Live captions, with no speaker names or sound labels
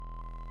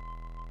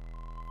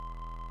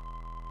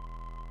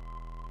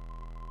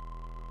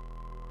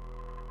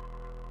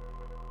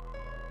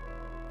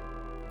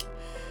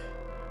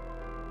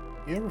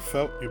You ever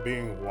felt you're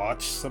being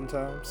watched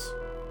sometimes?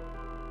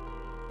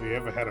 Have you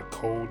ever had a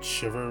cold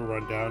shiver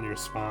run down your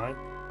spine?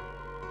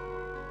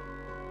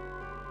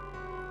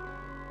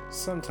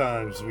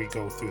 Sometimes we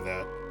go through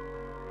that.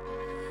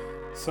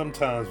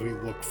 Sometimes we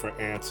look for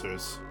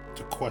answers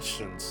to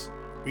questions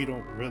we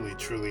don't really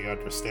truly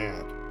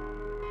understand.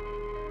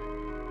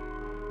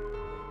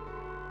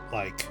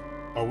 Like,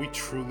 are we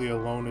truly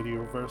alone in the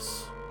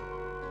universe?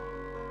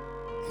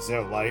 Is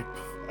there life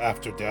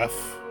after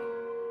death?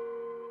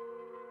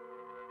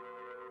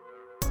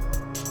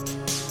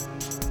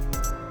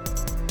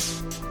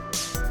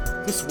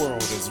 This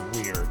world is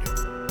weird.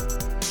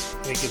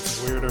 It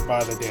gets weirder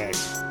by the day.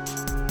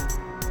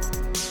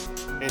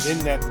 And in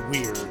that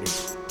weird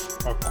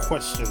are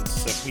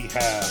questions that we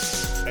have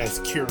as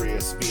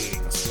curious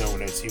beings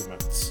known as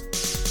humans.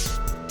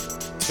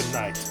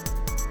 Tonight,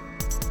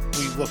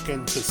 we look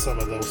into some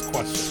of those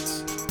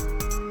questions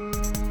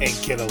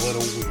and get a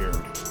little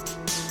weird.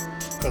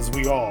 Because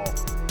we all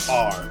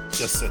are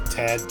just a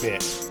tad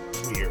bit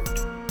weird.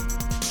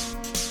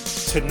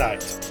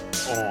 Tonight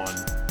on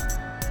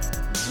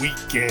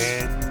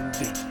Weekend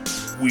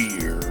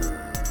Weird.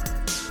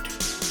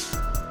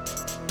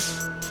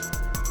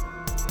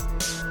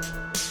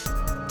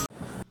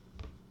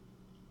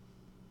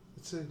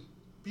 It's a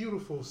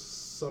beautiful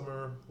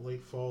summer,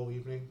 late fall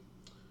evening.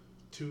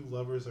 Two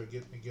lovers are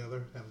getting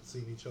together, haven't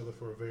seen each other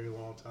for a very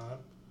long time.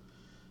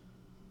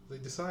 They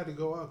decide to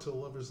go out to a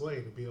lover's lane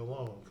and be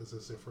alone because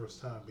it's their first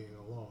time being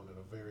alone in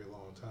a very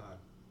long time.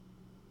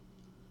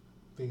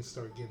 Things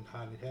start getting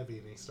hot and heavy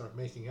and they start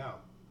making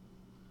out.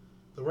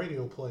 The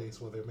radio plays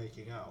while they're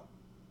making out.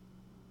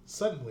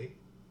 Suddenly,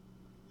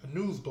 a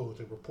news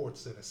bulletin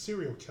reports that a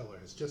serial killer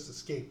has just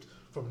escaped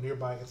from a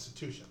nearby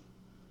institution.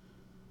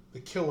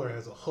 The killer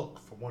has a hook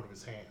from one of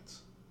his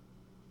hands.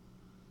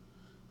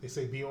 They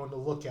say be on the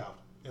lookout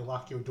and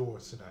lock your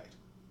doors tonight.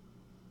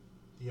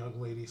 The young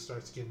lady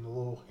starts getting a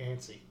little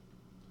antsy.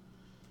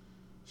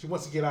 She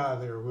wants to get out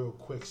of there real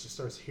quick. She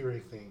starts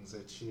hearing things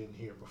that she didn't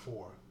hear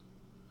before.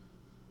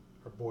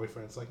 Her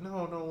boyfriend's like,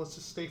 no, let's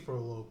just stay for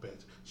a little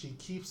bit. She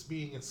keeps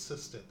being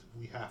insistent.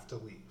 We have to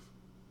leave.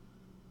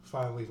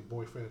 Finally, the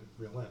boyfriend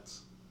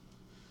relents.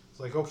 It's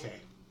like,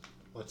 okay,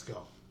 let's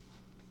go.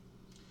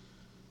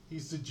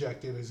 He's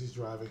dejected as he's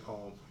driving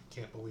home.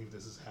 Can't believe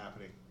this is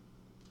happening.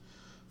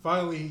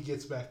 Finally, he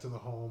gets back to the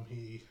home.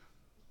 He's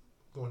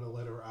going to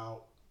let her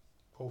out.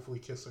 Hopefully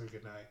kiss her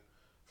goodnight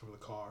from the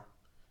car.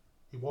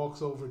 He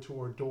walks over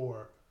to her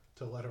door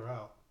to let her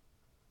out.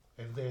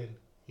 And then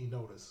he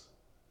noticed.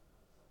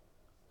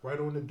 Right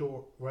on the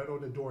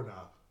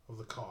doorknob of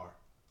the car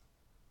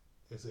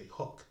is a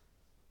hook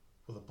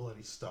with a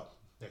bloody stump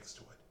next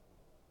to it.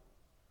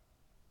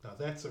 Now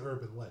that's an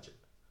urban legend.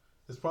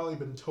 It's probably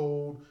been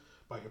told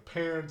by your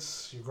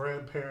parents, your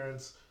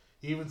grandparents,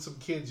 even some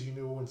kids you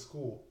knew in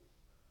school.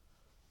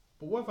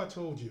 But what if I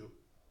told you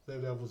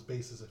that was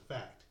basis in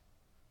fact?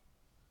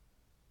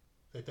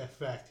 That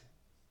fact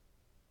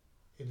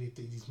and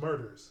these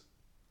murders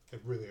had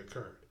really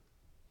occurred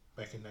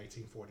back in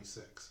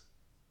 1946.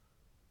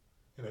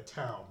 In a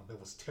town that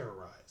was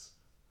terrorized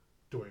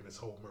during this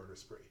whole murder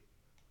spree.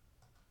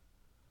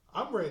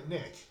 I'm Red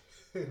Nick,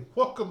 and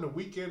welcome to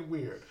Weekend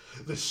Weird,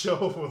 the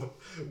show for the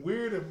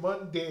weird and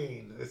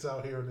mundane that's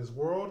out here in this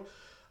world.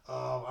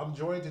 I'm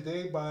joined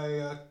today by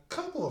a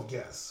couple of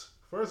guests.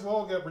 First of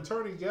all, we got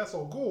returning guest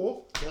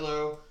Ogul.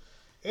 Hello.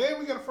 And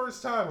we got a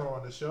first timer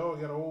on the show.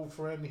 We got an old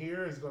friend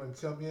here. He's going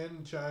to come in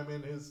and chime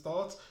in his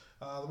thoughts.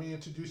 Let me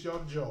introduce y'all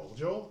to Joel.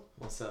 Joel?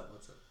 What's up?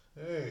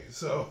 Hey,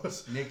 so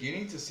Nick, you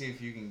need to see if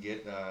you can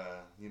get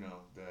the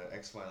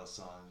X-Files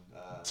song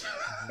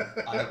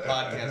on the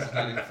podcast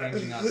without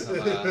infringing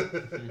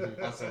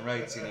on some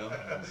rights, you know.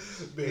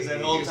 Because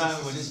that whole time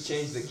we'll just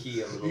change the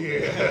key a little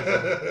bit.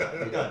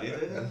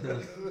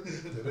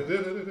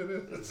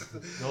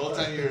 The whole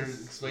time you're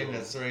explaining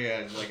that story,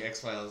 like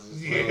X-Files.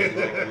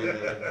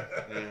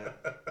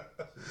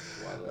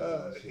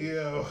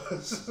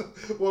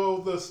 Well,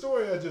 the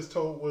story I just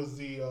told was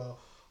the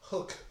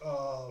hook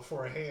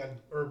for a hand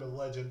urban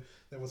legend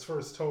that was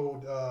first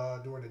told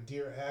during the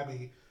Dear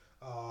Abby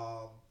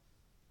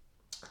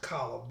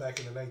column back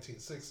in the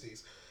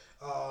 1960s.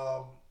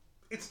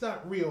 It's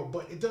not real,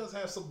 but it does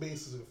have some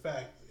basis in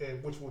fact,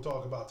 and which we'll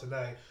talk about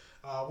tonight.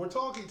 We're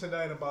talking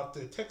tonight about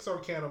the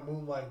Texarkana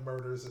Moonlight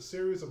murders, a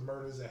series of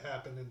murders that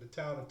happened in the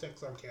town of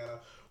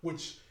Texarkana,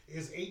 which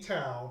is a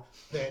town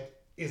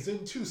that is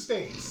in two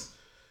states.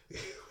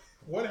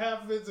 One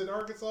half is in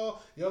Arkansas,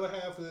 the other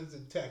half is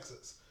in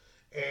Texas.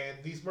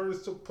 And these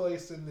murders took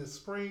place in the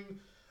spring,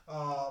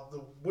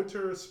 the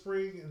winter,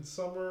 spring, and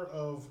summer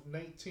of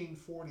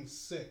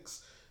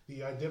 1946.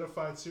 The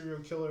identified serial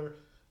killer,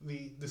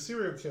 the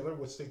serial killer,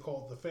 which they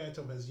call the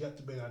Phantom, has yet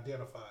to be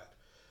identified.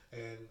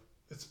 And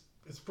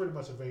it's pretty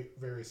much a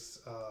very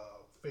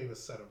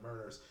famous set of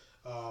murders.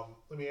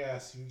 Let me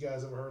ask you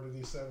guys ever heard of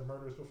these set of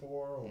murders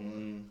before? Or,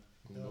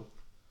 Nope.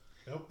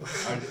 Nope.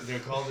 They're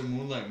called the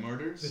Moonlight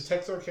Murders? The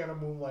Texarkana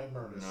Moonlight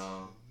Murders.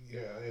 No.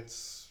 Yeah,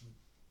 it's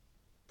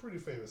pretty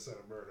famous set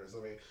of murders. I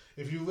mean,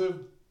 if you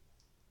live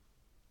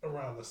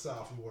around the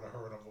South, you would have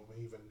heard of them.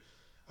 Even,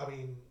 I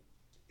mean,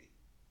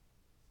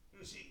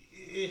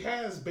 it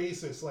has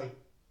basis like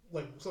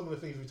some of the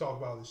things we talk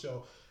about on the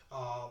show.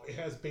 It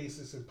has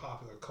basis in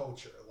popular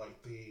culture.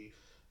 Like the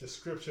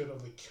description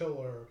of the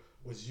killer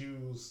was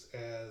used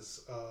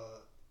as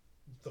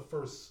the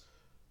first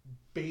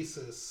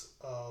basis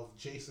of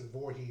Jason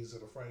Voorhees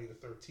in the Friday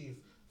the 13th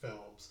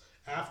films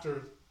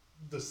after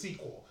the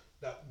sequel.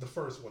 Not the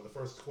first one. The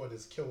first one,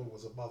 his killer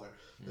was a mother.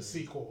 The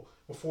sequel,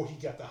 before he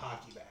got the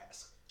hockey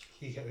mask,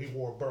 he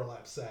wore a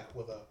burlap sack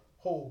with a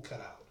hole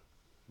cut out.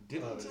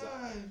 Didn't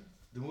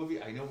the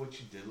movie I Know What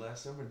You Did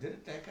Last Summer,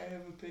 didn't that guy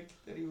have a pick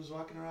that he was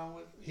walking around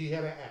with? He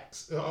had an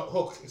axe. A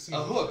hook.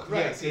 A hook,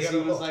 right. Yes, he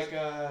was hook. like,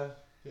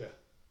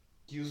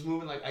 he was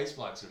moving like ice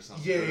blocks or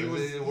something. Yeah, he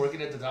was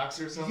working at the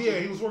docks or something. Yeah,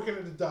 he was working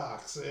at the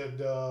docks. And,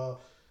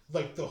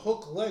 like, the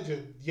hook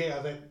legend,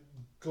 that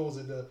goes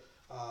into,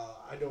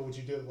 I Know What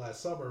You Did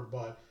Last Summer,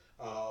 but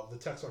the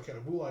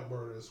Texarkana Moonlight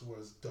murders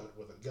was done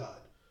with a gun.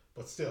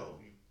 But still,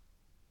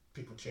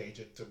 people change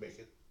it to make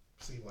it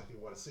seem like you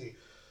want to see.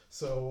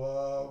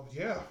 So,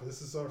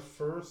 this is our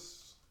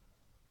first,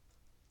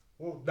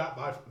 well,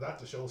 not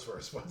the show's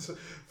first, but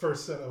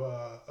first set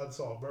of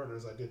unsolved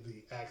murders. I did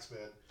the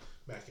Axeman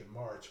back in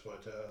March,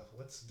 but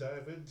let's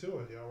dive into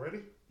it. Y'all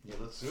ready? Yeah,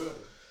 let's do it.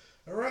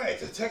 All right,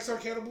 the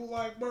Texarkana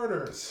Moonlight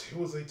murders. It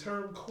was a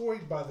term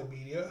coined by the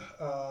media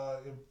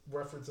in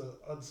reference to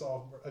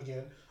unsolved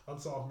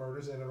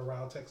murders in and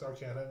around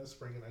Texarkana in the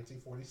spring of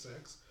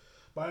 1946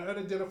 by an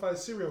unidentified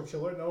serial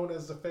killer known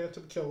as the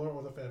Phantom Killer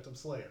or the Phantom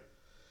Slayer.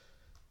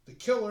 The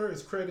killer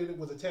is credited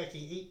with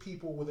attacking 8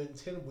 people within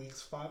 10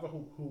 weeks, 5 of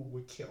who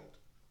were killed.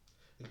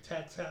 The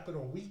attacks happened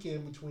on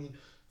weekend between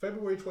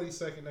February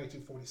 22nd,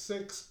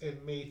 1946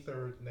 and May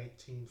 3rd,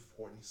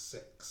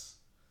 1946.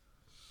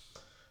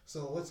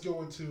 So let's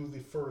go into the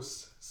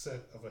first set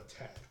of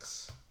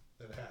attacks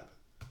that happened.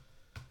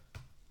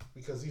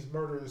 Because these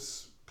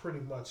murders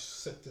pretty much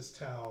set this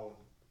town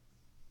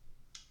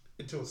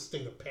into a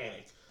state of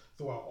panic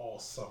throughout all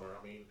summer.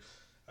 I mean,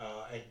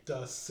 at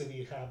dusk,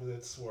 city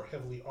inhabitants were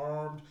heavily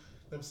armed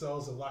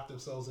themselves and locked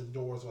themselves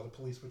indoors while the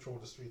police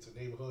patrolled the streets of the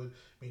neighborhood.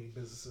 Many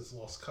businesses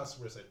lost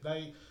customers at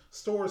night.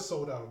 Stores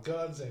sold out of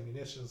guns,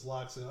 ammunition,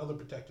 locks, and other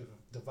protective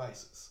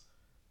devices.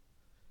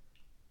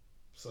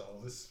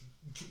 So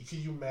can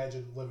you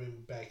imagine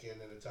living back in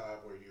a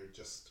time where you're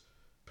just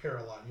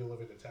paralyzed? You live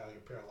in a town,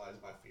 you're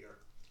paralyzed by fear.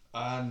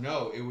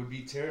 No, it would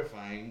be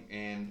terrifying.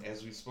 And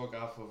as we spoke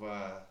off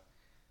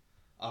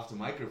the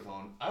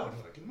microphone, I would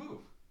fucking move.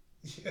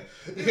 Yeah.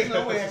 There's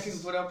no way I can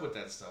put up with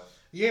that stuff.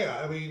 Yeah,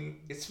 I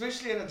mean,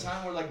 especially at a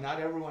time where like not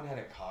everyone had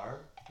a car.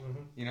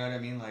 Mm-hmm. You know what I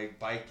mean? Like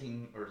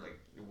biking or like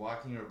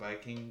walking or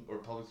biking or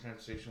public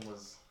transportation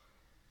was.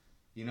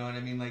 You know what I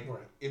mean? Like,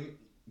 right. I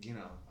don't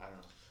know.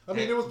 I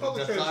mean, there was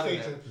public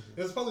transportation.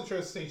 There was public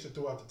transportation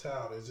throughout the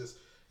town. It's just,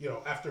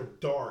 after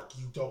dark,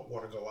 you don't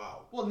want to go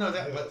out. Well, no,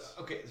 but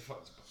okay,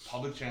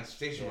 public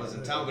transportation was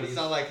in town, but it's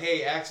not like,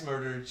 hey, axe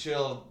murder,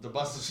 chill, the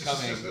bus is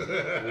coming. Were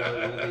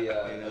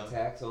the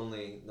attacks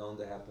only known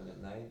to happen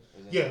at night?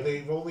 Yeah,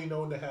 they've only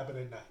known to happen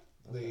at night.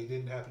 Okay. They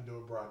didn't happen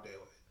during broad daylight.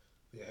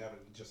 They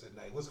happened just at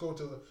night. Let's go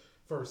to the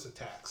first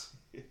attacks.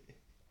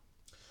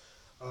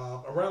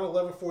 Around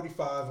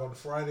 11:45 on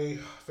Friday,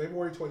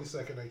 February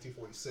 22nd,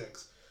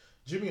 1946,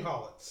 Jimmy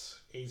Hollins,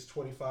 age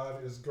 25,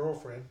 and his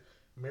girlfriend,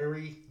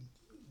 Mary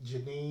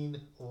Janine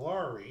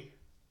Lowry,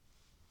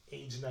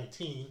 age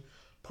 19,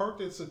 parked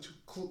in a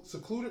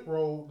secluded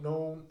road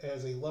known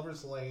as a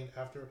lover's lane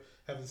after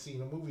having seen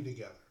a movie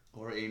together.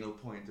 Or anal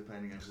point,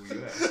 depending on who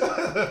you ask. Go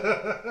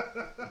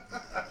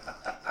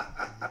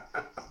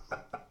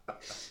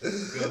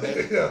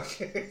ahead.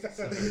 Okay.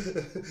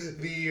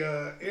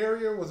 The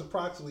area was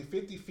approximately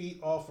 50 feet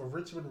off of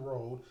Richmond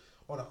Road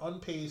on an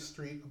unpaved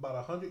street about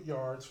 100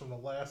 yards from the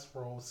last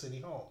row of city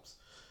homes.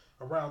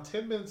 Around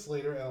 10 minutes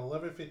later at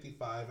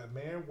 11:55, a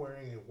man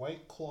wearing a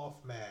white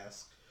cloth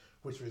mask,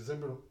 which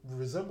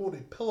resembled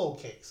a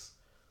pillowcase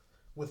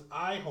with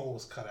eye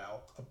holes cut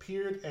out,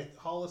 appeared at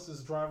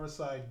Hollis's driver's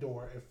side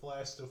door and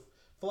flashed a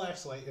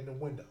flashlight in the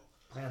window.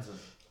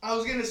 I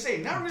was gonna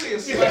say, not really a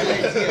smart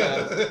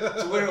idea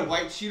to wear a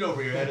white sheet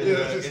over your head in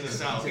the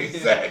South.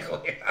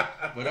 Exactly.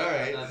 But all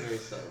right. Not very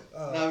subtle.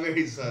 Not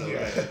very subtle.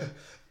 Yeah. Right.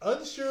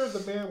 Unsure if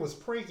the man was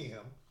pranking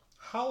him,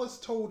 Hollis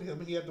told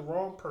him he had the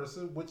wrong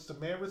person, which the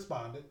man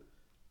responded,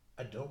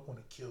 "I don't want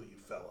to kill you,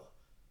 fella,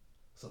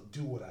 so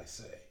do what I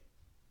say."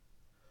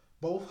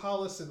 Both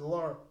Hollis and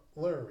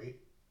Larry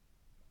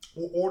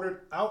were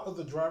ordered out of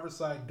the driver's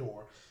side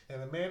door,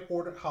 and the man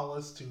ordered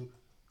Hollis to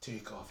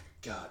take off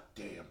your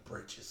goddamn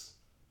breeches.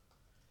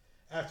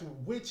 After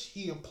which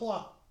he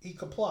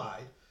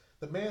complied.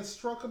 The man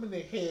struck him in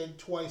the head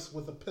twice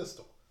with a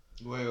pistol.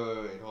 Wait,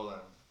 hold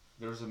on.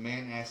 There was a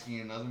man asking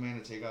another man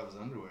to take off his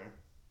underwear.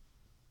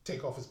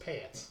 Take off his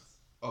pants.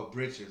 Oh,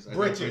 breeches. I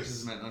Breeches. thought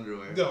breeches meant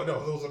underwear. No,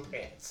 those are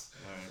pants.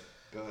 All right,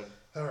 go ahead.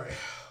 All right.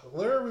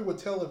 Larry would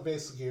tell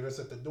investigators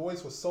that the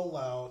noise was so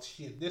loud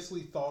she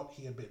initially thought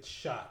he had been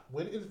shot,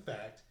 when in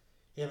fact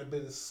it had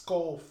been his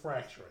skull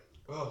fracturing.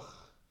 Ugh.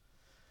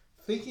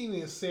 Thinking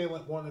the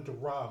assailant wanted to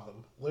rob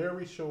them,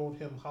 Larry showed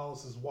him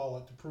Hollis's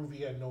wallet to prove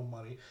he had no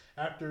money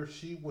after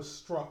she was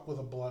struck with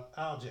a blunt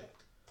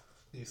object.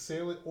 The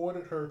assailant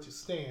ordered her to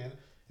stand,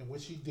 and when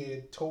she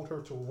did, told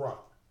her to run.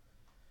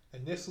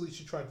 Initially,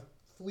 she tried to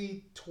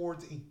flee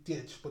towards a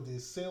ditch, but the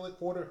assailant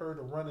ordered her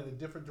to run in a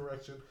different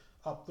direction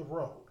up the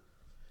road.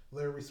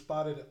 Larry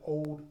spotted an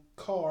old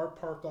car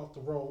parked off the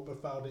road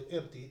but found it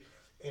empty,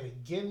 and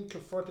again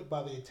confronted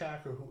by the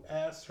attacker, who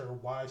asked her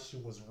why she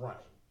was running.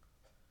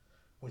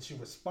 When she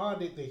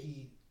responded that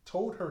he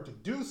told her to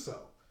do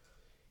so,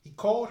 he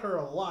called her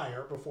a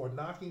liar before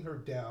knocking her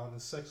down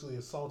and sexually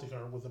assaulting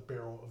her with the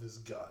barrel of his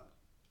gun.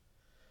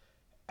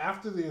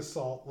 After the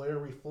assault,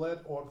 Larry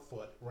fled on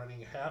foot,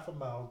 running half a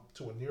mile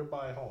to a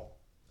nearby home.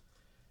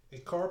 A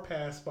car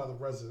passed by the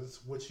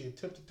residence, which he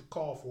attempted to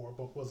call for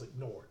but was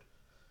ignored.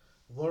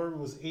 Larry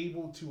was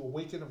able to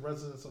awaken the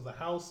residents of the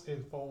house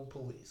and phone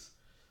police.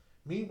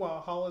 Meanwhile,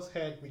 Hollis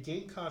had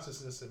regained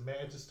consciousness and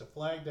manages to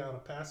flag down a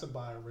passerby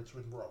on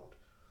Richmond Road.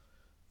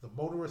 The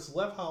motorist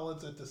left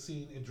Hollis at the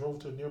scene and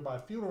drove to a nearby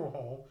funeral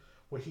home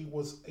where he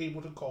was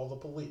able to call the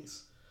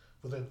police.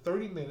 Within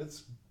 30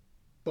 minutes,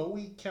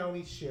 Bowie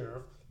County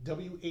Sheriff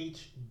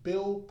W.H.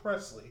 Bill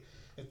Presley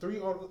and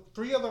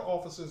three other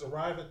officers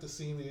arrived at the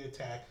scene of the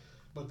attack,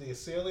 but the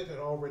assailant had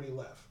already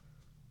left.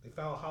 They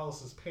found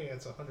Hollis's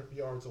pants 100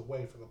 yards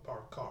away from the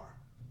parked car.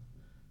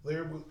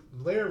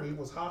 Larry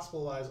was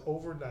hospitalized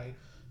overnight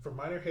for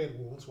minor head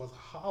wounds, while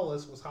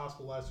Hollis was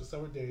hospitalized for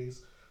several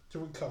days to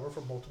recover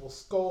from multiple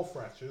skull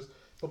fractures,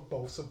 but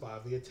both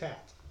survived the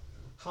attack.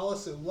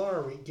 Hollis and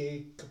Larry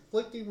gave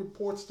conflicting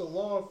reports to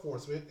law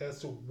enforcement as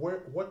to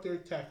what their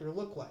attacker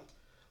looked like.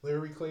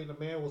 Larry claimed the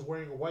man was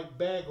wearing a white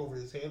bag over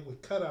his head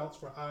with cutouts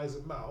for eyes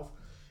and mouth,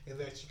 and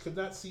that she could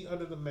not see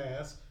under the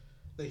mask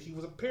that he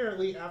was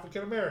apparently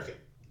African American.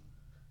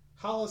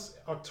 Hollis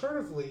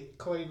alternatively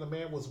claimed the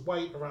man was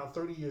white, around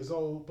 30 years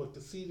old, but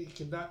conceded he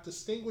could not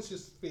distinguish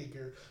his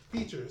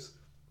features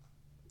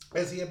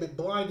as he had been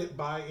blinded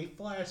by a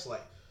flashlight.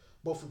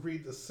 Both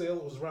agreed the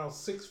assailant was around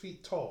 6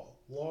 feet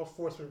tall. Law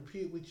enforcement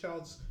repeatedly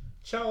challenged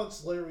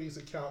Larry's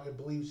account and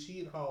believed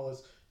she and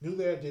Hollis knew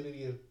the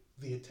identity of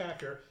the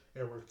attacker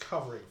and were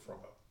recovering from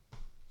him.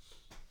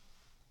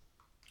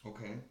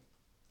 Okay.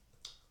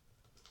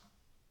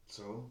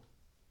 So?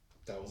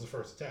 That was the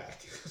first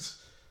attack.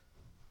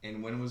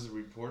 And when was it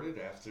reported?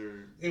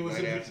 After the incident?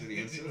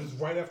 It was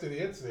right after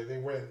the incident. They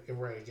ran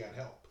and got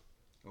help.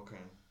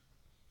 Okay.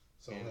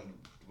 So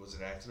and was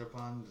it acted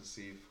upon to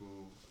see if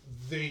who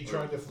they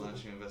tried to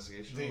launch an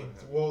investigation? They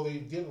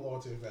did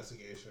launch an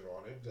investigation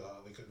on it.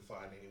 They couldn't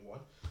find anyone.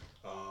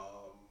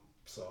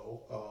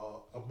 So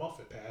a month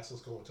had passed.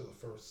 Let's go into the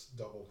first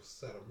double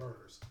set of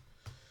murders.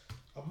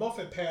 A month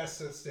had passed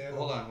since then.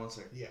 Hold on 1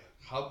 second. Yeah.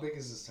 How big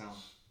is this town?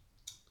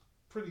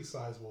 Pretty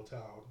sizable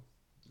town.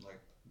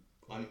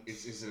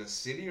 Is it a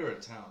city or a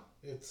town?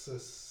 It's a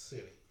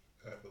city,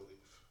 I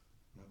believe.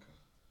 Okay.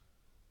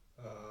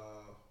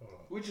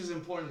 Which is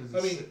important.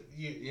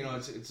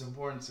 It's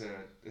important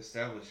to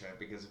establish that,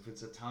 because if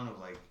it's a town of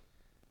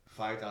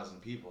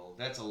 5,000 people,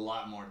 that's a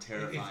lot more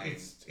terrifying.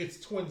 It's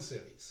twin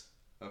cities.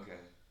 Okay.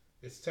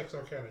 It's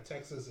Texarkana,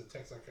 Texas, and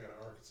Texarkana,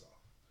 Arkansas.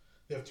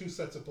 They have two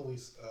sets of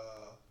police.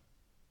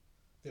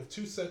 They have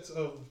two sets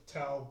of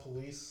town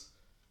police,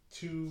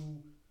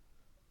 two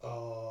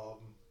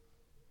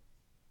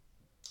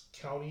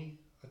county,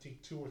 I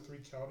think 2 or 3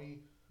 county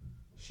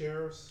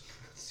sheriffs.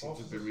 Seems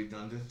a bit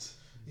redundant.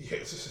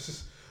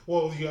 Yes.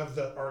 Well, you have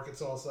the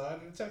Arkansas side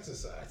and the Texas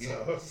side.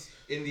 Yeah. So.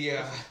 In the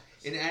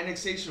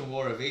annexation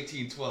war of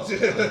 1812,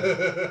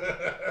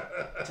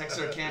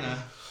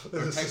 Texarkana,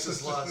 or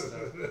Texas lost.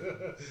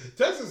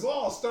 Texas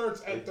law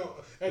starts at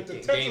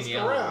the Texas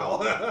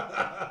Corral.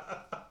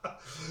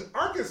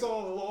 Arkansas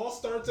law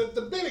starts at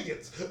the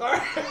Bennigan's.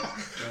 Right.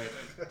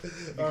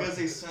 Because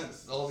they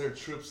sent all their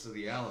troops to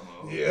the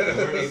Alamo, they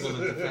weren't able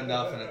to defend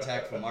off an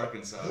attack from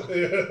Arkansas.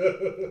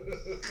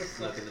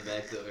 Snuck in the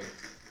back door.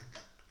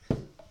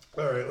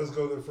 Alright, let's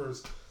go to the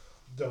first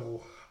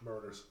double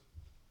murders.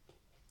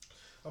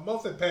 A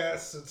month had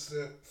passed since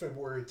the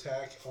February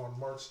attack on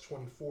March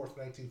 24th,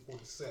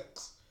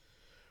 1946.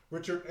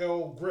 Richard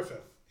L.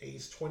 Griffith,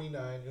 age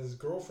 29, and his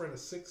girlfriend of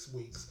 6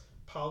 weeks,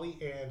 Polly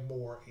Ann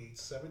Moore, age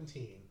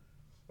 17,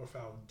 were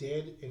found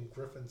dead in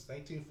Griffith's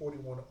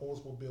 1941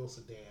 Oldsmobile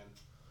sedan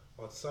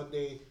on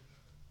Sunday,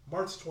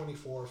 March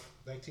 24th,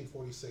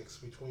 1946,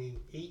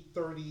 between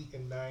 8:30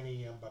 and 9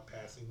 a.m. by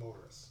passing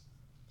motorists.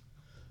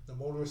 The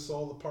motorists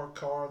saw the parked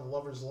car in the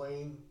Lover's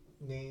Lane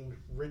named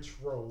Rich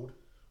Road,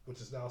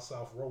 which is now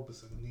South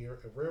Robeson, near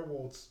a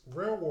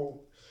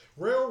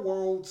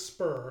railroad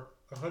spur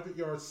 100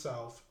 yards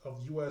south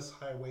of U.S.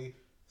 Highway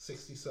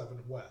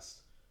 67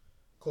 West,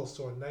 close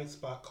to a night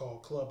spot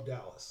called Club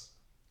Dallas.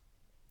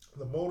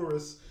 The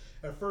motorists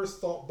at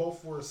first thought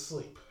both were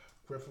asleep.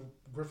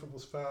 Griffin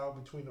was found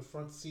between the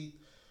front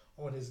seat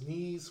on his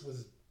knees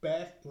with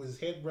his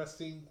head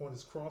resting on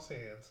his crossed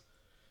hands,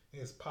 and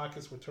his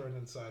pockets were turned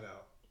inside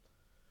out.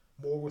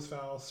 Moore was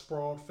found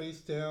sprawled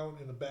face down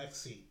in the back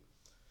seat.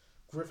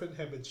 Griffin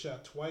had been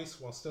shot twice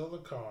while still in the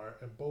car,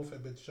 and both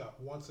had been shot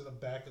once in the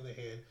back of the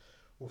head,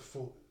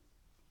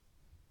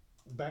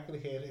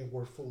 and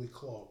were fully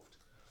clothed.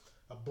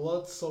 A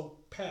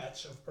blood-soaked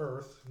patch of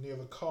earth near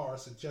the car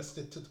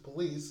suggested to the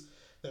police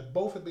that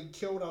both had been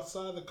killed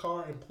outside the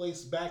car and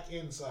placed back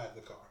inside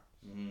the car.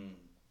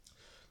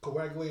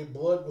 Coagulated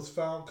blood was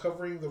found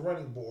covering the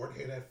running board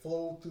and had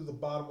flowed through the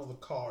bottom of the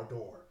car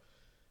door.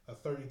 A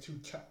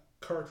 .32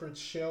 cartridge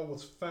shell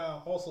was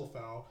also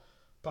found,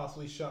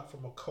 possibly shot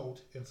from a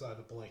coat inside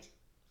the blanket.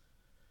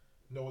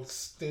 No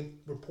extant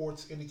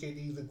reports indicate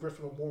either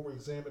Griffin or Moore were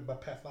examined by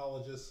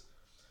pathologists.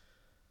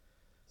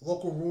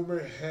 Local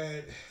rumor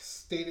had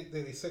stated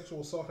that a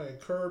sexual assault had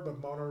occurred,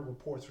 but modern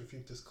reports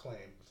refute this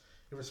claim.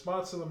 In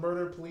response to the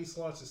murder, police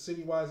launched a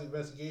citywide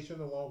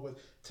investigation along with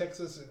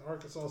Texas and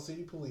Arkansas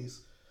City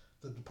Police,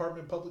 the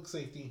Department of Public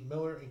Safety,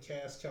 Miller and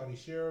Cass County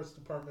Sheriff's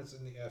Departments,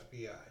 and the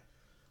FBI.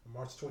 On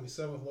March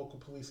 27th, local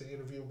police had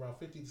interviewed around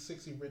 50 to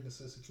 60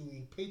 witnesses,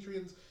 including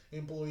patrons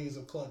and employees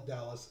of Club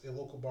Dallas, a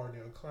local bar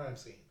near the crime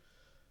scene.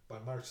 By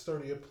March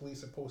 30th, police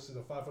had posted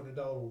a $500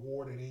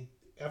 reward in an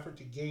effort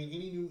to gain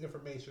any new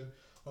information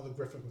on the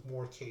Griffin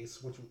Moore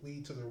case, which would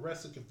lead to the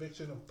arrest and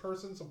conviction of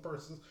persons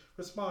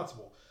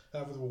responsible.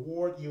 However, the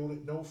reward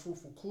yielded no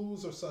fruitful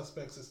clues or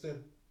suspects,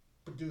 instead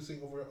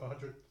producing over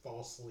 100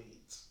 false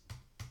leads.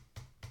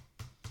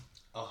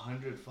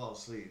 100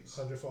 false leads?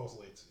 100 false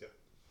leads, yep.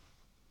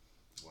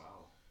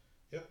 Wow.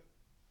 Yep.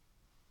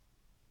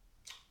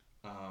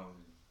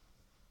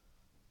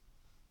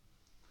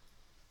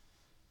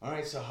 All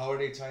right, so how are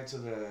they tied to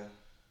the...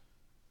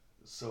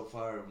 So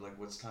far, like,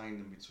 what's tying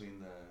them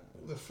between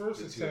the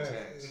first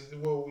attack?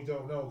 Well, we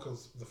don't know,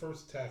 because the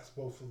first attacks,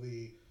 both of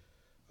the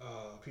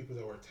people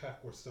that were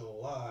attacked were still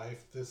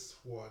alive. This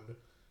one,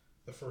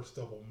 the first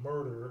double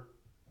murder,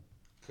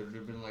 could it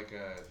have been like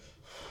a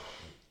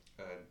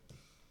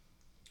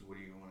what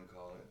do you want to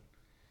call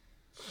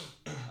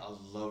it? A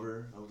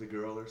lover of the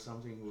girl or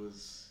something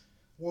was.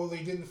 Well,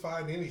 they didn't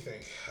find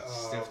anything.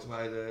 Stiffed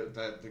by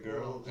the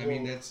girl. I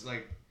mean, that's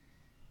like.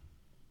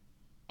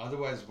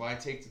 Otherwise, why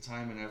take the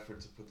time and effort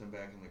to put them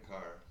back in the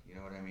car? You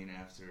know what I mean?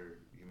 After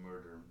you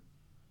murder them.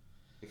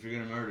 If you're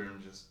going to murder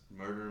them, just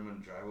murder them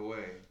and drive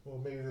away. Well,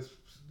 maybe this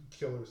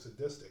killer is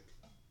sadistic.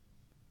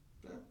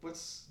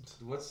 What's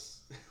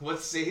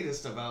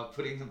sadist about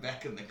putting them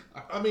back in the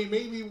car? I mean,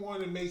 maybe he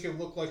wanted to make it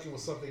look like it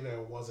was something that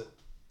it wasn't.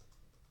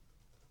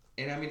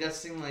 And I mean,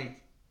 that's the thing,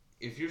 like,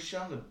 if you're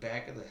shot in the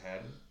back of the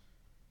head,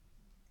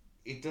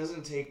 it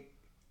doesn't take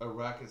a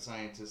rocket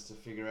scientist to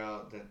figure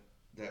out that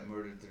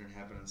murder didn't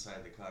happen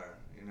inside the car.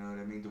 You know what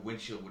I mean? The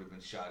windshield would have been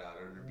shot out,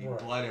 or there'd be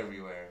blood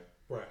everywhere.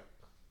 Right.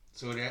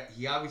 So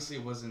he obviously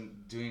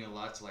wasn't doing a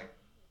lot to, like,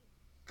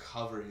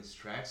 cover his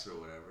tracks or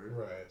whatever.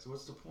 Right. So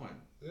what's the point?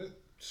 But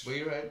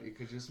you're right. It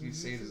could just be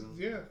sadism.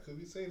 Yeah, it could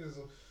be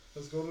sadism.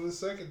 Let's go to the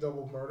second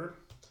double murder.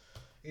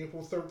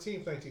 April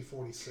 13th,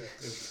 1946.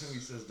 Every time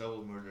he says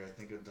double murder, I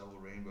think of Double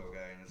Rainbow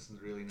Guy, and it's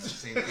really not the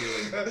same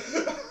feeling.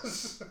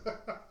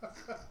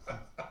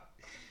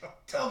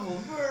 Double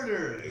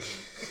murder!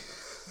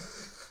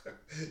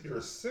 You're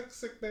a sick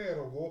man,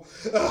 Uncle.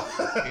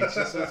 It's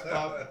just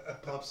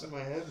what pops in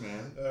my head,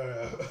 man.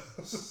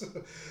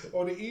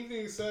 On the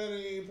evening of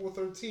Saturday, April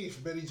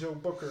 13th, Betty Jo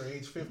Booker,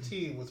 age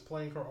 15, was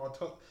playing her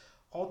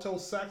alto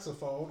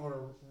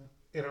saxophone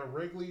in a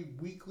regularly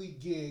weekly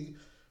gig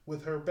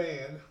with her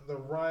band, the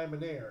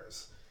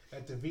Rymaners,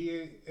 at the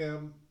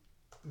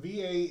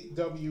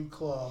VAW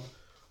Club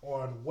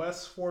on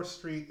West 4th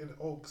Street and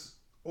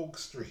Oak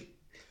Street.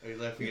 Are you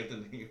laughing at the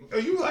name? Are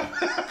you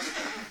laughing?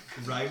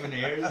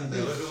 Rymaners?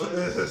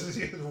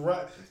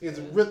 It's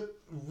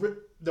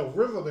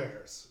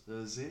Rhythmaires.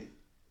 Is he?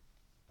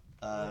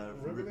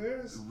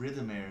 Rhythmaires?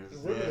 Rhythmaires.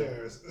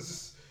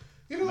 Rhythmaires.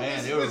 You know,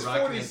 man, they were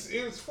rocking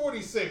it was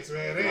 46,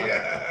 man.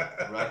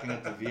 Rocking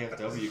at the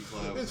VFW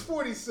club. It's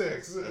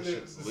 46. That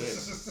shit's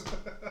lit.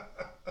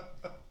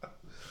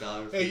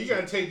 Hey, you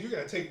gotta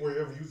take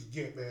wherever you can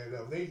get, man.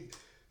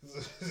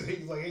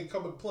 He's like, hey,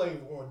 come and play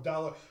for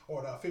 $1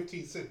 on a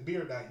 15-cent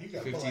beer night. You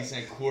got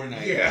 15-cent core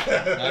night. Yeah.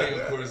 Not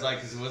even Coors Light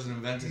because it wasn't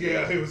invented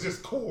yet. Yeah, it was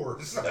just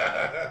Coors.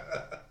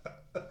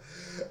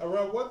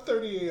 Around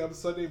 1:30 a.m.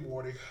 Sunday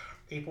morning,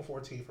 April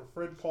 14th, her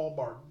friend Paul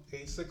Martin,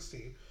 age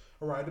 16,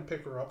 arrived to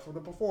pick her up for the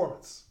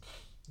performance.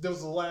 This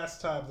was the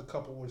last time the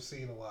couple were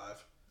seen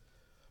alive.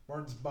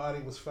 Martin's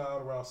body was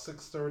found around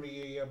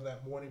 6:30 a.m.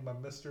 that morning by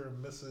Mr.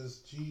 and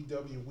Mrs.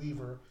 G.W.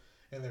 Weaver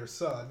and their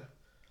son,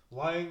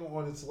 lying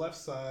on its left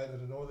side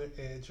at the northern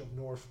edge of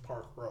North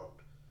Park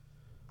Road.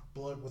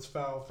 Blood was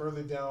found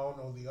further down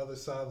on the other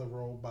side of the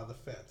road by the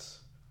fence.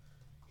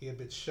 He had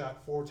been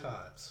shot 4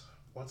 times,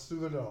 once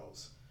through the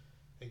nose,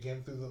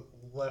 again through the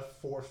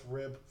left fourth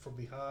rib from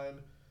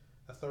behind,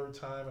 a 3rd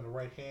time in the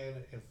right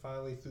hand, and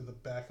finally through the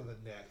back of the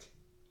neck.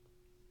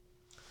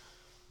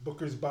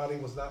 Booker's body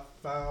was not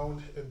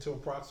found until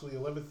approximately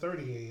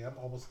 11:30 a.m.,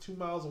 almost 2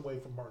 miles away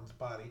from Martin's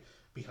body,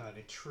 behind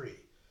a tree.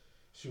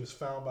 She was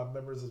found by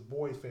members of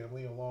Boyd's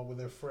family along with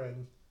their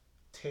friend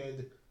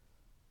Ted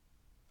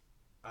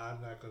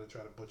I'm not going to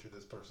try to butcher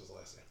this person's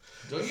last name.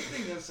 Don't you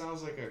think that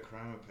sounds like a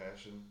crime of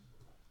passion?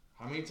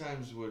 How many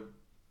times would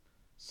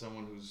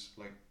someone who's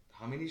like,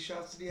 how many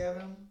shots did he have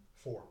in him?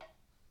 4.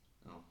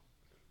 Oh.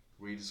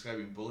 Were you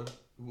describing bullet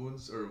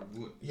wounds or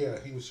wound? Yeah,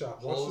 he was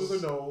shot once through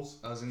the nose.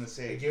 I was going to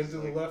say. Again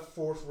through the left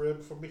fourth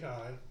rib from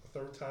behind. A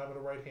third time in the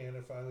right hand,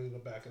 and finally in the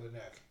back of the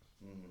neck.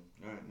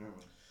 Mm-hmm. All right, never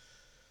mind.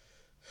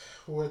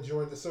 Who had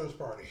joined the search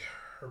party.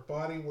 Her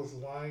body was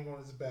lying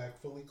on his back,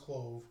 fully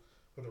clothed,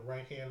 with the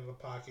right hand in the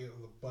pocket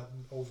of the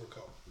buttoned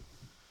overcoat.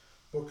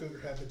 Booker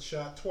had been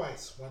shot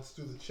twice, once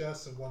through the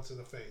chest and once in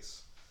the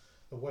face.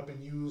 The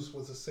weapon used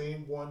was the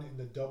same one in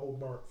the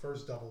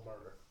first double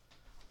murder,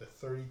 the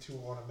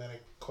 .32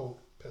 automatic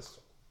Colt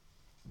pistol.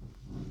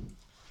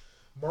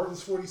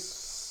 Martin's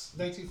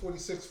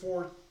 1946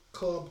 Ford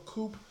Club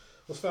Coupe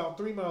was found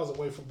 3 miles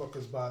away from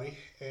Booker's body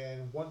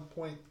and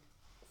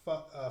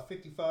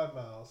 1.55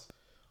 miles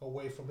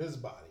away from his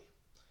body.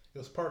 It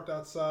was parked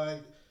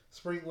outside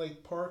Spring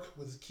Lake Park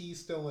with his keys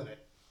still in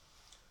it.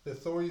 The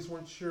authorities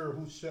weren't sure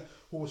who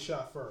was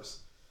shot first.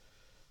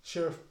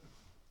 Sheriff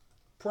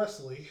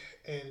Presley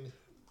and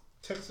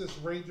Texas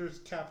Rangers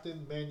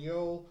Captain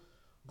Manuel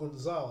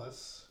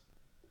Gonzalez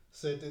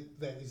said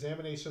that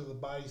examination of the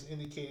bodies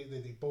indicated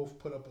that they both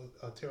put up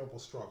a terrible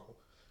struggle.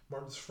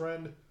 Martin's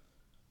friend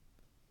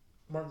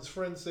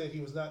said he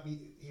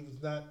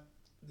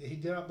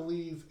did not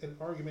believe an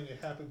argument had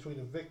happened between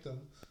the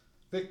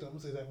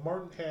victims, and that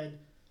Martin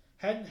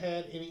hadn't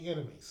had any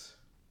enemies.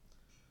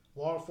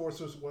 Law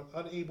enforcers were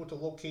unable to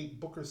locate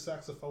Booker's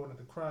saxophone at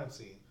the crime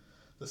scene.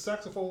 The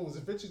saxophone was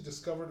eventually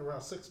discovered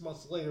around 6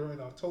 months later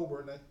in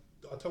October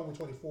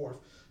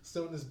 24th,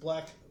 still in his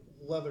black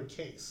leather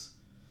case,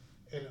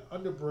 in an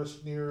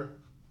underbrush near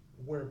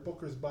where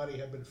Booker's body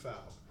had been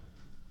found.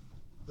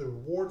 The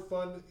reward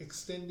fund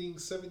extending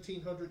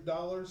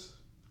 $1,700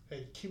 had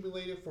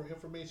accumulated for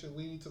information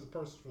leading to the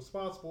persons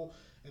responsible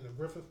in the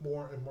Griffith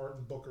Moore and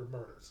Martin Booker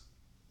murders.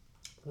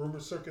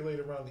 Rumors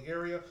circulated around the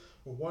area,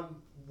 with one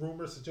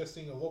rumor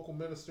suggesting a local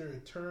minister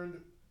had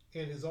turned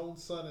in his own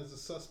son as a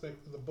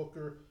suspect in the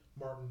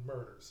Booker-Martin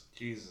murders.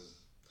 Jesus.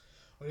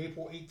 On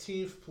April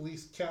 18th,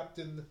 Police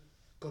Captain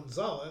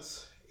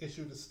Gonzalez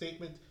issued a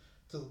statement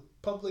to the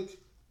public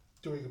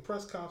during a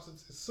press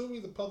conference,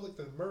 assuming the public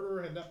that the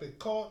murderer had not been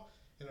caught,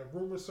 and a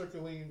rumor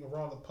circulating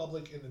around the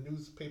public in the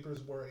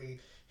newspapers were a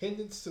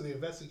hindrance to the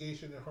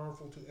investigation and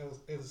harmful to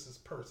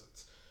innocent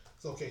persons.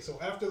 So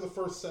after the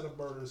first set of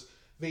murders,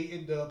 they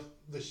end up,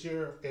 the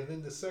sheriff, and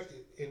then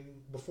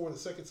before the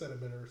second set of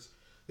murders,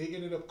 they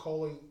ended up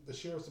calling the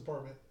sheriff's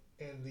department,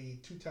 and the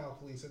 2 town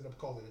police ended up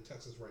calling the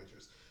Texas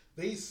Rangers.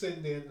 They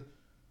send in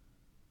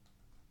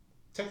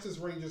Texas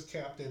Rangers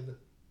Captain,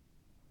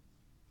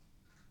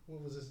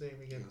 what was his name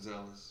again?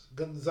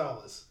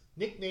 Gonzalez.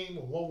 Nickname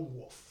Lone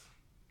Wolf.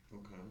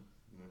 Okay.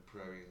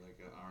 Probably like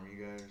an army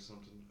guy or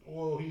something?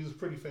 Well, he was a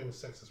pretty famous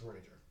Texas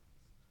Ranger,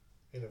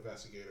 an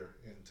investigator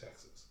in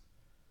Texas.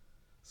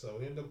 So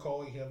they end up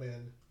calling him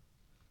in.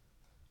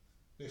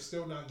 They're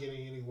still not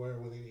getting anywhere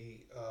with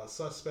any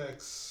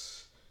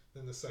suspects.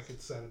 Then the second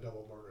set of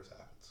double murders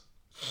happens.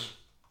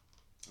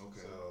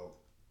 Okay. So,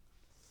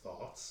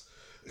 thoughts?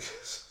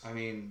 I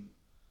mean,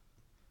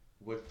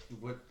 what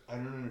I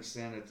don't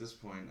understand at this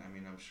point. I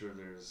mean, I'm sure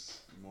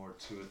there's more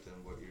to it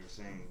than what you're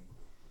saying.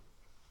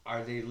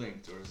 Are they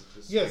linked, or is it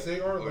just? Yes, they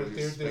are linked.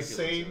 They're the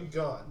same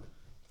gun,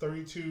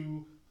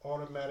 .32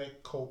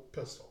 automatic Colt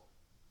pistol.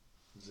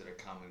 Is it a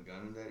common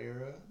gun in that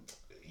era?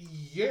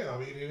 Yeah, I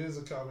mean it is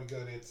a common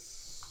gun.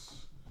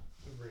 It's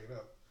let me bring it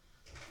up.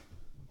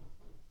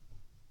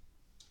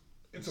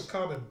 It's a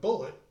common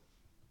bullet.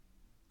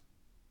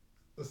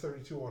 The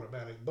 .32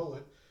 automatic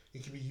bullet.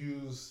 It can be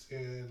used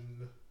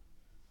in.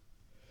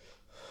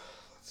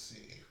 Let's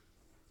see.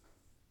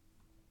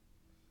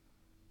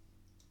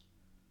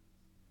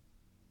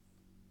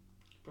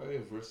 Probably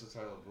a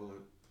versatile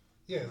bullet.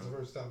 Yeah, it's a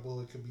versatile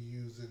bullet. It can be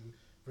used in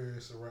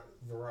various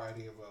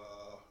variety of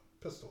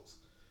pistols,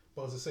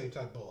 but it's the same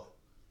type bullet.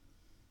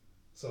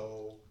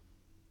 So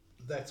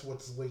that's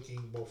what's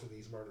linking both of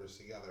these murders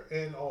together,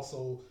 and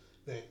also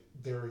that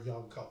they're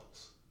young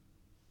couples.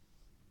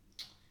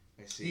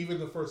 I see. Even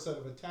the first set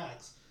of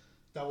attacks,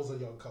 that was a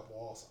young couple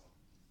also.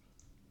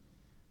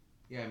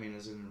 Yeah, I mean,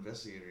 as an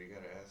investigator, you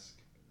gotta ask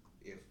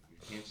if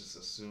you can't just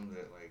assume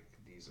that like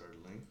these are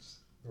linked.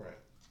 Right.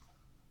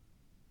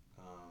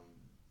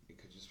 It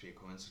could just be a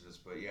coincidence,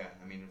 but yeah,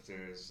 I mean, if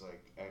there is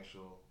like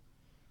actual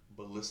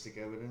ballistic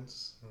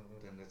evidence,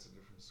 then that's a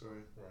different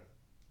story. Right.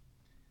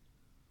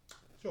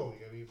 Joel, you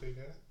got anything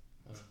to add?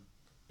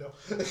 No.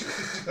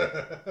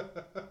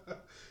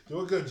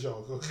 Doing good,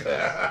 Joel.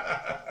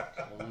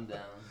 Calm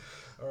down.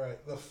 All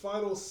right. The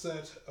final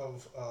set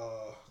of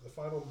the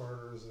final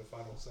murders and the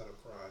final set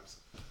of crimes.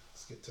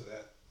 Let's get to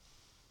that.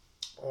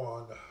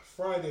 On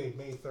Friday,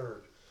 May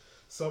 3rd,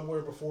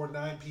 somewhere before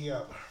 9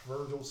 p.m.,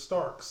 Virgil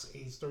Starks,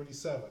 age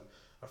 37,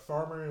 a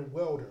farmer and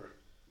welder,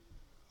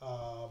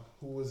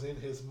 who was in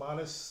his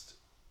modest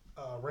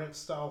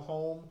ranch-style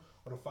home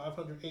on a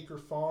 500-acre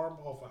farm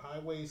off of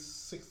Highway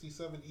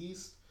 67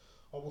 East,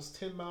 almost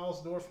 10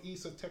 miles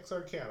northeast of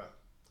Texarkana.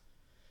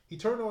 He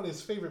turned on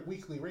his favorite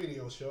weekly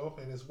radio show,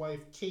 and his wife,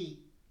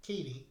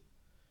 Katie,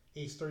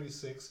 age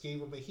 36,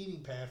 gave him a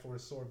heating pad for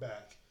his sore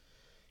back.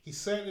 He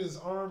sat in his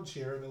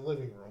armchair in the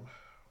living room,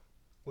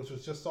 which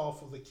was just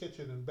off of the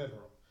kitchen and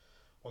bedroom.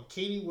 While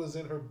Katie was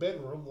in her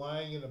bedroom,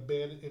 lying in a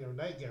bed in her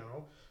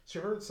nightgown, she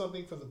heard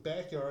something from the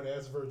backyard and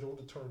asked Virgil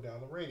to turn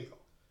down the radio.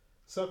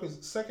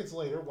 Seconds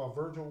later, while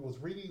Virgil was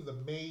reading the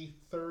May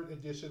 3rd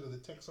edition of the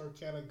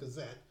Texarkana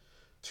Gazette,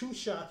 2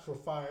 shots were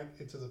fired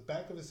into the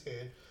back of his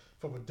head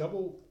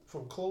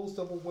from closed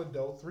double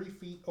window 3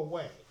 feet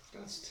away.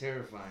 That's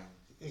terrifying.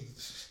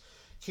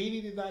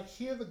 Katie did not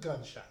hear the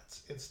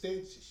gunshots.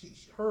 Instead, she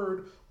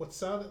heard what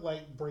sounded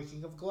like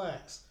breaking of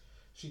glass.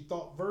 She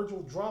thought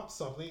Virgil dropped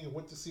something and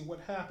went to see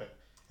what happened.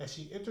 As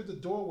she entered the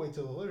doorway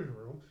to the living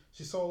room,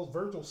 she saw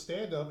Virgil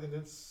stand up and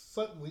then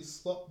suddenly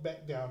slump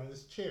back down in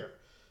his chair.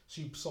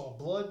 She saw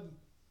blood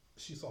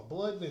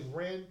and then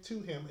ran to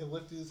him and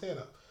lifted his head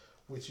up.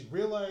 When she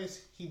realized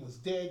he was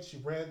dead, she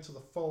ran to the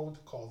phone to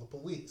call the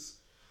police.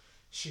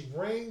 She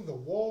rang the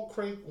wall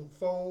crank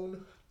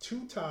phone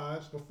 2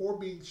 times before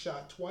being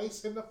shot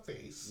twice in the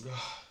face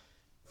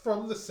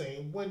from the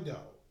same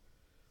window.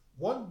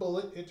 1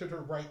 bullet entered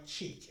her right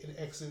cheek and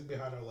exited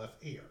behind her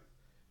left ear.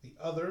 The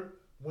other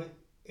went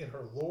in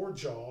her lower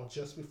jaw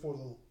just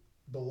below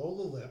the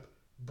lip,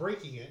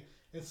 breaking it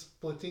and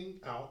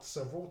splitting out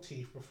several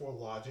teeth before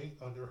lodging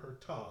under her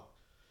tongue.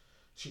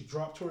 She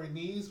dropped to her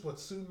knees but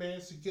soon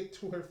managed to get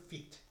to her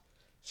feet.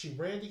 She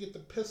ran to get the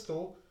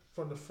pistol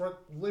from the front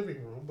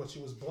living room, but she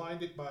was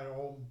blinded by her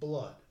own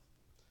blood.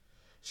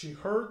 She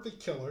heard the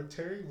killer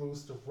tearing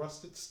loose the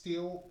rusted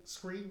steel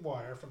screen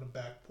wire from the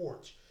back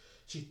porch.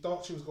 She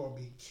thought she was going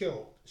to be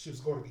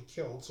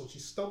killed. So she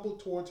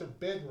stumbled towards her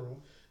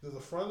bedroom to the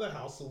front of the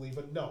house to leave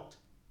a note.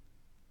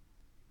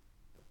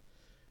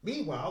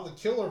 Meanwhile, the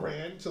killer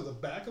ran to the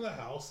back of the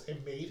house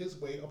and made his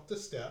way up the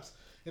steps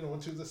and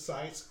onto the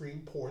side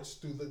screen porch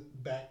through the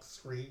back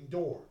screen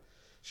door.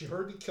 She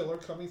heard the killer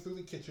coming through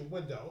the kitchen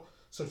window,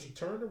 so she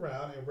turned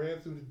around and ran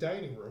through the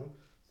dining room,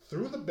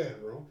 through the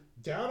bedroom,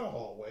 down a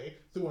hallway,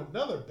 through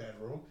another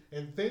bedroom,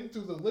 and then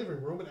through the living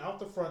room and out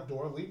the front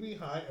door, leaving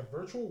behind a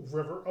virtual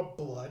river of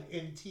blood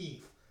and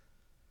teeth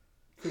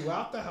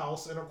throughout the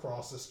house and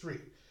across the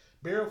street.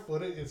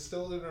 Barefooted and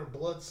still in her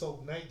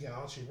blood-soaked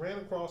nightgown, she ran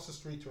across the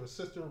street to her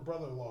sister and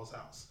brother-in-law's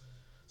house.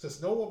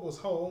 Since no one was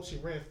home, she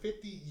ran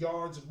 50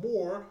 yards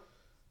more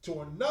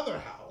to another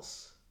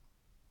house,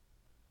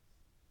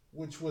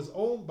 which was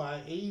owned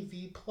by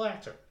A.V.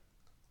 Platter.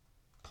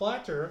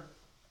 Platter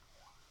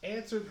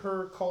answered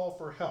her call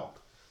for help.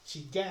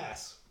 She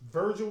gasped,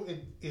 "Virgil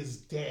is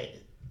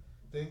dead,"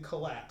 then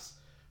collapsed.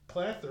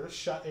 Platter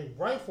shot a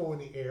rifle in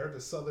the air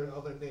to summon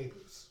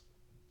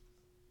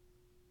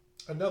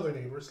another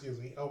neighbor,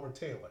 Elmer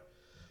Taylor.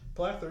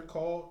 Platter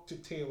called to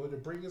Taylor to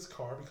bring his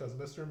car because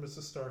Mr. and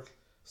Mrs.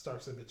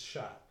 Starks had been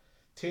shot.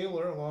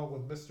 Taylor, along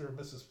with Mr. and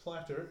Mrs.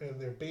 Platter and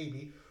their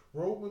baby,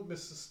 rode with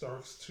Mrs.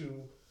 Starks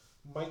to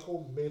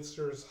Michael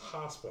Minster's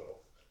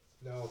Hospital.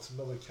 Now it's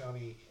Miller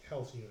County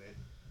Health Unit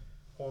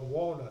on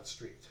Walnut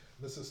Street.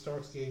 Mrs.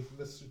 Starks gave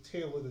Mr.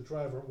 Taylor, the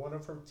driver, one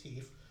of her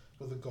teeth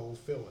with a gold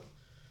filling.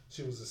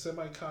 She was in a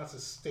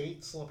semi-conscious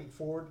state, slumping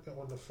forward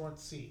on the front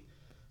seat.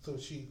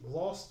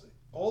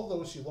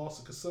 Although she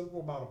lost a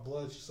considerable amount of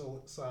blood, she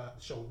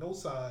showed no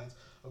signs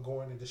of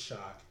going into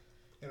shock,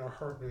 and her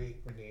heart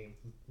rate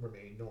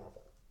remained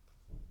normal.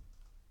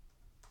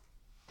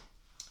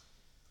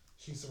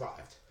 She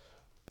survived,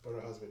 but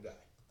her husband died.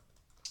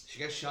 She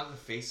got shot in the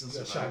face and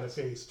survived? She got shot in the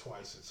face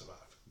twice and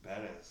survived.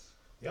 Badass.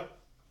 Yep.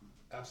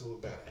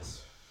 Absolute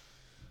badass.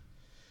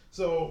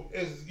 So,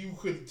 as you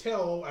could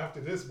tell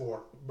after this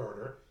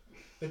murder,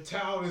 the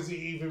town is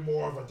even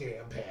more of a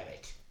damn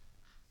panic.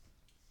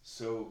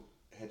 So,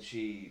 had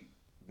she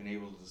been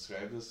able to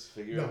describe this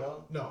figure at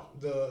all? No.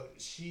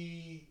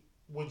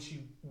 When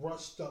she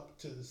rushed up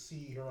to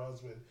see her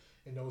husband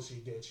and know she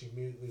did, she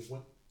immediately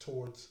went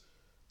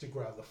to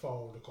grab the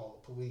phone to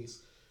call the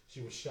police.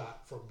 She was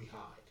shot from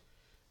behind.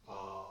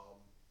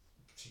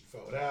 She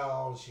fell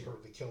down. She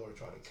heard the killer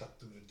try to cut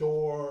through the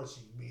door.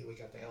 She immediately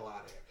got the hell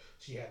out of there.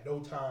 She had no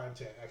time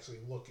to actually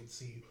look and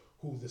see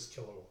who this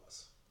killer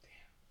was. Damn.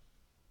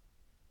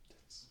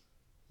 That's...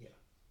 Yeah.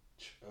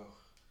 Oh.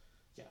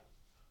 Yeah.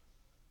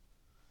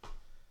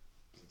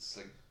 It's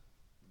like,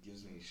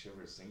 gives me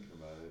shivers thinking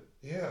about it.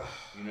 Yeah.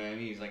 You know what I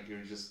mean? It's like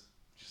you're just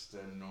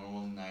a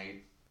normal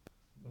night.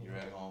 Mm-hmm. You're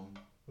at home.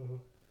 Mm-hmm.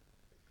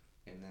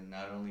 And then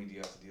not only do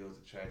you have to deal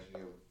with the tragedy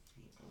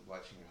of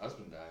watching your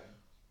husband die,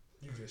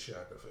 you get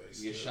shot in the face.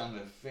 You get shot in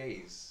the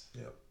face.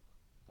 Yep.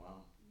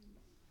 Wow.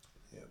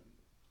 Yep.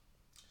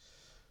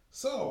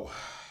 So,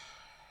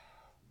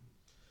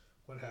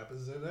 what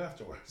happens then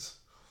afterwards?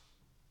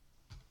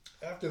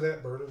 After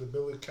that murder, the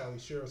Miller County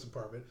Sheriff's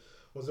Department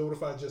was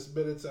notified just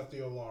minutes after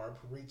the alarm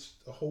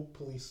reached the Hope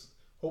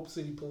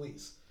City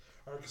Police.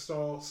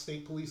 Arkansas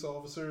State Police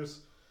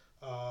officers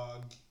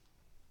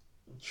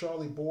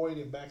Charlie Boyd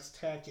and Max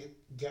Tackett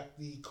got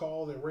the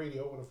call on their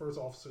radio when the first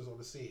officers on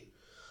the scene.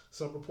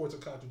 Some reports are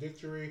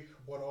contradictory.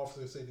 One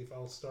officer said they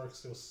found Stark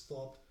still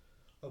slumped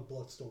a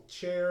blood-soaked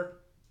chair.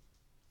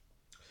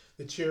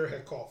 The chair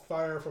had caught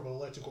fire from an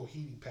electrical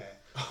heating pad.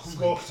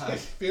 Smoke had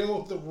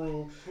filled the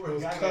room. Poor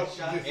guy got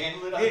shot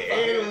and lit on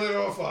fire. And lit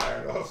on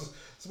fire.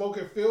 Smoke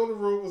had filled the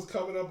room, was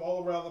coming up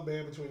all around the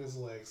man between his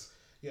legs.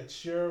 Yet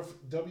Sheriff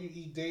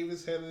W.E.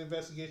 Davis had an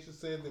investigation,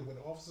 said that when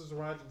officers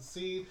arrived at the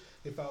scene,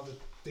 they found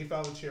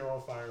the chair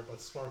on fire,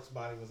 but Stark's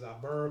body was not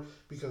burned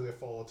because it had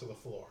fallen to the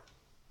floor.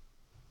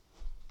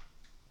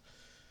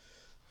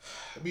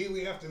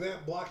 Immediately after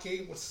that,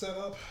 blockade was set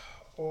up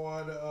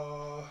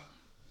on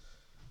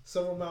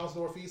several miles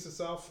northeast and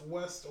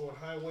southwest on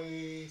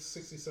Highway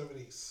 67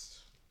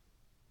 East.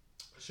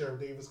 Sheriff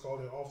Davis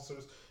called in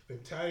officers from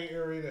the entire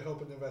area to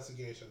help in the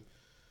investigation,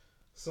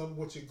 some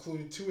which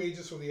included 2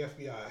 agents from the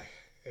FBI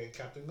and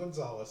Captain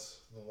Gonzalez,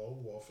 the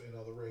lone wolf, and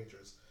other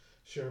rangers,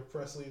 Sheriff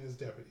Presley and his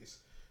deputies,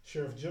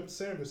 Sheriff Jim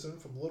Sanderson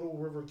from Little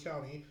River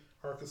County,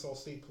 Arkansas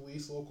State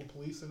Police, local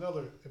police, and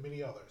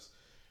many others.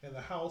 In the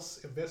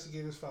house,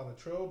 investigators found a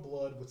trail of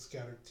blood with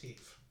scattered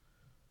teeth.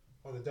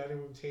 On the dining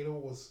room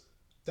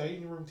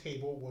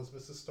table was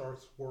Mrs.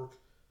 Stark's work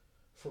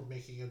for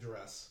making a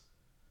dress.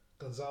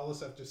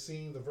 Gonzalez, after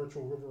seeing the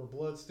virtual river of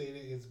blood,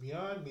 stated, "It's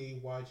beyond me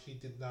why she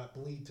did not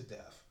bleed to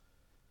death."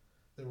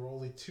 There were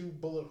only 2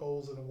 bullet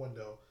holes in the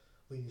window,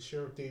 leading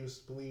Sheriff Davis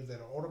to believe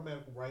that an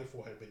automatic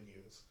rifle had been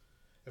used.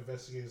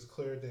 Investigators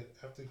declared that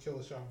after the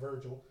killer shot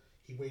Virgil,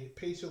 he waited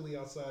patiently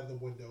outside the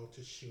window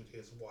to shoot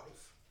his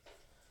wife.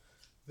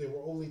 There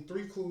were only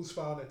 3 clues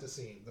found at the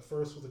scene. The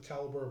first was the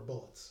caliber of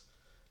bullets.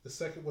 The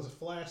second was a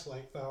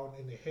flashlight found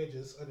in the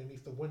hedges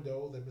underneath the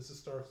window that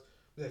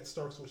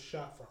Starks was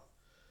shot from.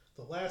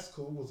 The last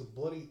clue was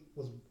bloody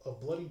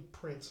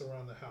prints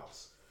around the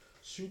house,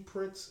 shoe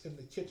prints in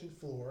the kitchen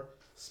floor,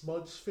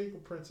 smudged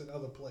fingerprints in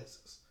other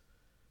places.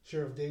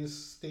 Sheriff Davis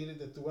stated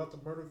that throughout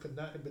the murder could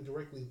not have been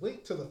directly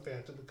linked to the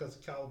Phantom because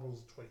the caliber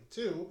was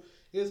 22.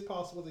 It is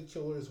possible the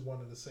killer is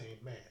one and the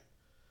same man.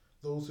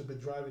 Those who had been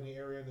driving the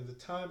area at the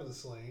time of the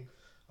slaying,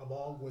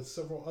 along with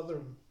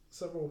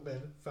several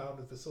men found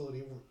in the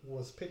facility,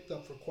 was picked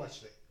up for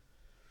questioning.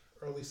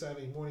 Early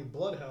Saturday morning,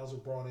 bloodhounds were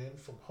brought in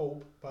from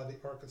Hope by the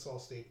Arkansas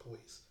State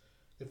Police.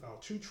 They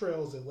found 2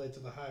 trails that led to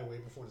the highway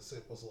before the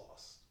scent was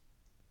lost.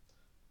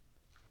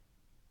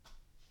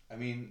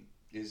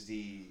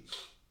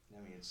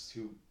 It's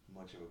too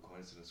much of a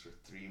coincidence for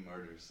 3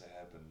 murders to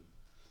happen.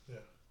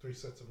 Yeah, 3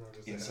 sets of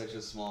murders in such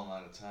a small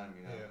amount of time,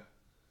 you know. Yeah,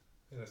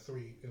 in a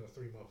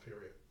 3-month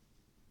period.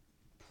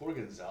 Poor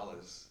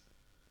Gonzalez.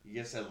 He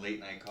gets that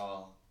late night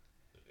call.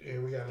 Yeah,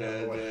 we got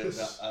another one. What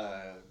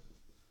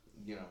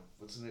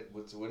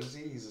is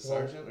he? He's a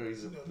sergeant or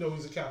he's a no,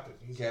 he's a captain.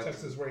 He's a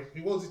Texas Ranger.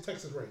 He was a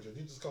Texas Ranger.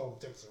 You just call him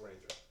Texas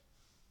Ranger.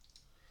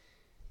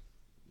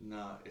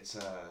 No, it's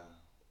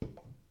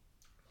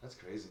that's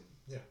crazy.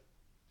 Yeah.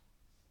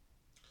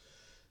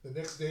 The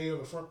next day on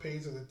the front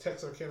page of the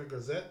Texarkana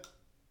Gazette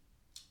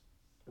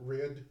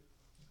read,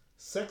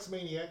 "Sex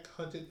maniac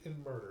hunted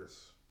in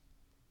murders."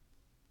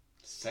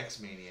 Sex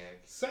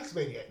maniac. Sex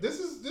maniac. This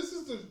is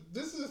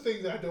the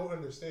thing that I don't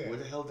understand. Where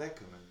the hell did that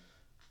come in?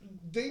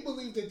 They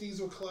believe that these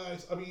were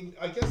crimes. I mean,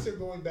 I guess they're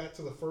going back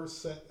to the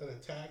first set of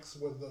attacks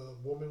when the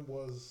woman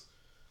was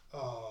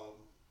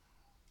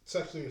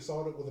sexually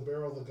assaulted with the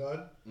barrel of the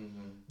gun.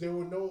 Mm-hmm. There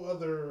were no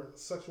other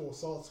sexual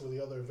assaults with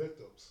the other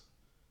victims,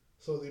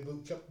 so they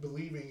kept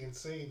believing and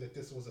saying that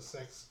this was a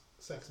sex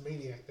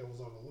maniac that was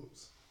on the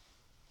loose.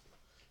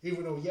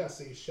 Even though, yes,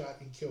 they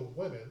shot and killed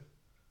women,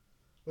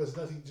 there's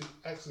nothing to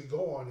actually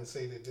go on and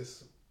say that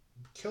this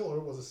killer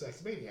was a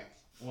sex maniac.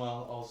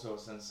 Well, also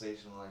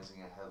sensationalizing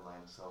a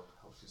headline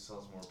helps you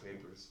sell more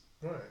papers.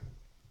 Right.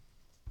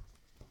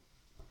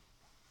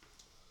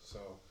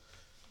 So,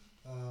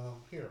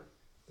 here.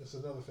 There's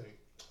another thing.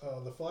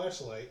 The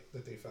flashlight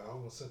that they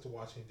found was sent to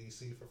Washington,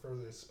 D.C. for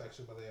further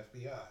inspection by the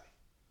FBI.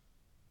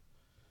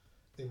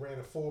 They ran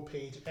a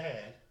full-page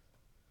ad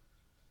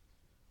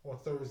on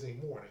Thursday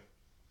morning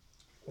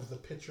with the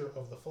picture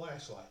of the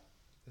flashlight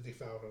that they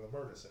found on the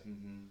murder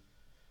scene.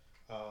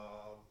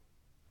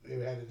 Mm-hmm.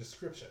 It had a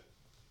description.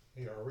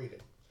 Here, I'll read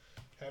it.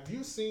 "Have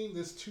you seen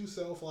this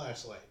 2-cell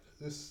flashlight?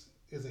 This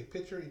is a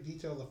picture in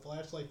detail of the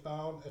flashlight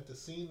found at the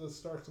scene of the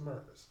Starks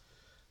murders.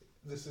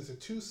 This is a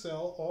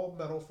 2-cell,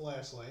 all-metal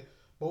flashlight.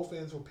 Both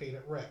ends were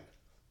painted red.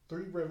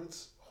 3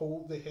 rivets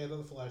hold the head of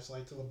the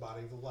flashlight to the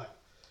body of the light.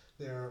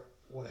 There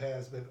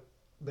has been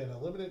a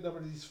limited number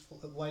of these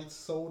lights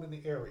sold in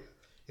the area.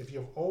 If you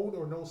have owned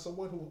or know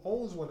someone who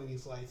owns one of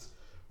these lights,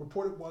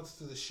 report it once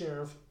to the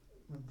Sheriff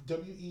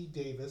W.E.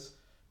 Davis,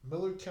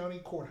 Millard County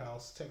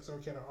Courthouse,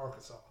 Texarkana,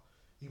 Arkansas.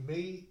 You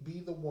may be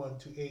the one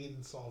to aid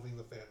in solving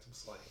the Phantom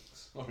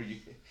slayings." Or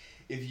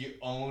if you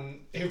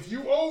own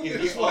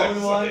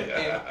one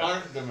and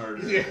aren't the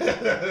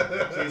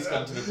murderer, please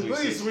come to the police.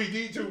 Please, we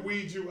need to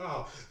weed you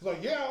out. It's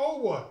like, yeah, I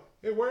own one.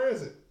 Hey, where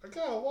is it? I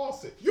kind of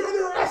lost it. You're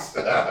under arrest.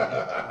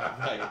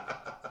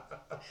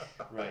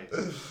 Right.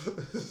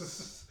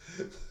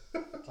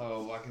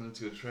 Oh, walking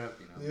into a trap,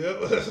 you know.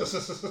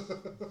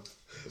 Yep.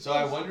 So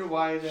I wonder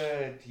why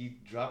he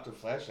dropped a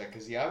flashlight,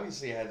 because he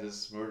obviously had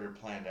this murder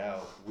planned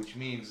out, which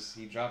means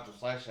he dropped the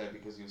flashlight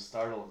because he was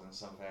startled in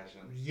some fashion.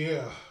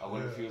 Yeah. I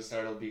wonder if he was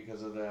startled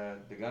because of the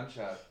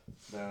gunshot,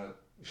 the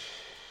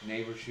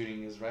neighbor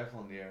shooting his rifle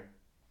in the air.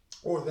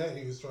 Or that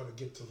he was trying to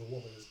get to the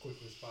woman as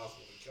quickly as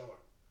possible to kill her.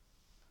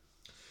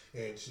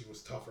 And she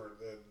was tougher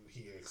than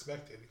he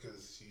expected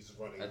because she's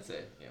running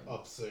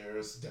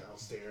upstairs,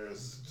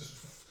 downstairs,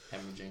 just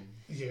hemorrhaging.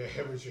 Yeah,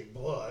 hemorrhaging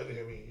blood.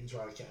 I mean, you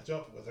try to catch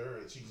up with her,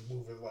 and she's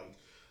moving like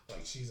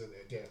she's in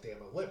the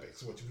damn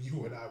Olympics, which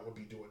you and I would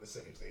be doing the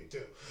same thing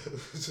too,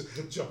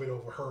 jumping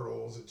over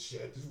hurdles and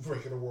shit,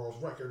 breaking the world's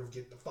record of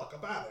getting the fuck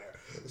up out of there.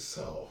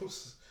 So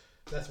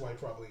that's why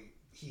probably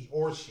he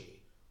or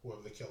she,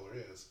 whoever the killer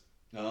is,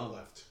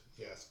 left.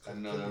 Yes, I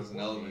know that was an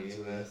element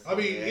to this. I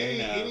mean,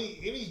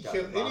 any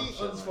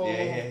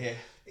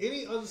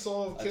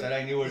unsolved I thought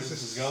I knew where this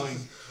was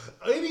going.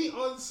 Any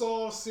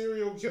unsolved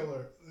serial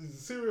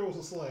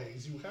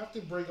slayings, you have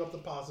to bring up the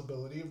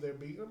possibility of there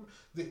being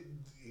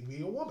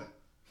a woman.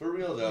 For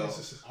real though,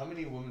 how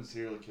many women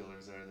serial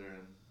killers are there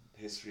in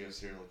the history of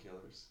serial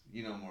killers?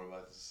 You know more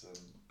about this than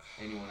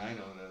anyone I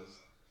know does.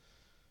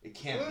 It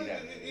can't be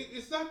that many.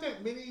 It's not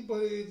that many,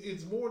 but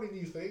it's more than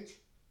you think.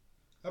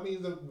 I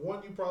mean, the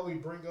one you probably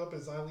bring up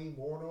is Eileen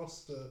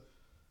Wuornos, the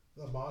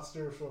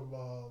monster from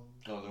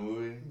the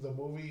movie. The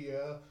movie,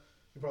 yeah.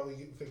 You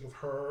probably think of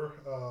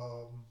her.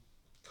 A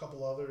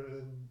couple other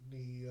in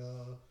the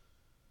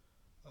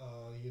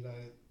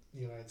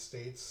United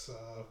States.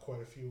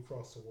 Quite a few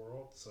across the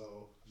world.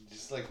 So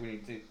just like when you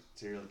think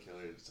serial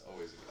killer, it's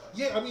always a guy.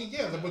 Yeah, I mean,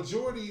 yeah. The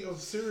majority of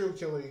serial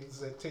killings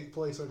that take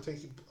place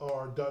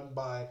are done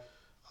by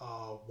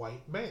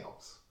white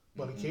males.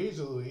 But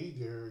occasionally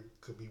there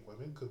could be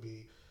women, could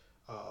be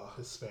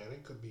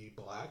Hispanic, could be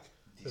black,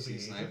 could be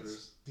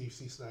snipers. Deep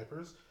sea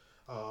snipers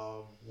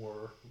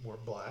were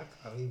black.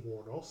 Eileen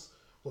Wuornos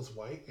was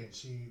white, and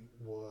she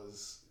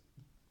was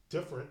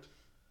different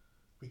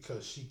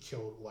because she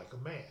killed like a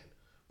man.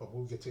 But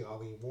we'll get to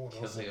Eileen Wuornos.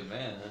 Killed like a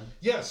man, huh?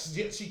 Yes,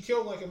 she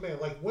killed like a man.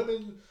 Like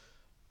women.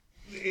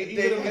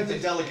 They have the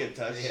delicate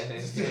touch.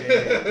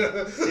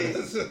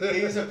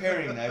 They use a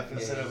paring knife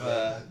instead of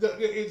a.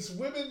 It's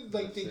women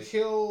like they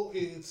kill.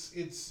 It's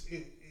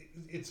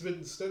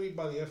been studied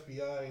by the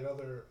FBI and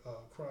other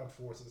crime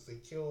forces. They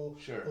kill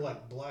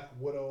like Black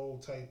Widow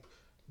type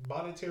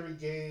monetary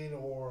gain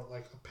or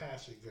like a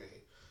passion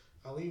gain.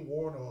 Eileen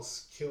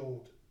Wuornos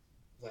killed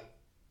like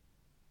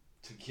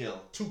to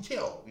kill.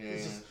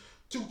 Yeah.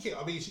 To kill.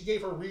 I mean, she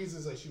gave her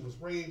reasons that she was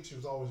raped. She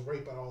was always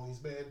raped by all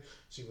these men.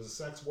 She was a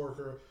sex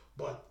worker.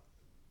 But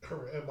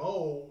her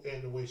MO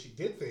and the way she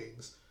did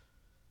things,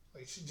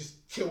 like she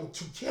just killed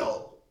to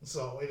kill.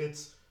 So, and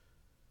it's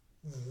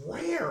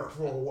rare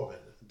for a woman.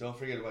 Don't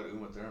forget about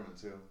Uma Thurman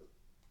too.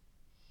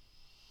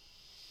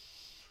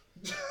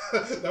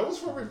 That was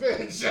for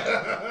revenge. Hey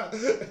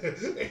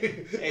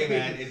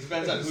man, it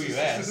depends on who you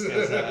ask.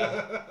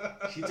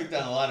 She took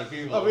down a lot of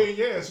people. I mean,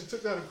 yeah, she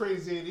took down a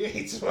crazy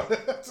 88.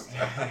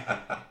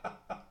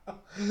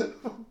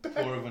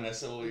 Poor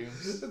Vanessa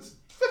Williams.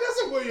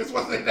 Vanessa Williams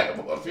wasn't in that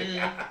movie.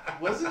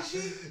 Wasn't she?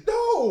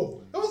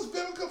 No, that was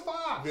Vivica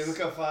Fox.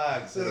 Vivica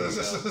Fox.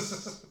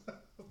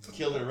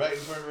 Killed her right in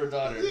front of her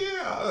daughter.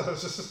 Yeah.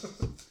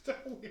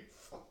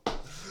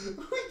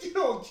 You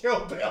don't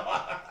kill Bill.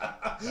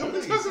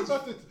 We're talking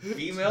about the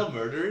female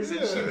murderers,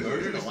 and she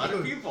murdered a lot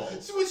of people.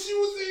 She was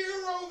the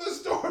hero of the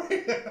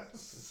story.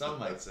 Some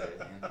might say.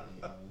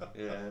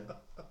 Yeah.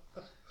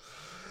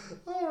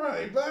 All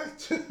right, back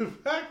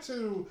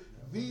to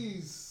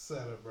these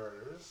set of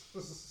murders.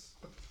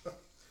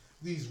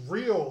 These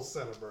real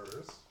set of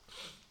murders.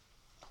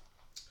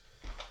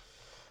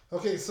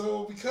 Okay,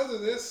 so because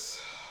of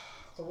this,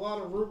 a lot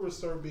of rumors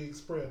started being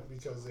spread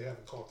because they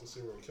haven't caught the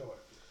serial killer.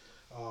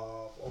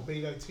 On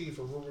May 19th,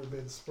 a rumor had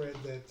been spread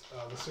that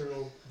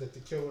the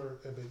killer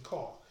had been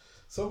caught.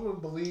 Some of them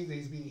believe that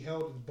he's being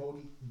held in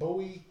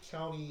Bowie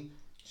County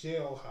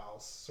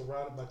jailhouse,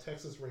 surrounded by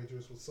Texas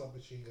Rangers with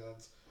submachine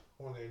guns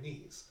on their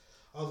knees.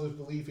 Others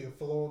believe he had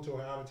flown to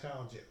an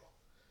out-of-town jail.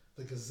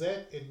 The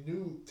Gazette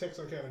and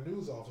Texarkana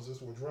news officers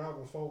were drowned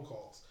with phone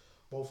calls,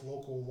 both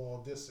local and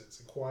long distance,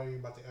 inquiring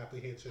about the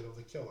apprehension of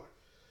the killer.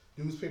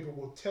 Newspaper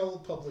will tell the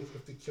public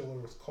if the killer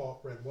was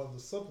caught, read one of the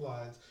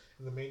sublines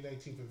in the May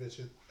 19th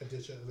edition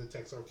of the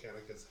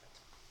Texarkana Gazette.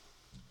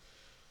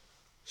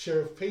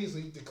 Sheriff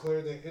Paisley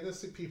declared that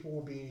innocent people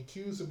were being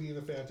accused of being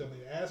the phantom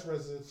and asked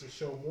residents to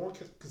show more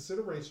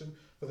consideration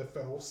for the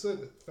federal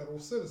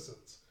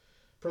citizens.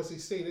 Presley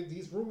stated,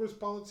 "These rumors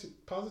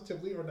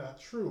positively are not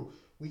true.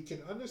 We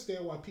can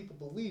understand why people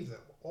believe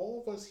them.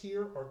 All of us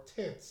here are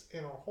tense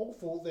and are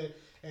hopeful that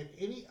at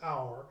any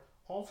hour,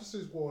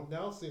 officers will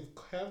announce they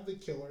have the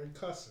killer in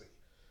custody.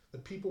 The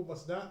people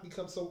must not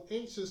become so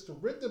anxious to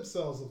rid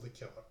themselves of the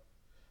killer.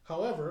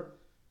 However,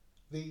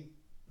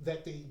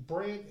 that they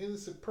brand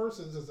innocent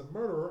persons as a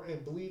murderer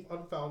and believe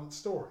unfounded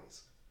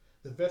stories.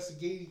 The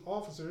investigating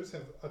officers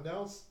have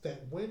announced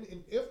that when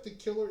and if the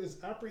killer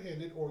is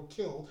apprehended or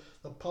killed,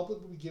 the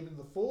public will be given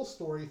the full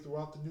story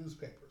throughout the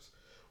newspapers.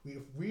 We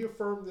have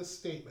reaffirmed this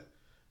statement.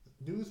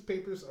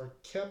 Newspapers are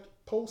kept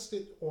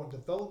posted on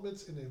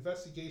developments in the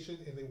investigation,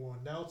 and they will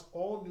announce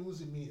all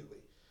news immediately.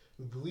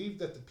 We believe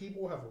that the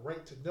people have a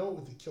right to know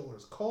if the killer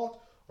is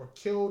caught or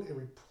killed, and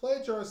we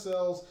pledge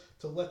ourselves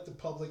to let the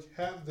public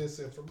have this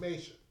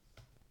information.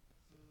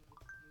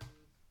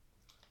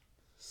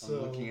 So,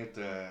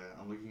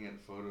 I'm looking at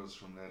photos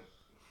from that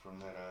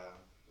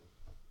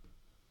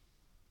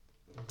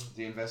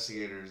the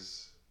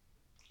investigators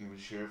and the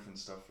sheriff and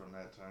stuff from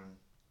that time.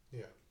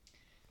 Yeah.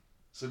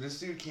 So this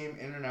dude came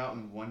in and out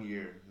in 1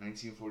 year,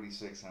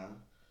 1946, huh?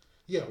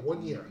 Yeah,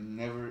 1 year.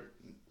 Never,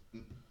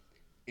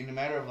 in a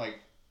matter of like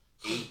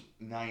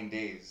 9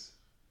 days,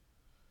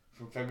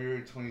 from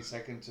February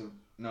 22nd to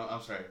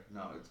it's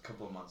a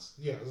couple of months.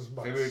 Yeah, this is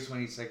months. February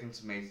 22nd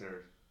to May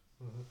 3rd.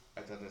 Mm-hmm.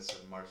 I thought that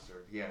said March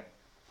 3rd. Yeah,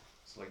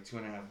 it's like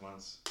 2.5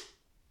 months.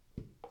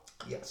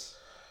 Yes.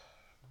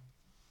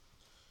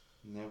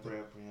 Never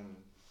apprehended.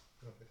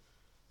 Okay.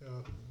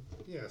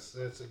 Yes,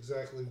 that's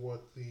exactly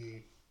what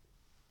the...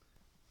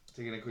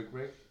 Taking a quick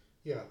break?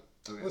 Yeah.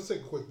 Okay. Let's take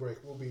a quick break.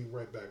 We'll be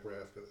right back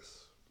right after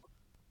this.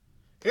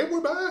 And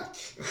we're back!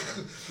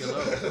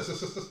 Hello.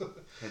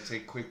 Had to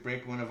take a quick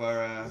break. One of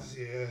our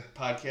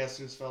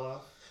podcasters fell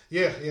off.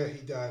 Yeah,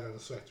 he died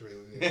unexpectedly.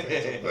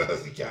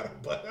 He got him,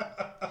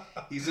 but...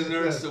 He's a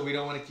nurse, so we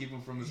don't want to keep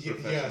him from his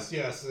profession.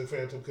 Yes, the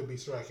Phantom could be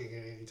striking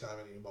at any time,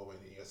 at any moment,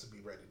 and he has to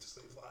be ready to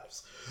save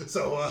lives.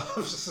 So,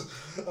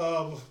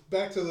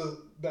 back to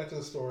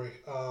the story.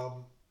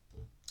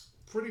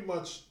 Pretty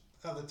much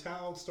how the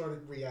town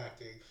started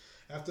reacting.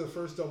 After the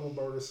first double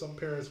murder, some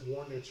parents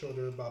warned their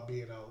children about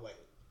being out late.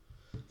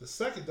 The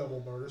second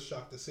double murder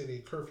shocked the city,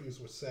 and curfews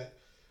were set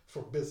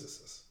for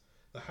businesses.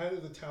 The height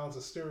of the town's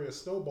hysteria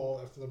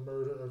snowballed after the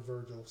murder of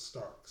Virgil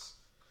Starks.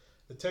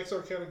 The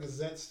Texarkana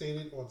Gazette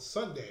stated on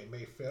Sunday,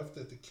 May 5th,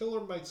 that the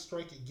killer might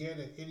strike again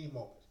at any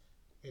moment,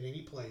 in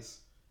any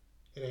place,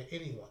 and at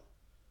anyone.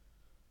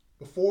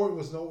 Before, it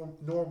was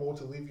normal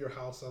to leave your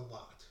house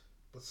unlocked,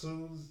 but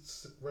soon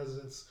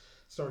residents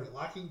started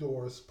locking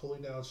doors,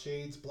 pulling down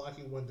shades,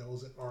 blocking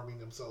windows, and arming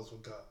themselves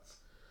with guns.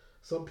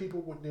 Some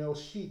people would nail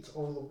sheets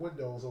over the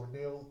windows or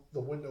nail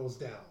the windows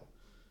down.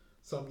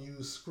 Some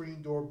used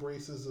screen door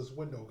braces as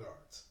window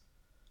guards.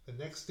 The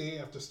next day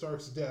after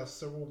Stark's death,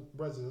 several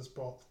residents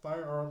brought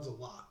firearms and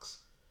locks.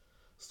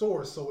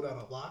 Stores sold out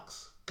of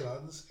locks,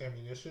 guns,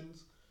 ammunition,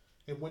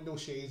 and window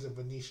shades and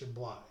Venetian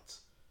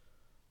blinds.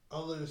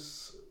 Other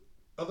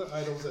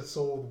items that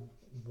sold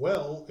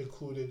well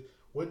included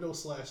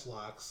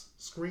window/locks,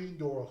 screen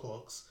door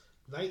hooks,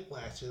 night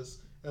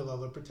latches, and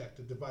other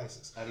protective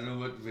devices. I don't know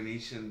what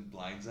Venetian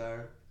blinds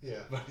are.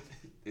 Yeah. But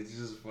it's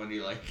just funny,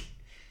 like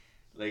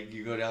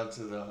you go down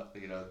to the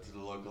to the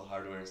local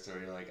hardware store.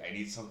 You're like, I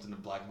need something to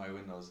block my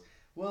windows.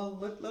 Well,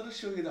 let us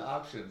show you the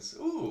options.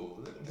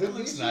 Ooh, that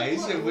looks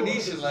nice. And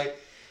Venetian, like,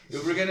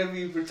 if we're gonna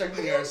be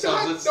protecting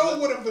ourselves, let's know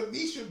what a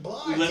Venetian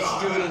blind.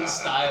 Let's do it in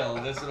style.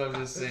 That's what I'm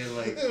just saying.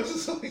 Like,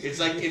 it's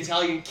like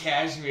Italian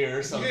cashmere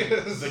or something.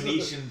 Yes.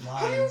 Venetian blinds.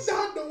 How do you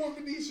not know what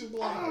Venetian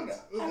blinds?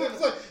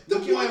 It's like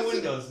look at my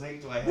windows.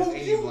 Do I have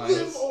any blinds? You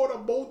live on a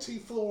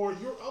multi-floor.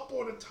 You're up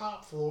on the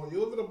top floor.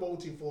 You live in a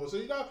multi-floor, so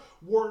you're not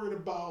worried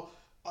about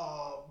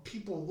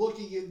people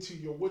looking into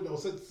your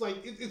windows. It's like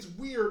it's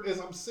weird as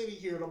I'm sitting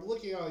here and I'm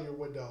looking out of your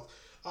windows.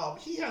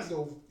 He has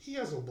no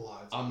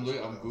blinds. I'm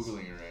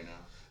googling it right now.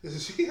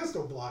 He has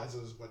no blinds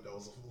in his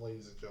windows,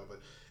 ladies and gentlemen,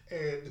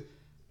 and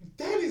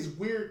that is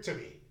weird to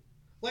me.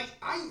 Like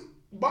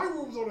my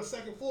room's on the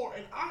second floor,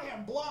 and I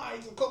have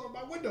blinds that cover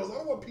my windows. I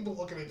don't want people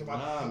looking into my.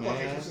 Nah,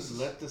 man, just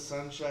let the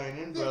sun shine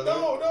in, brother.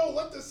 No,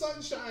 let the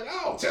sun shine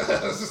out.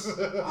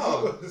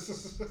 Oh,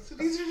 so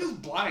these are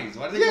just blinds.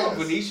 Why do they call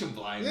Venetian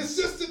blinds? It's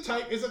just a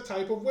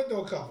type of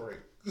window covering.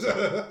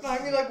 No, I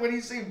mean, like, when you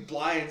say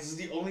blinds, this is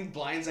the only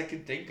blinds I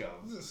can think of.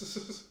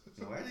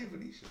 Why are they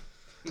Venetian?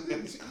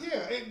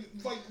 Yeah, and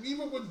like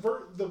even with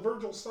the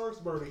Virgil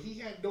Starks murder, he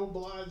had no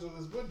blinds on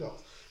his windows.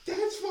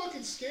 That's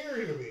fucking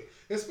scary to me,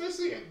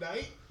 especially at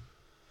night.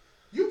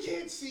 You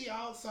can't see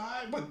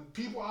outside, but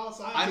people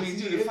outside. I mean,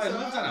 dude, if I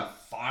lived on a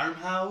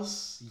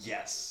farmhouse,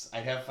 yes,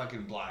 I'd have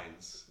fucking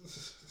blinds.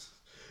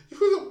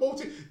 You're the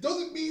multi.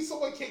 Doesn't mean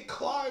someone can't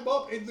climb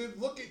up and then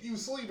look at you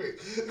sleeping.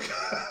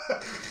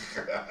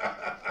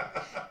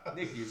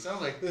 Nick, you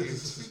sound like you're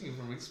speaking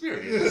from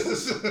experience.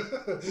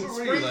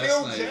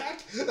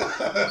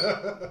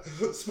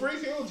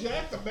 Springfield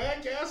Jack, the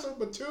Madcaster,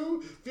 but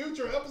 2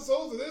 future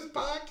episodes of this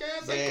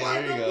podcast. Yeah,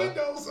 climbing up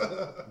windows.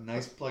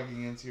 Nice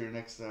plugging into your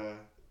next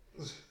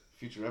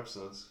future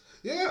episodes.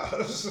 Yeah,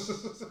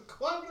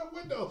 climbing up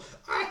windows.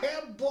 I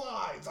have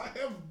blinds.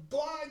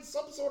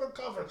 Some sort of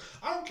cover.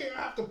 I don't care.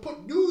 I have to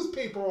put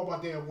newspaper on my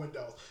damn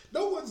windows.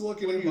 No one's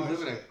looking at my shit. You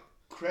live in a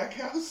crack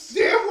house?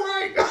 Damn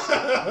right.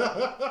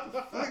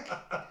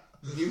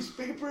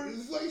 Newspaper?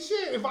 It's like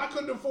shit. If I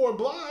couldn't afford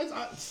blinds,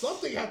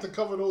 something had to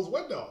cover those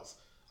windows.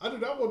 I do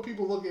not want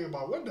people looking at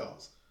my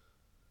windows.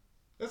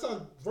 That's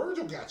how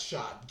Virgil got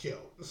shot and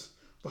killed.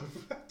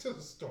 But back to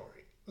the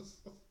story.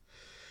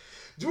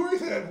 During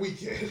that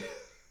weekend,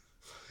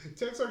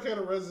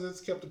 Texarkana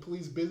residents kept the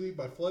police busy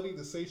by flooding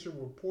the station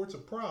with reports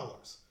of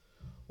prowlers.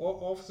 All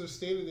officers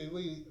stated that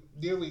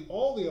nearly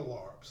all the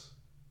alarms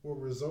were a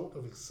result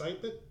of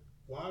excitement,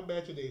 wild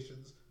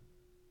imaginations,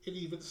 and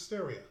even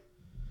hysteria.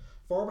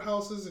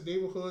 Farmhouses and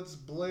neighborhoods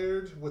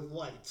blared with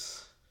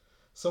lights.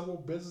 Several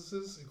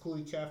businesses,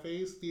 including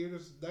cafes,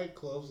 theaters, and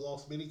nightclubs,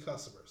 lost many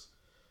customers.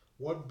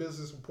 One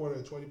business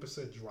reported a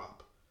 20%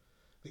 drop.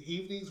 The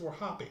evenings were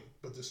hopping,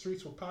 but the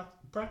streets were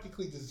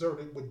practically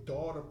deserted when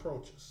dawn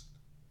approaches.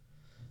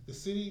 The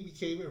city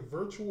became a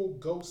virtual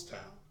ghost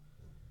town.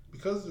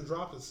 Because of the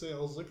drop in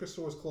sales, liquor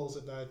stores closed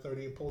at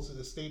 9:30 and posted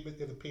a statement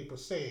in the paper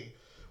saying,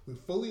 "We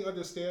fully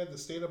understand the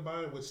state of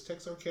mind in which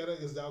Texarkana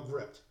is now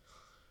gripped.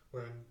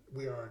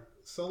 We are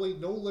selling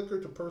no liquor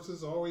to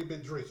persons already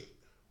been drinking.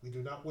 We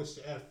do not wish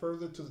to add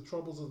further to the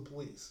troubles of the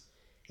police.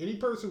 Any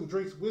person who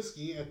drinks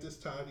whiskey at this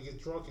time to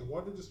get drunk and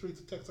wander the streets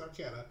of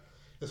Texarkana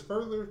is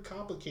further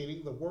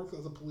complicating the work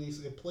of the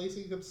police and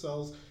placing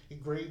themselves in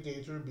grave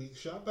danger of being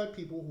shot by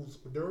people whose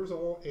nerves are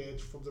on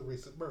edge from the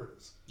recent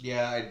murders."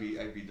 Yeah, I'd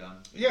be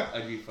done. Yeah.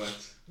 I'd be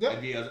fucked. Yep.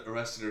 I'd be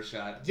arrested or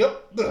shot.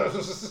 Yep.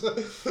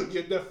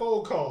 Getting that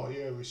phone call.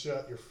 Yeah, we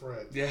shot your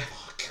friend. Yeah.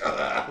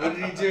 Fuck. What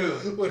did he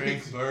do?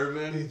 Drink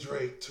bourbon? He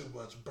drank too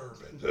much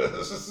bourbon.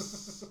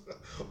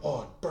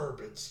 On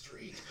Bourbon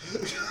Street.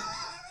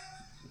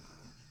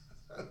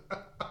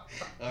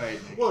 Alright.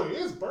 Well, it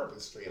is Bourbon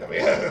Street. I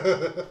mean,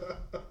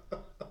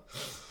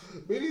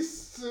 many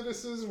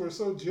citizens were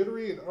so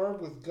jittery and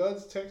armed with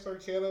guns,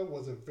 Texarkana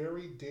was a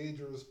very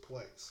dangerous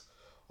place.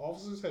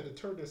 Officers had to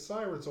turn their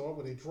sirens on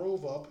when they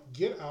drove up,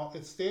 get out,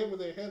 and stand with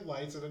their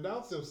headlights and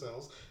announce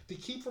themselves to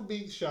keep from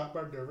being shot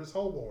by nervous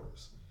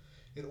homeowners.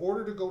 In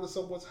order to go to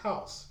someone's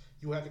house,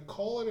 you had to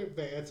call in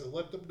advance and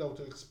let them know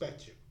to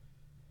expect you.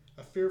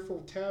 A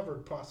fearful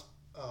tavern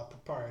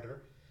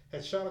proprietor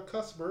had shot a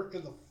customer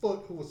in the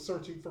foot who was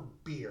searching for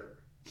beer.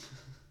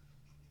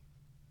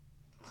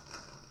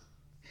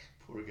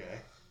 Poor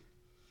guy.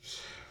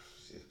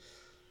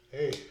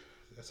 Hey,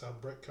 that's how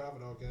Brett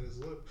Kavanaugh got his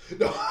lip.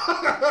 No.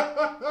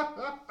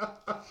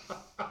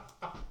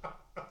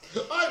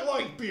 I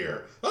like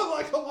beer. I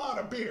like a lot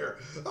of beer.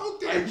 How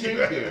dare I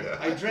drink beer.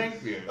 I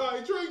drank beer.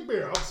 I drank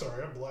beer. I'm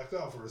sorry, I blacked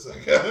out for a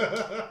second.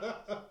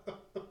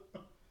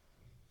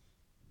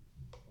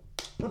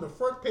 On the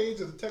front page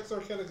of the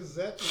Texarkana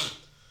Gazette,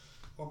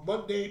 on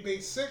Monday, May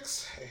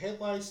 6th, a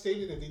headline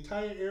stated that the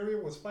entire area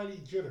was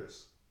fighting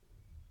jitters.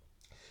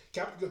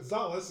 Captain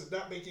Gonzalez did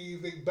not make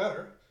anything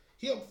better.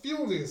 He helped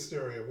fuel the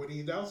hysteria when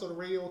he announced on the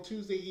radio on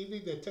Tuesday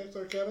evening that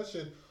Texarkana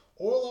should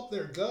oil up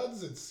their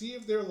guns and see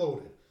if they're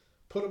loaded.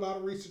 Put them out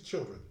of reach of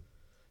children.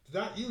 Do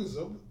not use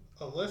them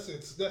unless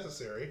it's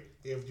necessary.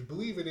 If you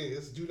believe it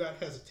is, do not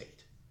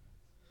hesitate.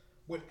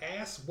 When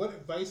asked what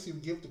advice he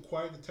would give to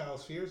quiet the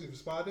town's fears, he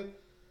responded,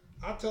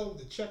 "I tell them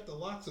to check the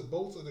locks and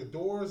bolts on their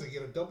doors and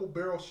get a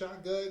double-barrel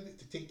shotgun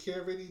to take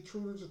care of any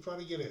intruders that try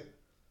to get in."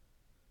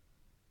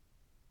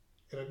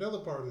 And another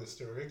part of the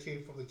hysteria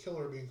came from the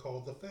killer being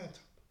called the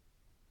Phantom,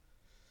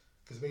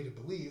 because it made it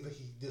believe that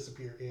he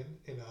disappeared in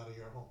and out of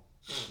your home.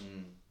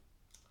 Mm.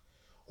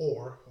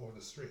 Or on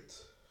the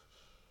streets.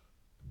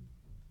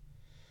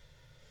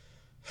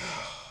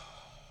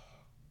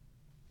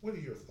 What are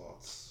your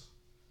thoughts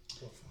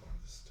so far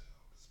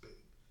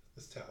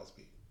this town's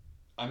been?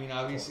 I mean,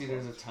 obviously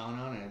there's a town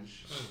on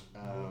edge.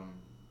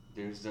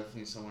 There's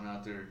definitely someone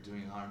out there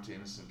doing harm to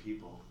innocent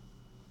people.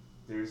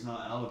 There's no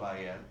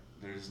alibi yet.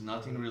 There's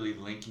nothing really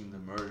linking the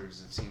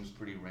murders. It seems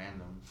pretty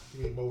random.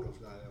 You mean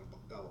motive, not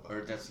alibi.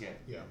 Or that's,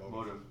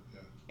 motive.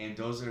 Yeah. And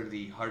those are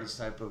the hardest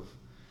type of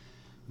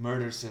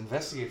murders to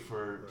investigate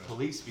for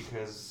police,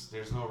 because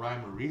there's no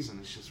rhyme or reason.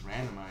 It's just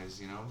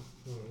randomized, you know?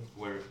 Mm-hmm.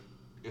 Where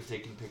if they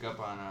can pick up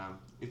on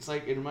it's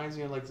like, it reminds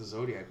me of like the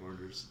Zodiac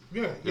murders.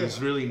 Yeah.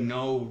 There's really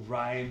no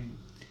rhyme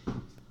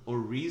or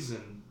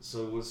reason,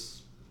 so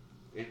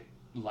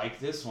like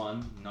this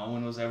one, no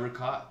one was ever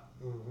caught.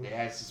 Mm-hmm. They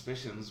had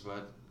suspicions,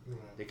 but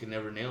they could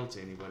never nail it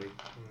to anybody.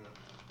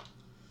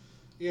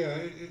 Yeah,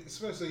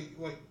 especially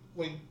like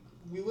we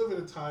live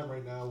in a time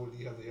right now when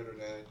you have the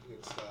internet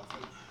and stuff,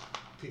 and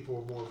people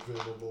are more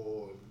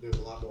visible, and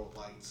there's a lot more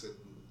lights, and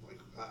like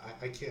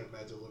I can't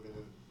imagine living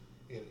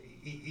in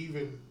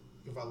even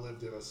if I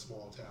lived in a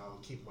small town,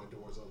 keeping my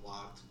doors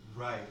unlocked,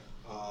 right?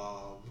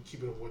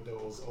 Keeping the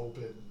windows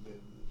open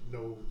and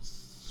no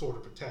sort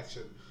of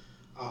protection.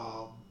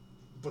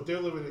 But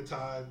they're living in a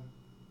time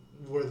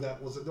where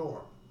that was a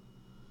norm,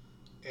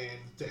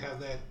 and to have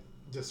that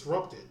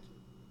disrupted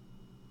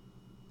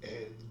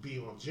and be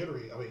on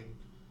jittery, I mean,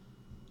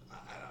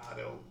 I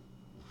don't.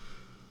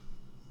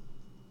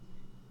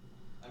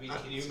 I mean,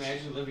 can you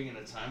imagine living in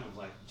a time of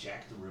like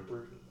Jack the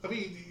Ripper? I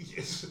mean,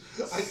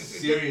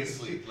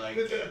 seriously, like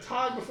a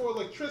time before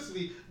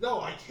electricity.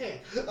 No, I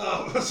can't.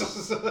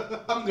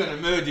 I'm gonna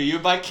murder you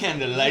by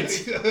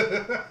candlelight.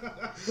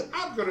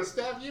 I'm gonna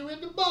stab you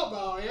in the bum.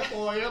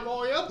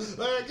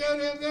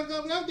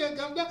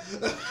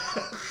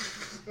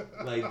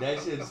 Like,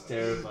 that shit's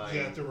terrifying.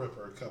 Jack the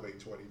Ripper coming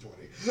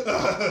 2020.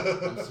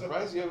 I'm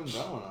surprised you haven't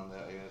done one on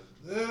that yet.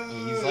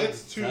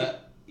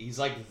 He's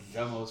like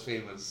the most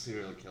famous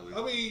serial killer.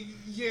 I mean,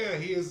 yeah,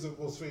 he is the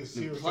most famous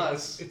serial killer.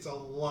 Plus, it's a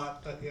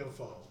lot of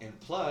info. And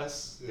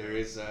plus, there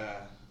is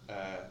a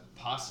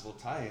possible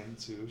tie-in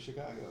to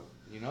Chicago.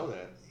 You know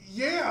that.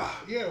 Yeah,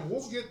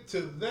 we'll get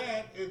to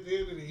that at the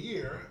end of the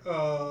year.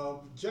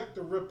 Jack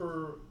the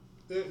Ripper,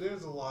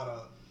 there's a lot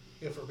of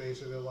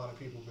information. There's a lot of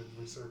people have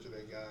been researching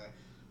that guy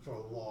for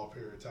a long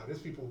period of time.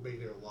 There's people who made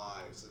their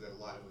lives and their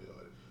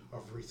livelihood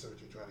of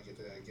researching, trying to get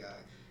to that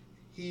guy.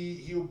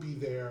 He'll be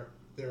there.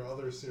 There are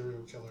other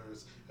serial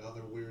killers and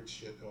other weird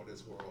shit on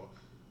this world.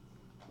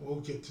 We'll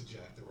get to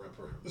Jack the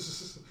Ripper.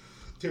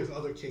 There's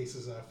other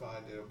cases I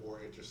find that are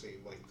more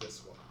interesting, like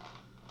this one.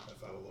 I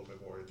found a little bit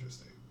more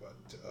interesting. But,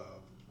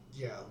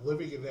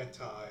 living in that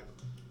time...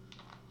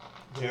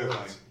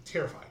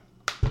 Terrifying.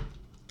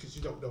 Because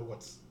you don't know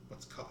what's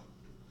coming.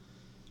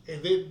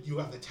 And then you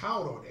have the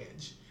town on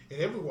edge,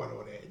 and everyone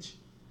on edge,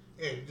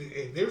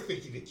 and they're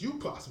thinking that you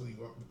possibly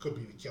could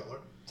be the killer.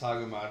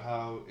 Talking about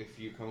how if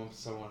you come up to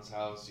someone's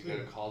house, you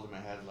gotta call them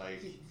ahead,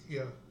 like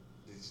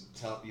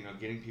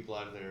getting people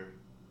out of their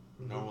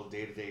normal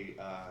day-to-day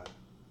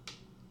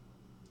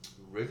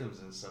rhythms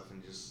and stuff,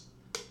 and just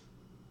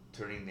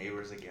turning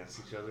neighbors against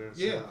each other and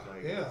stuff.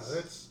 Like,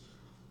 that's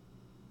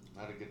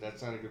not a good.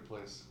 That's not a good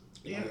place.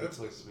 Not a good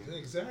place to be.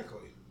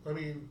 Exactly. I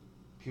mean,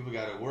 people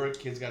got to work.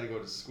 Kids got to go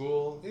to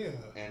school. Yeah.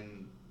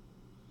 And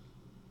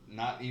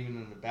not even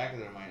in the back of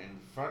their mind, in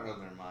front of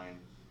their mind,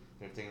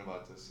 they're thinking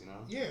about this. You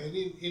know. Yeah, and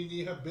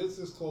you have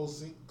business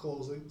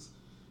closings,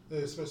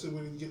 especially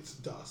when it gets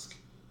dusk,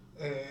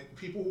 and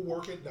people who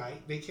work at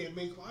night, they can't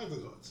make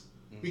livelihoods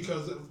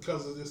because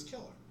of this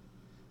killer.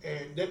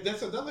 And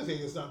that's another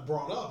thing that's not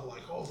brought up.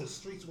 Like, the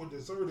streets were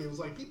deserted. It was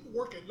like people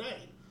work at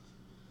night.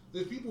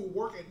 There's people who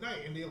work at night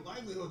and their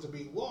livelihoods are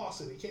being lost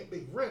and they can't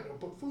make rent or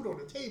put food on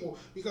the table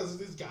because of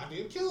this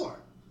goddamn killer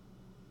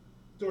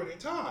during that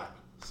time.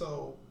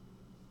 So,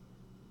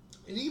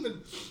 and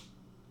even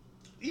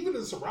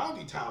the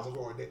surrounding towns are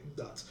going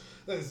nuts.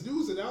 As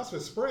news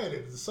announcements spread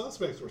and the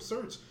suspects were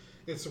searched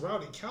in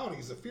surrounding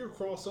counties, the fear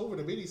crossed over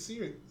to many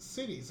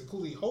cities,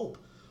 including Hope,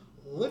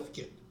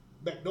 Lifkin,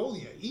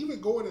 Magnolia,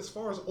 even going as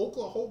far as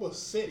Oklahoma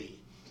City.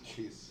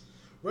 Jeez.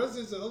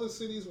 Residents in other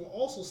cities were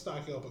also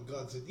stocking up on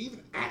guns and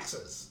even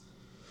axes.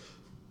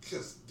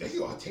 Because they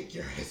want to take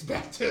your ass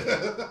back to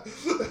the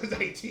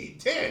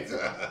 1910s.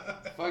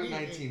 Fuck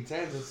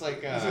 1910s. It's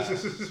like...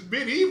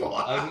 medieval.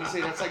 I was going to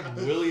say, that's like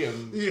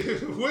William...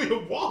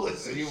 William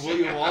Wallace.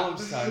 William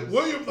Wallace times.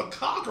 William the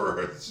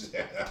Conqueror.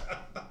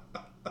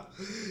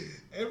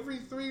 Every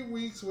 3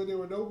 weeks when there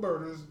were no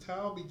murders, the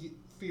town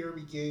fear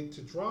began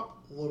to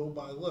drop little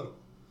by little.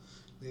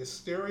 The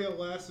hysteria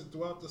lasted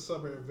throughout the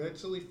summer and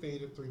eventually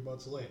faded 3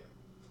 months later.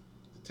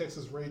 The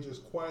Texas Rangers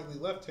quietly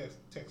left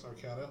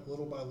Texarkana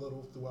little by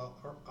little throughout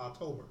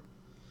October.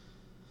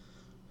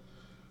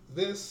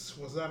 This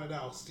was not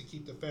announced to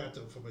keep the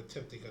Phantom from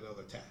attempting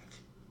another attack.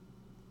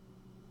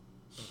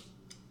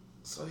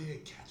 So they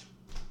didn't catch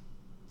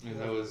him. And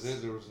that was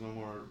it? There was no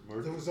more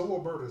murders? There was no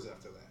more murders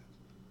after that.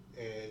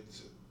 And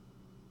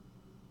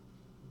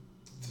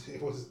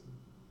it was...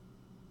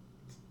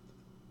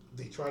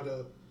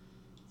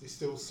 They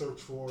still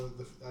search for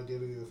the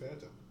identity of the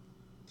Phantom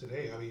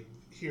today. I mean,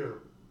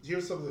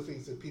 here's some of the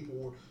things that people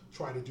were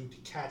trying to do to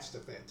catch the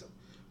Phantom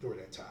during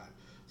that time.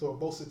 So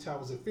most of the town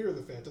was in fear of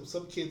the Phantom.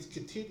 Some kids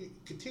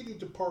continued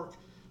to park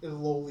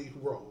in lonely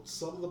roads.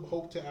 Some of them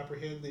hoped to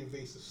apprehend the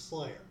evasive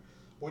slayer.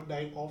 One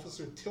night,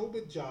 Officer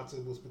Tillman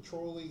Johnson was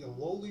patrolling a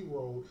lonely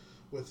road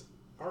with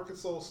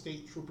Arkansas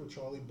State Trooper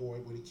Charlie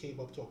Boyd when he came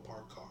up to a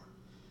parked car.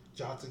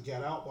 Johnson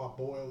got out while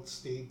Boyd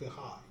stayed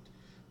behind.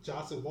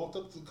 Johnson walked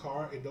up to the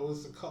car and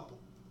noticed a couple.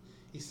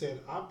 He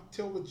said, "I'm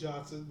Tillman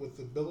Johnson with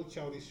the Miller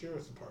County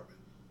Sheriff's Department.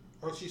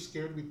 Aren't you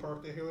scared to be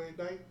parked out here at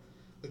night?"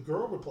 The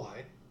girl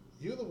replied,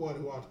 "You're the one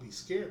who ought to be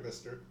scared,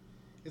 mister.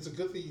 It's a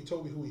good thing you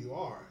told me who you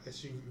are," as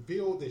she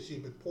revealed that she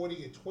had been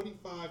pointing a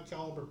 .25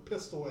 caliber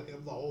pistol at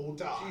him the whole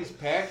time. She's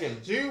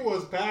packing. She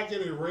was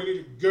packing and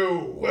ready to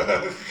go.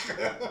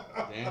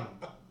 Damn.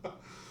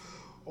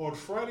 On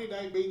Friday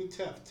night, May the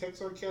 10th,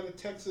 Texarkana,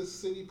 Texas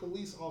city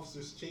police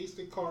officers chased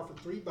a car for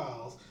 3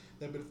 miles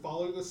that had been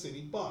following a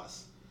city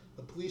bus.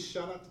 The police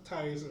shot out the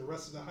tires and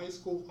arrested a high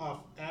school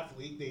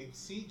athlete named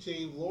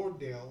C.J.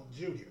 Lordale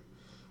Jr.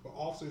 When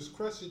officers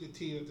questioned the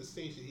teen at the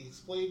station, he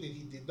explained that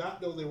he did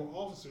not know they were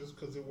officers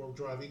because they were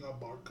driving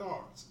unmarked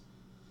cars.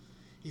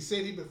 He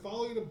said he'd been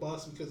following the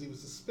bus because he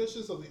was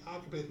suspicious of the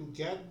occupant who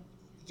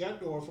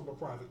got north from a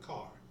private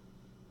car.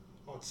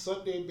 On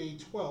Sunday, May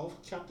 12th,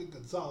 Captain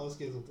Gonzalez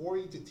gave a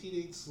warning to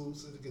teenage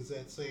sleuths in the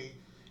Gazette saying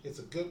it's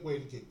a good way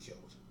to get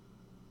killed.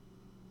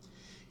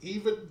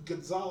 Even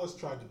Gonzalez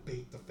tried to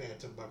bait the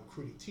Phantom by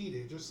recruiting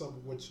teenagers, some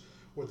of which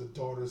were the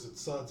daughters and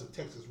sons of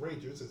Texas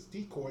Rangers, as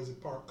decoys in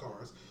parked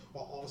cars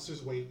while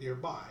officers waited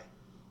nearby.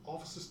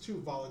 Officers, too,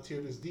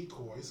 volunteered as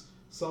decoys,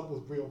 some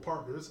with real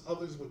partners,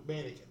 others with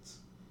mannequins.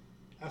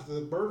 After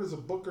the murders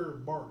of Booker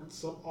and Martin,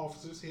 some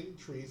officers hid in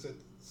trees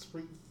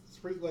Spring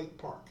Lake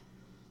Park.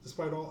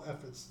 Despite all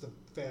efforts, the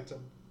Phantom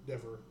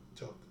never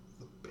took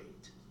the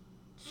bait.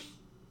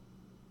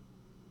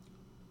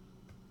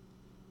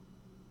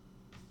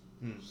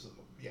 So,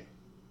 yeah.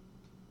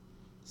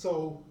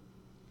 So,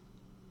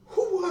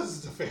 who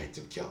was the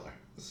Phantom Killer?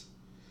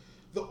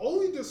 The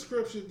only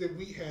description that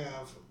we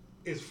have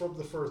is from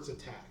the first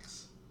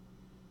attacks.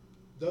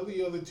 None of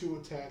the other two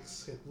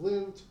attacks had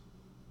lived.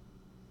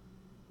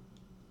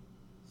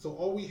 So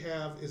all we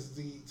have is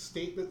the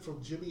statement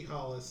from Jimmy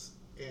Hollis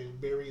and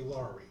Mary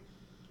Lowry.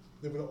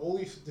 They were the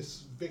only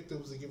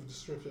victims that give a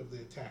description of the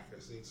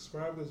attackers. They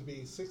described him as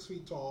being 6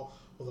 feet tall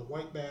with a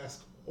white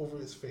mask over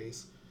his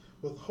face,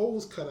 with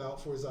holes cut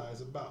out for his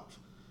eyes and mouth.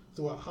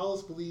 Throughout,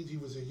 Hollis believed he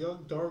was a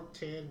young, dark,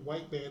 tan,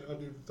 white man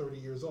under 30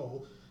 years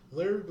old.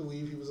 Larry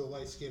believed he was a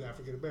light-skinned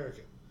African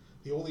American.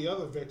 The only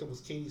other victim was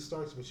Katie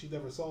Starks, but she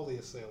never saw the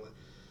assailant.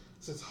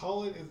 Since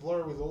Holland and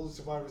Larry were the only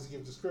survivors to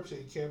give description,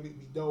 it can't be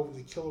known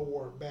the killer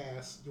wore a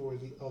mask during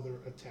the other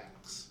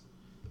attacks.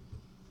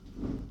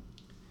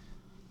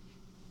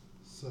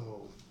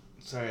 So,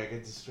 sorry, I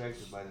get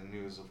distracted by the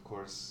news, of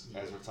course,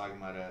 as we're talking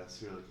about a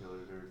serial killer.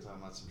 They're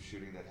talking about some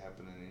shooting that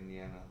happened in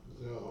Indiana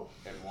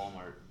at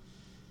Walmart.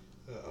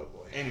 Oh,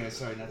 boy. Anyway,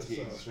 sorry, not to get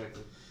you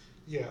distracted.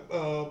 Yeah,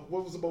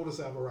 what was the modus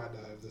operandi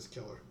of this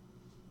killer?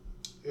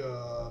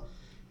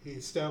 He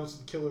established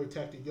the killer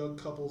attacked young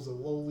couples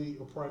in lonely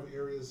or private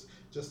areas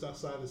just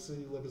outside the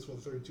city limits with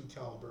a 32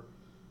 caliber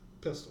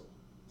pistol,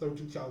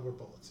 32 caliber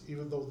bullets.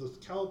 Even though the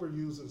caliber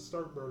used in the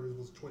Stark murders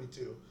was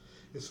 22,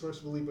 it's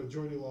first believed by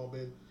majority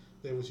lawmen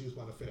that it was used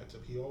by the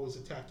Phantom. He always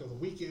attacked on the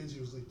weekends,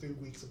 usually 3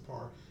 weeks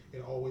apart,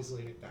 and always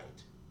late at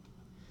night.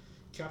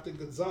 Captain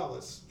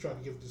Gonzalez tried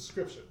to give a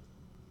description,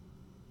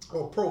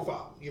 or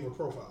profile,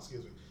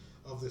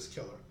 of this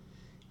killer.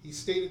 He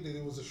stated that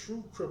it was a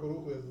shrewd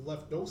criminal who had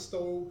left no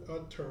stone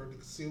unturned to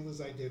conceal his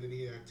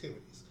identity and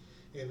activities,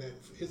 and that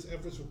his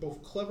efforts were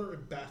both clever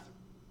and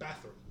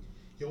baffling.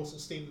 He also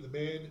stated the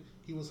man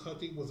he was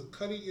hunting was a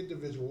cunning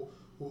individual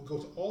who would go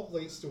to all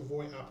lengths to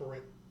avoid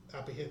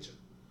apprehension.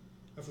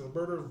 After the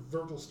murder of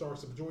Virgil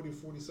Starks, the majority of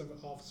 47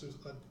 officers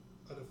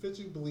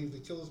unofficially believed the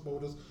killer's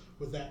motives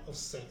were that of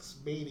sex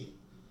mania.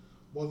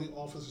 One of the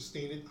officers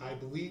stated, "I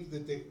believe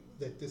that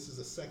this is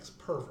a sex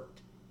pervert."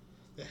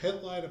 The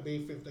headline of May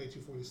 5th,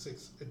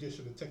 1946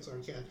 edition of the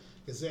Texarkana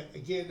Gazette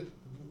again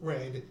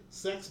read,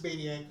 "Sex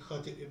Maniac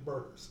Hunted and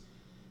Murders."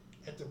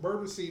 At the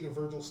murder scene of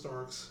Virgil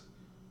Starks,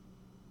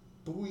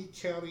 Bowie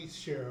County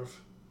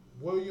Sheriff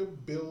William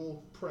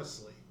Bill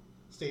Presley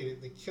stated,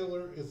 "The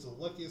killer is the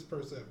luckiest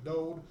person I've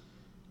known.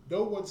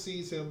 No one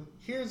sees him,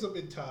 hears him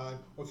in time,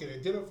 or can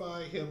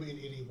identify him in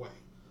any way."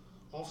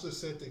 Officers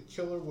said the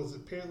killer was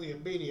apparently a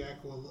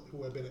maniac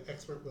who had been an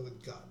expert with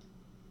a gun.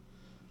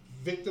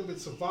 Victim and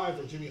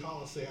survivor Jimmy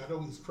Hollis said, "I know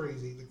he's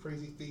crazy. The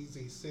crazy things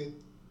he said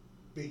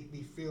made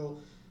me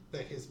feel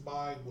that his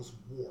mind was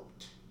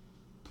warped."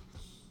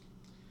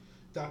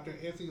 Dr.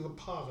 Anthony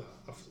LaPaglia,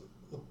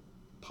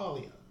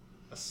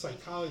 a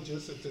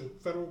psychologist at the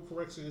Federal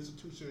Correctional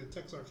Institution in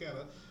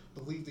Texarkana,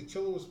 believed the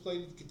killer was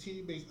planning to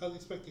continue to make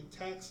unexpected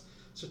attacks,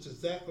 such as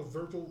that of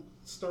Virgil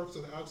Starks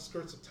on the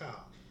outskirts of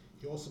town.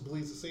 He also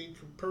believes the same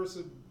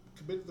person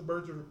committed the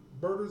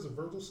murders of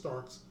Virgil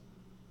Starks,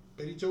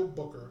 Betty Jo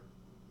Booker,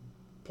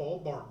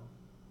 Paul Martin,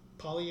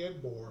 Polly Ann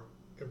Moore,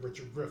 and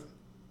Richard Griffin.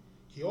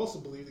 He also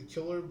believed the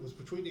killer was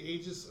between the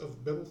ages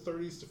of middle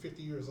 30s to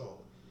 50 years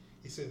old.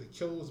 He said the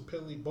killer was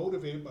apparently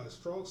motivated by a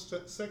strong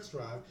sex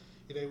drive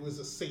and that he was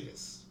a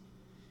sadist.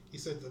 He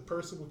said the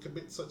person would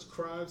commit such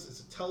crimes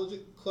is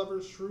intelligent,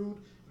 clever,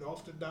 shrewd, and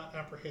often not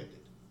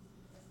apprehended.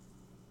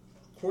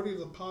 According to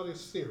the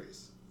Potter's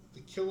theories,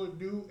 the killer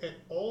knew at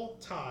all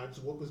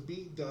times what was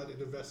being done in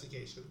the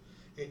investigation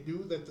and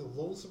knew that the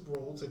lonesome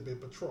roads had been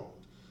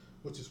patrolled,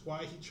 which is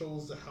why he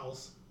chose the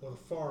house on the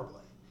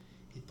farmland.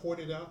 He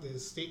pointed out that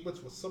his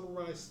statements were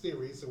summarized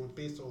theories that were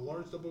based on a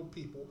large number of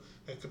people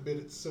that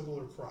committed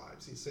similar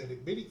crimes. He said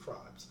in many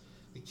crimes,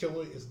 the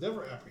killer is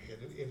never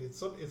apprehended, and in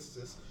some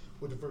instances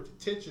would divert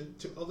attention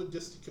to other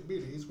distant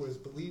communities where it's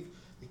believed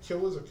the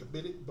killers are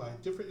committed by a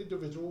different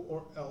individual,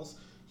 or else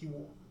he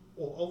will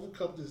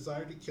overcome the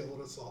desire to kill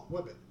and assault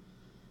women.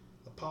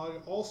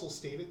 LaPaglia also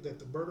stated that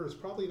the murderer is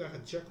probably not a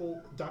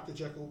Dr.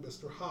 Jekyll,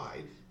 Mr.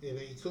 Hyde, and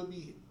that he could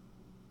be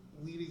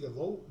leading a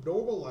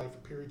normal life,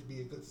 appearing to be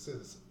a good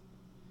citizen.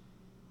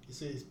 He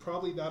said he's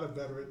probably not a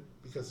veteran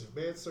because if a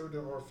man served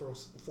in our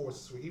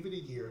forces for even a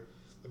year,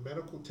 the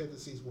medical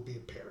tendencies will be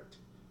apparent.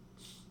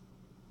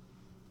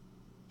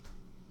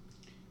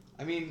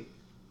 I mean,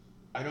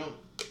 I don't,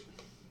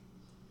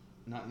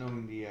 not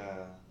knowing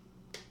the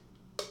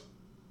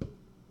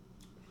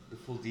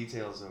full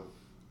details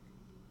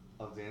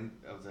of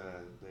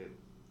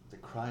the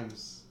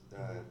crimes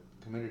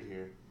committed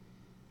here.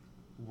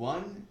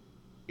 One,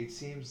 it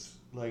seems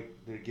like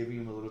they're giving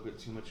him a little bit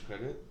too much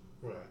credit.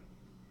 Right.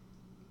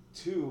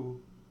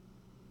 Two,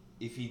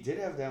 if he did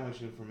have that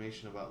much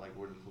information about like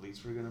where the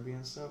police were gonna be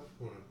and stuff,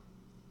 Right.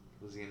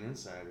 Was he an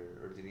insider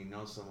or did he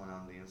know someone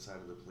on the inside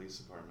of the police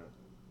department?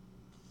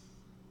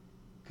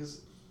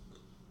 Because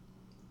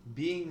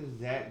being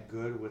that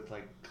good with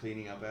like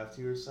cleaning up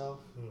after yourself,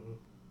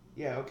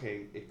 yeah,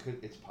 okay,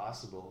 it's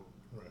possible.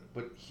 Right.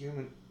 But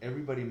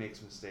everybody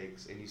makes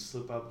mistakes, and you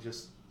slip up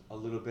just a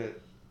little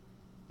bit,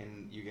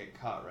 and you get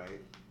caught,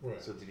 right?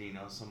 Right. So did he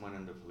know someone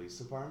in the police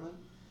department?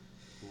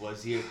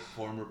 Was he a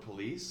former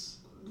police?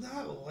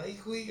 Not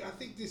likely. I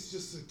think this is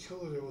just a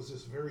killer that was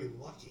just very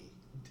lucky.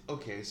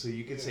 Okay, so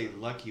you could say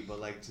lucky, but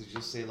like to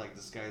just say like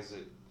this guy's a,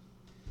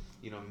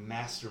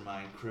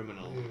 mastermind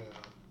criminal.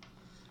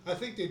 Yeah. I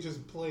think they're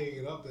just playing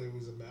it up that he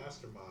was a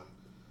mastermind.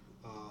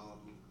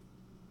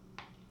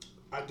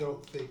 I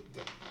don't think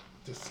that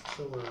this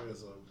killer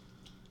is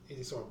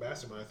any sort of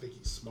mastermind. I think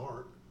he's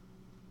smart.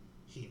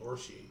 He or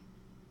she.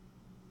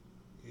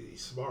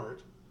 He's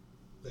smart.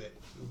 That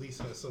at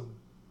least has some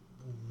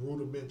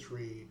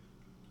rudimentary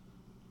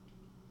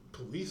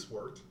police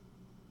work.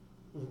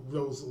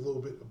 Knows a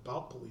little bit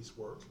about police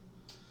work.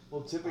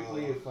 Well,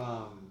 typically, if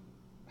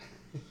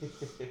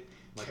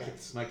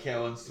my cat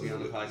wants to be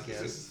on the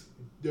podcast.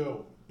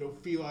 No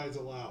felines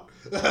allowed.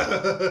 We're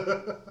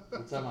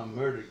talking about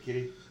murder,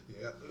 kitty.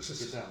 Yeah.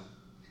 Get down.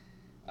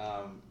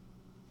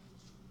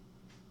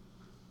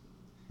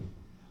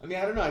 I mean,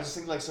 I don't know. I just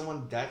think like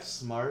someone that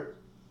smart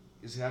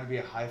is got to be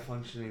a high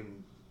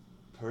functioning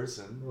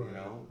person. Right. You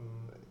know,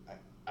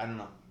 I don't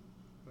know.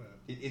 Right.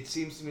 It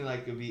seems to me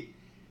like it'd be.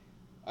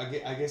 I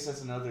guess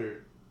that's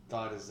another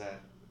thought is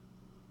that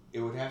it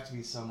would have to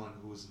be someone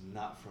who's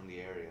not from the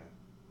area.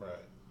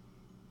 Right.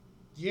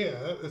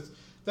 Yeah,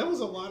 that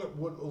was a lot of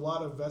what a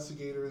lot of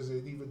investigators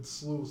and even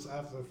sleuths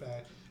after the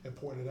fact had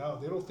pointed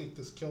out. They don't think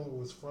this killer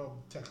was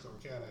from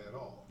Texarkana at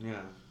all.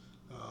 Yeah.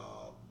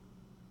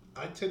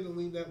 I tend to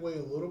lean that way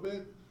a little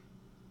bit,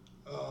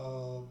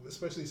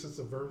 especially since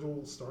the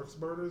Virgil Starks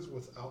murders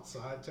was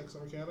outside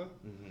Texarkana.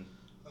 Mm-hmm.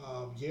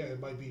 Yeah, it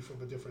might be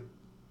from a different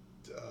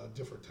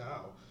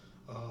town.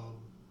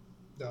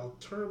 Now, in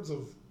terms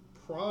of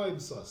prime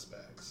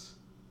suspects,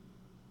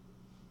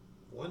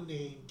 one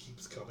name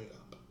keeps coming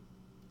up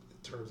in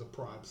terms of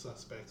prime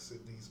suspects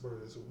in these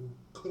murders who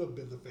could have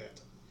been the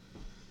Phantom.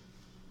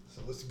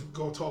 So let's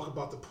go talk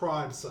about the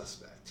prime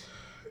suspect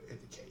in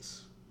the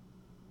case.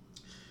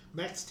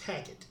 Max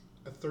Taggart,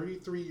 a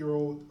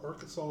 33-year-old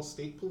Arkansas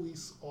State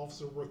Police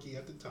officer rookie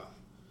at the time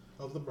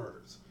of the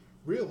murders,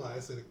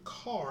 realized that a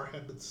car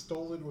had been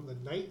stolen on the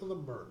nights of the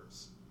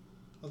murders,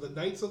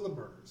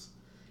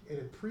 and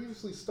a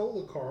previously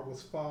stolen car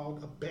was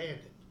found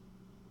abandoned.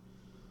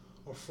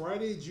 On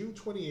Friday, June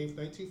 28,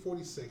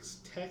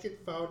 1946, Taggart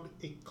found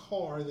a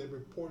car that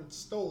reported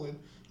stolen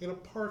in a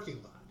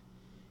parking lot.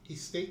 He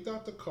staked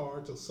out the car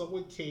until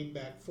someone came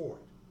back for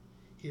it.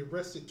 He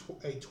arrested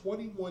a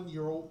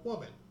 21-year-old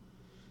woman.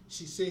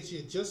 She said she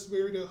had just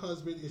married her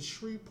husband in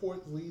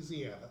Shreveport,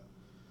 Louisiana,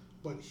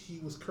 but he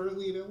was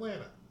currently in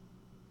Atlanta,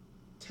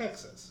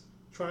 Texas,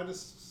 trying to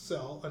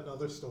sell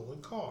another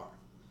stolen car.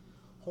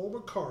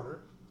 Homer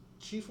Carter,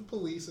 chief of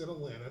police in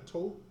Atlanta,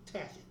 told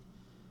Taggart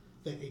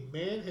that a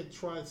man had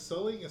tried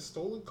selling a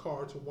stolen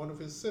car to one of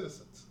his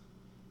citizens.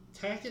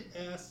 Taggart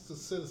asked the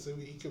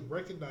citizen if he could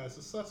recognize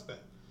the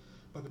suspect,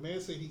 but the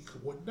man said he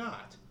would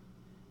not.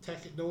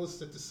 Taggart noticed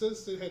that the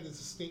citizen had a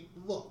distinct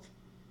look,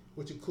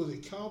 which included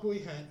a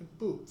cowboy hat and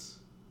boots.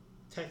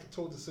 Taggart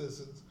told the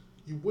citizens,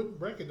 "You wouldn't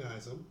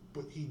recognize him,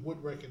 but he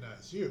would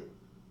recognize you."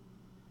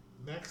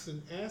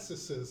 Maxon asked the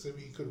citizen if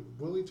he could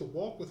be willing to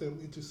walk with him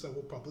into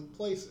several public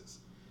places.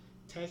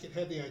 Taggart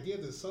had the idea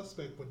that the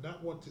suspect would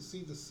not want to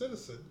see the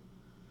citizen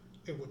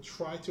and would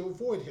try to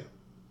avoid him.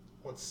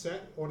 On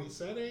a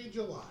Saturday in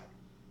July,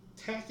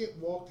 Taggart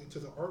walked into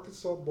the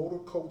Arkansas Motor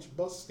Coach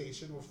bus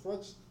station on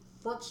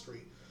Front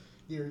Street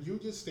near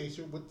Union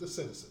Station with the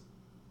citizen.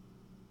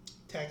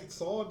 Taggart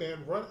saw a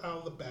man run out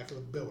of the back of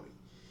the building.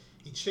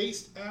 He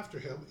chased after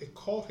him and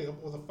caught him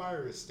on the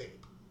fire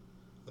escape.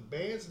 The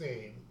man's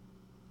name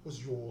was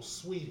Joel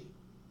Sweetie.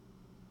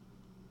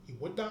 He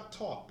would not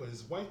talk, but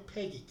his wife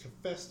Peggy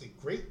confessed in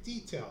great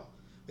detail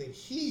that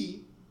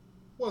he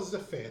was the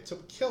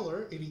Phantom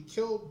Killer and he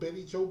killed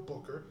Betty Jo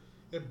Booker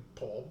and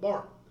Paul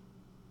Martin.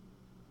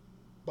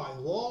 By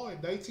law in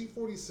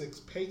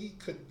 1946, Peggy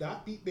could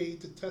not be made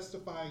to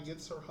testify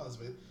against her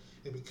husband,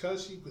 and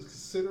because she was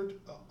considered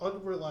an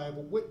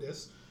unreliable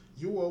witness,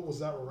 Ewell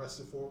was not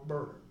arrested for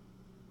murder.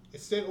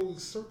 Instead, only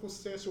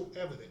circumstantial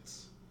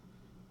evidence.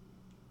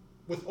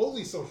 With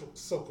only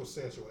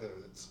circumstantial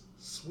evidence,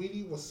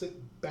 Sweetie was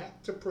sent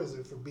back to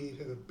prison for being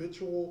an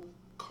habitual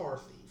car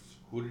thief.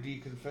 Who did he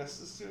confess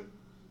this to?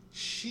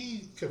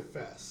 She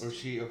confessed. Or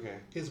she, okay.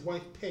 His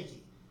wife,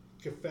 Peggy,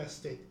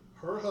 confessed that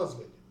her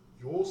husband,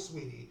 Joel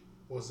Sweetie,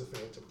 was the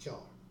Phantom Killer.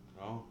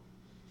 Oh.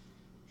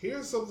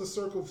 Here's some of the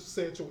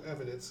circumstantial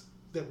evidence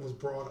that was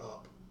brought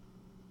up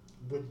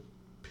when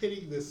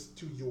pitting this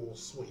to Joel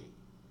Sweetie.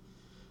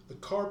 The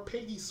car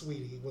Peggy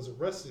Sweetie was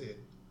arrested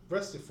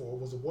for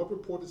was the one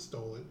reported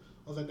stolen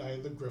on the night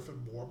of the Griffin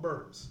Moore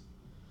murders.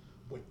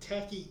 When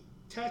Taggart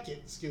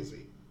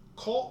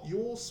caught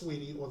Ewell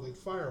Sweetie on the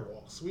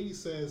firewalk, Sweetie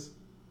says,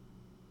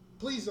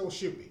 "Please don't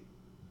shoot me."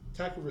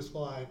 Taggart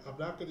replied, "I'm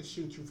not going to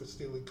shoot you for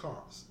stealing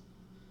cars."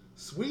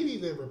 Sweetie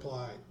then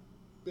replied,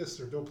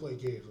 Mister, don't play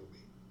games with me.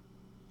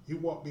 You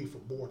want me for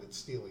more than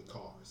stealing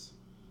cars.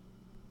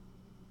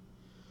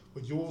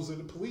 When Ewell was in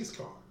the police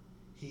car,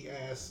 he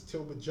asked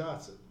Tillman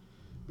Johnson,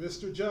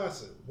 Mr.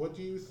 Johnson, what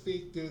do you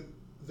think that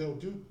they'll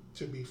do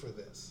to me for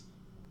this?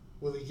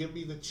 Will they give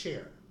me the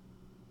chair?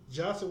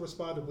 Johnson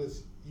responded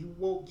with, you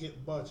won't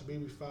get much,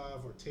 maybe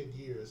 5 or 10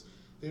 years.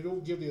 They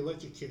don't give the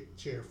electric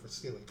chair for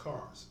stealing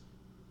cars.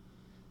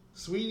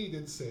 Sweeney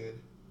then said,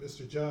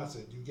 Mr.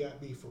 Johnson, you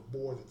got me for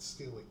more than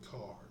stealing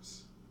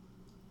cars.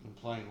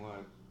 Implying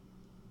what?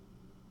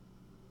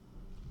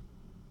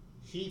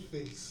 He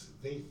thinks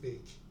they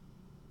think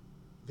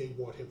they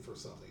want him for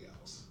something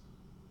else.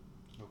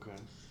 Okay.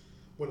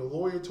 When a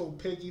lawyer told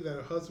Peggy that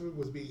her husband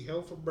was being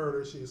held for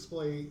murder, she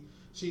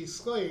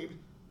exclaimed,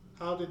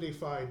 how did they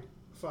find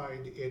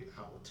it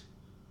out?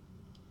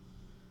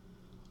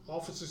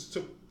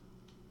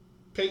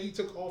 Peggy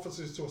took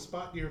officers to a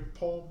spot near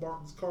Paul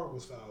Martin's car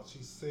was found.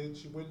 She said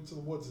she went into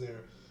the woods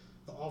there.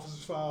 The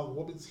officers found a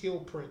woman's heel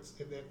prints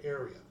in that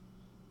area.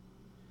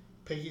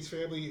 Peggy's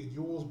family and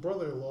Ewell's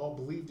brother-in-law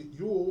believed that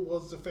Ewell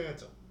was the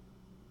Phantom.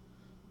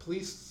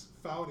 Police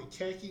found a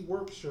khaki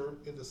work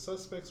shirt in the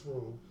suspect's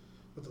room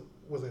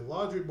with a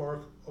laundry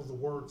mark of the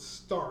word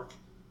Stark,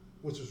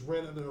 which was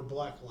red under a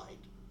black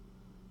light.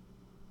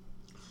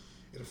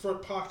 In the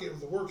front pocket of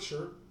the work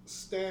shirt,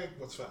 Stag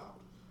was found,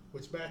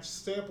 which matched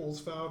samples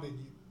found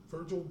in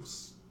Virgil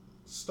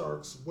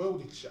Stark's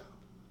welding shop.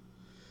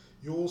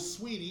 Ewell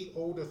Sweeney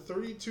owned a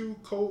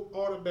 .32 Colt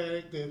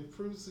automatic that had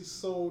previously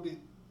sold it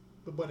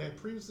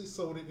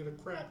in a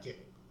crap game.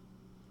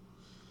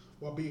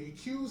 While being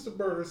accused of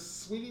murder,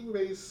 Sweeney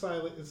remained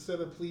silent instead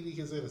of pleading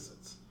his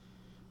innocence.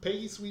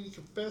 Peggy Sweeney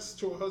confessed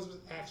to her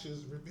husband's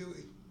actions,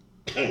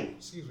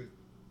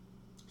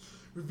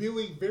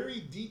 revealing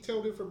very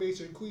detailed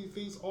information, including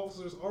things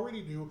officers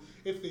already knew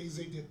and things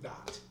they did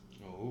not.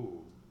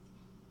 Oh.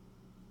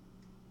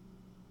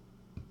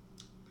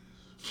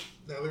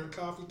 Now, there are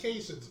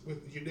complications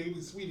with your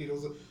naming Sweeney. There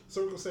was a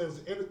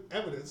circumstantial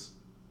evidence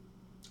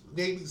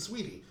naming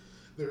Sweeney.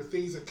 There are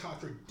things that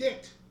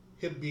contradict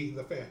him being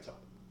the Phantom.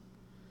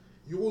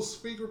 Ewell's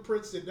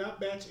fingerprints did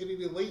not match any of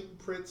the latent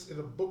prints in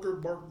a Booker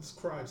Martin's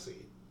crime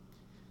scene.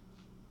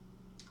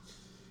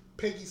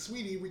 Peggy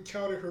Sweeney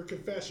recounted her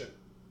confession.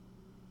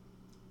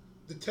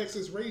 The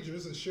Texas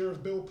Rangers and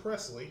Sheriff Bill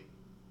Presley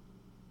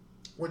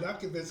were not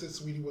convinced that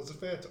Sweeney was the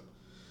Phantom.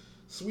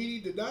 Sweeney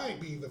denied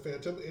being the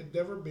Phantom and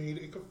never made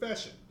a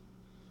confession.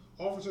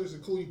 Officers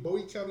including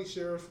Bowie County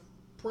Sheriff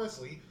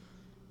Presley,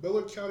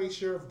 Miller County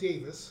Sheriff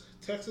Davis,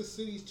 Texas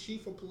City's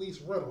Chief of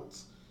Police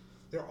Reynolds,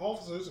 their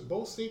officers in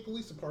both state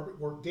police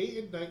departments worked day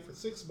and night for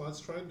 6 months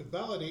trying to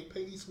validate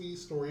Peggy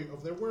Sweeney's story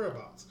of their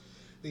whereabouts.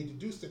 They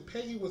deduced that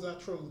Peggy was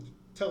not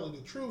telling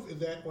the truth and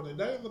that on the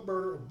night of the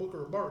murder of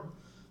Booker and Martin,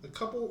 the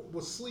couple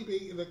was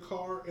sleeping in a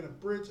car in a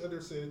bridge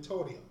under San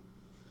Antonio.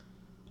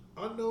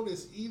 Unknown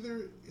is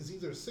either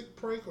a sick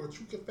prank or a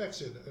true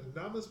confession. An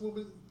anonymous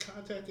woman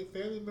contacted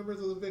family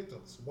members of the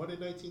victims, one in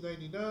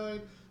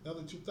 1999, the other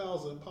in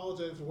 2000,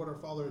 apologizing for what her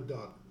father had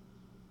done.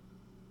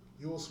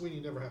 Ewell Sweeney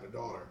never had a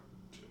daughter.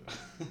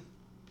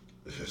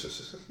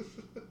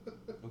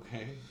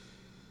 Okay.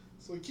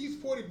 So he keeps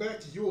pointing back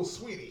to Ewell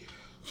Sweeney.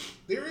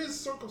 There is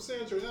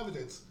circumstantial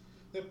evidence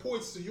that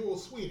points to Ewell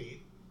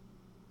Sweeney,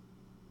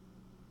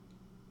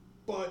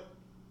 but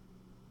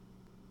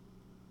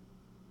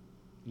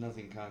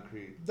nothing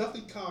concrete.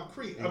 Nothing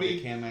concrete. And they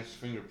can't match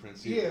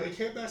fingerprints either. Yeah, they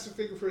can't match the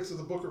fingerprints of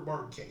the Booker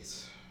Martin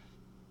case.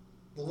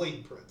 The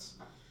latent prints.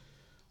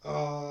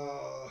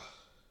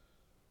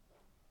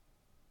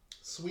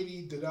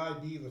 Sweeney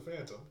denied being the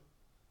Phantom.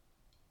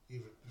 He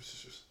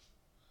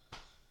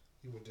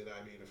would deny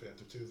being a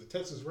Phantom too. The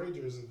Texas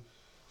Rangers and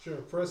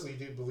Sheriff Presley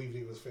did believe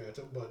he was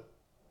Phantom, but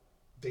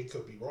they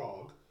could be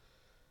wrong.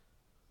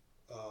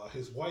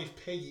 His wife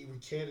Peggy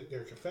recanted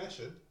their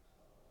confession,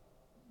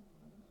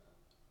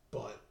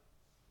 but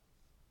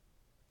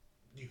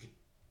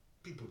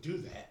people do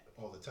that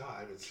all the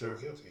time and still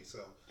guilty.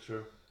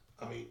 So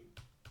I mean,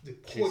 the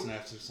chasing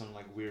after some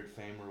like weird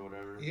fame or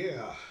whatever.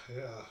 Yeah.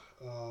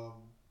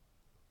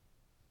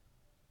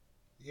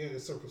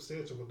 It's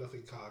circumstantial, but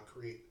nothing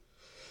concrete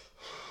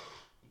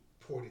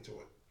pointing to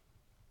it.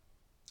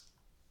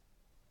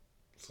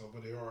 So,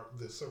 but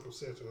the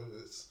circumstantial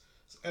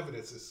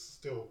evidence is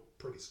still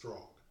pretty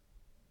strong.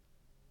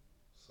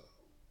 So,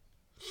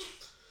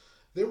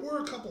 there were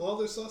a couple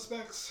other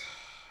suspects.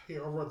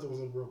 Here, I'll run through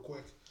them real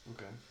quick.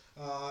 Okay.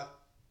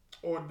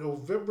 On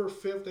November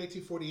 5th,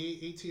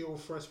 1948,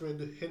 18-year-old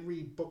freshman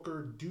Henry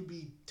Booker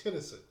Doobie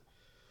Tennyson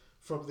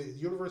from the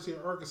University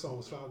of Arkansas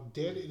was found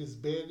dead in his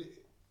bed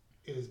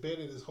in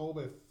his home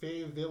at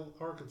Fayetteville,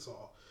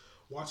 Arkansas.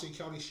 Washington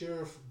County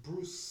Sheriff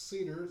Bruce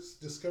Cedars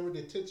discovered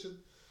that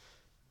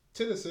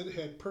Tennyson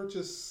had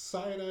purchased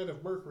cyanide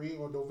of mercury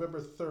on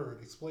November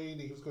 3rd, explaining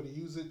that he was going to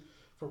use it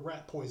for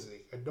rat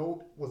poisoning. A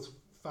note was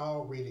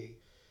found reading,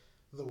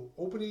 "The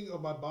opening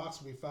of my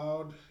box will be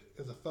found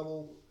in the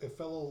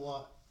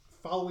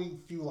following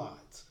few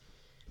lines.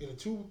 In the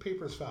two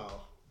papers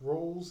found,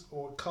 rows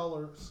on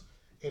colors,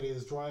 and it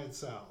is dry and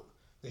sound.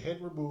 The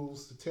head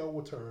removes, the tail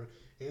will turn.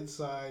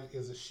 Inside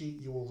is a sheet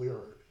you will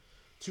learn.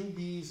 Two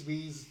bees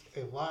means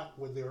a lot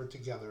when they are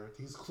together.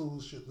 These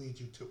clues should lead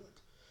you to it.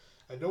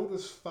 A note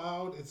is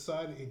found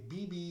inside a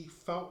BB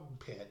fountain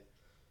pen.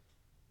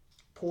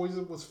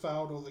 Poison was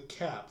found on the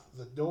cap.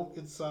 The note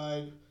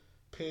inside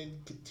pen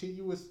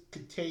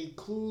contained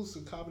clues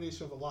and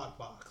combination of a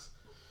lockbox.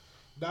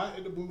 Not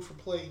in the mood for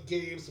playing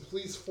games, the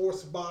police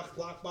forced the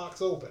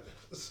lockbox open.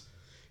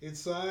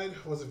 Inside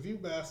was a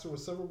Viewmaster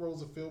with several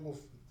rolls of film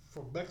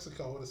from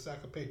Mexico and a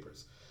stack of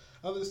papers.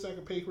 Under the stack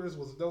of papers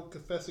was a note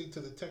confessing to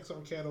the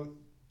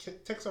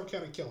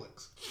Texarkana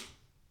killings.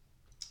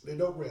 The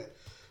note read,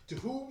 "To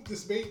whom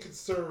this may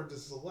concern, this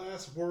is the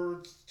last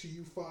words to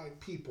you fine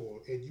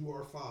people, and you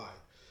are fine.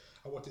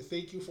 I want to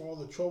thank you for all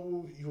the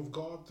trouble you have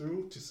gone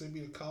through to send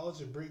me to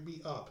college and bring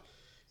me up.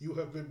 You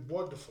have been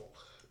wonderful.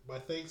 My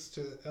thanks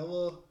to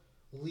Ella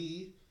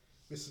Lee,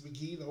 Mrs.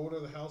 McGee, the owner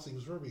of the house he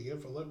was rooming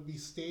in, for letting me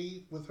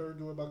stay with her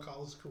during my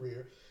college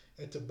career,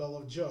 and to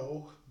Bella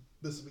Joe,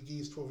 Mrs.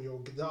 McGee's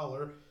 12-year-old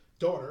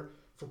daughter,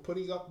 for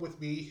putting up with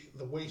me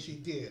the way she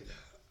did.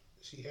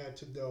 She had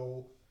to,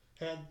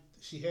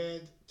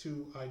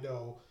 I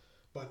know,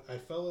 but I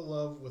fell in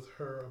love with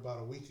her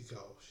about a week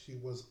ago.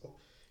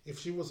 If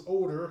she was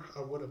older,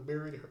 I would have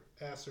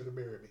asked her to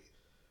marry me,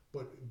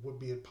 but it would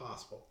be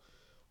impossible.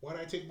 Why'd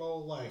I take my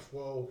own life?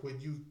 Well, when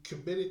you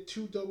committed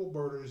 2 double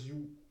murders,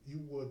 you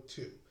would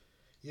too.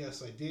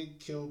 Yes, I did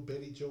kill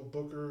Betty Jo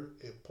Booker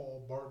and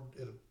Paul Martin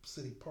in a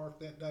city park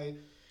that night,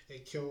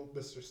 and killed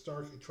Mr.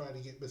 Stark and tried to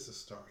get Mrs.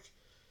 Stark.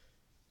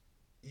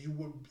 You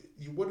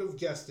would have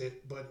guessed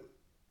it, but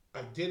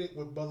I did it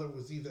when Mother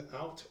was either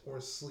out or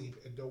asleep,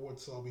 and no one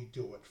saw me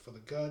do it. For the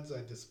guns,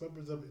 I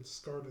dismembered them and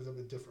discarded them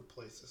in different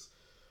places.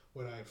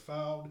 When I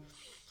found,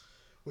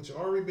 which had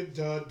already been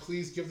done,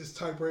 please give this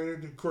typewriter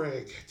to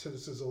Greg,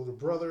 Tennison's older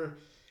brother,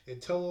 and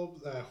tell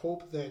him that I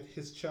hope that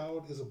his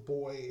child is a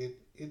boy and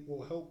it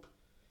will help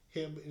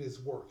him in his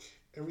work.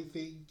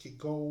 Everything can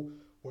go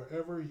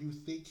wherever you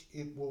think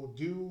it will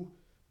do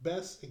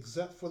best,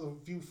 except for the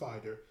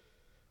viewfinder,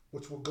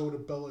 which will go to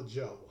Bella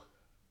Joe.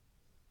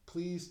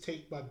 Please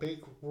take my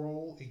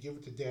bankroll and give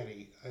it to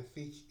Daddy. I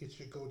think it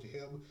should go to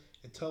him,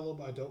 and tell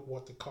him I don't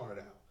want the card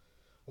out.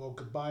 Well,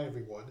 goodbye,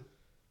 everyone.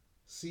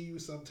 See you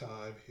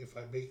sometime if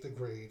I make the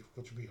grade,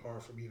 which would be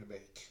hard for me to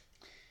make."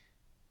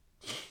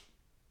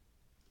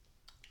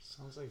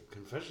 Sounds like a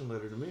confession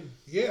letter to me.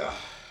 Yeah,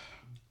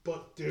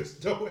 but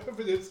there's no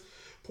evidence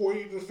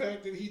pointing to the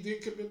fact that he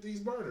did commit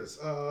these murders.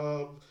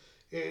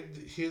 And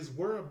his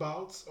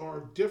whereabouts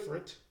are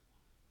different,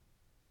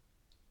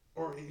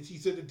 or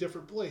he's in a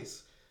different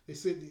place. They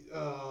said,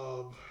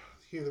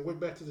 here, they went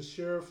back to the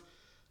sheriff,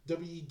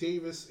 W.E.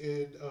 Davis,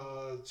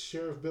 and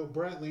Sheriff Bill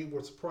Bradley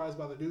were surprised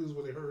by the news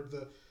when they heard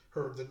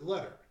the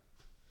letter.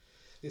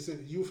 They said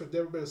the youth had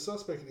never been a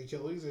suspect in the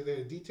killings and that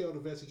a detailed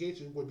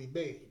investigation would be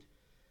made.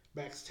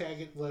 Max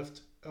Taggart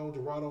left El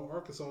Dorado,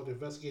 Arkansas to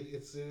investigate the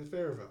incident in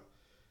Fayetteville.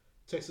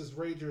 Texas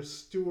Ranger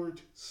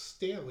Stuart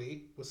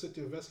Stanley was sent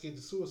to investigate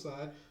the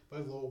suicide by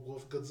Lone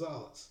Wolf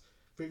Gonzalez.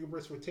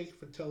 Fingerprints were taken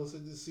from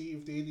Tennyson to see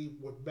if any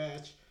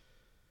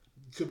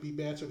could be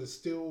matched with the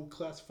still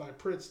classified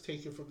prints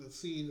taken from the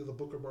scene of the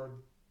Booker Martin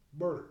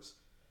murders.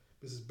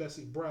 Mrs.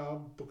 Bessie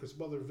Brown, Booker's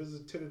mother,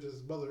 visited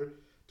Tennyson's mother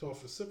to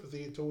offer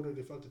sympathy and told her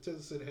they felt that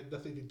Tennyson had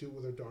nothing to do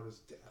with her daughter's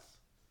death.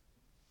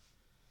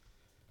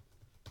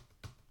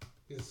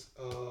 His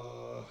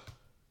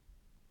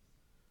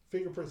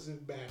fingerprints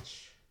didn't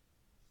match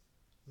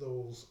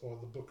those on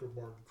the Booker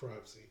Martin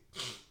crime scene.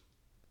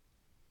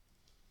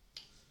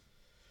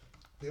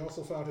 They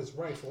also found his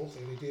rifle,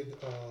 and they did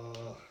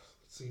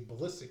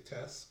ballistic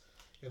tests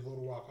in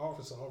Little Rock,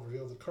 Arkansas,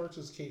 revealed the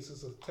cartridge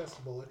cases of the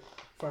test bullet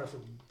fired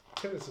from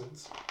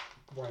Tennyson's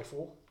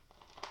rifle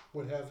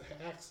would have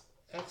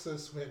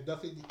access were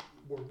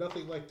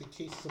nothing like the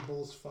cases of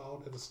bullets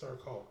found in the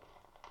Stark home.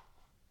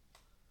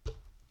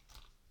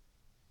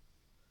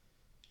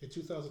 In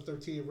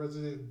 2013,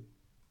 Resident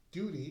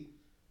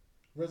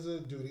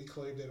Duty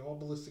claimed that all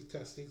ballistic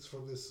testings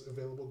from this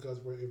available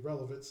guns were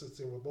irrelevant since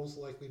they were most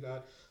likely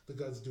not the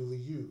guns duly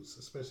used,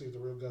 especially if the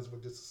real guns were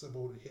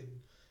disassembled and hidden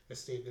as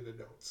stated in the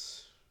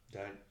notes.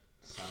 That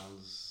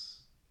sounds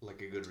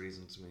like a good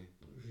reason to me.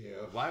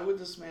 Yeah. Why would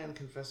this man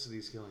confess to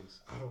these killings?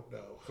 I don't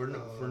know. For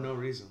no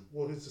reason.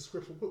 Well, his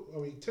description,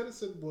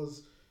 Tennyson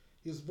was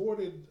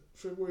born in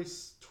February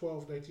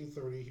 12,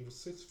 1930. He was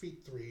 6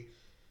 feet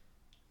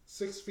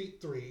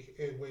 3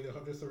 and weighed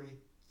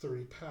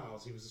 130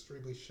 pounds. He was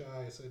extremely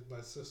shy, as said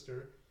my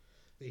sister.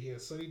 That he had a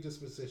sunny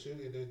disposition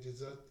and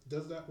that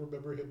does not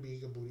remember him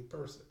being a moody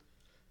person.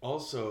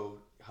 Also,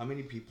 how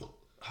many people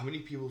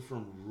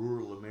from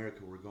rural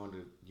America were going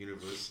to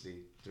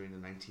university during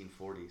the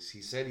 1940s?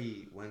 He said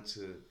he went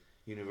to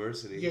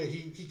university. Yeah,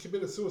 he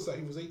committed suicide.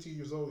 He was 18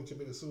 years old. He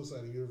committed suicide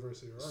at the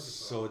University of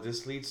Arkansas. So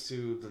this leads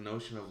to the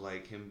notion of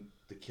like him,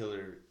 the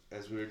killer,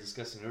 as we were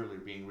discussing earlier,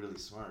 being really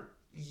smart.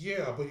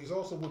 Yeah, but he's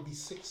also would be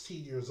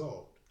 16 years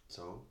old.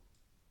 So?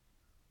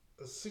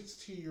 A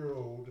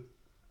 16-year-old...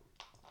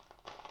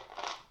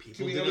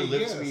 People didn't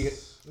live to be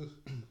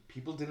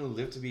people didn't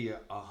live to be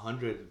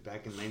 100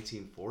 back in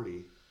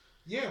 1940.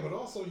 Yeah, but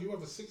also you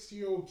have a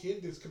 60-year-old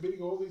kid that's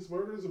committing all these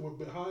murders and was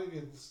behind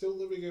and still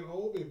living at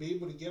home and be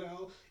able to get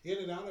out in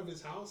and out of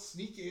his house,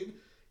 sneak in,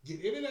 get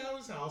in and out of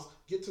his house,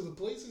 get to the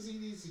places he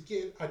needs to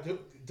get.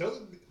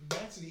 Doesn't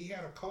match that he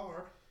had a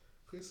car.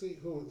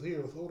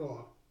 Hold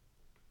on.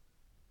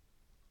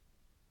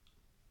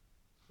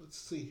 Let's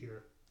see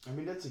here. I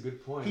mean, that's a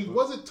good point. He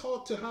wasn't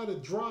taught to how to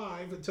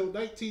drive until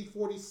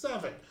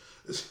 1947.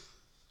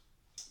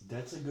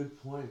 That's a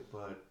good point,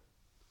 but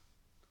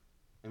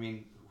I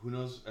mean, who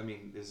knows? I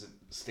mean, is it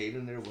stayed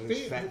in there what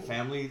his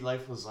family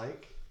life was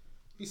like?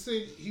 He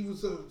said he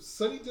was a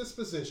sunny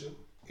disposition.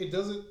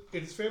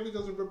 His family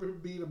doesn't remember him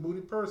being a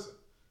moody person.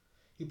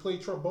 He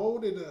played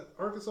trombone in the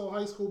Arkansas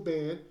high school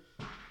band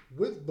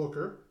with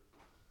Booker,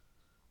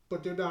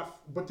 but they're not.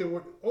 But they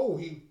were. Oh,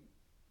 he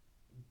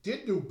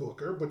did do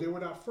Booker, but they were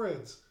not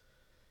friends.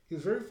 He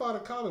was very fond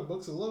of comic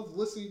books and loved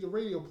listening to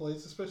radio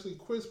plays, especially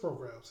quiz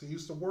programs. He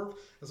used to work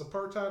as a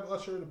part-time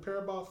usher in the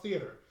Paramount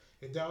Theater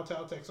in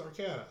downtown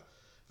Texarkana.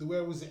 The way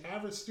he was an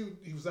average student,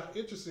 he was not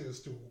interested in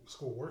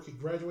schoolwork. He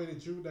graduated in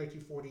June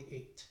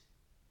 1948.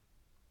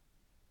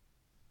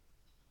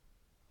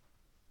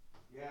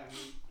 Yeah, I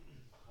mean,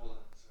 hold on,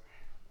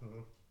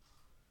 sorry.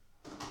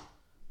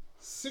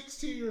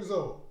 16 years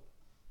old.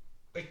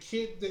 A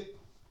kid that...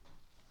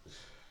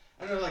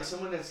 I don't know, like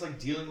someone that's like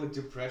dealing with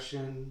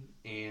depression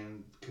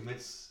and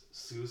commits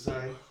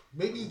suicide.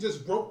 Maybe he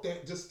just wrote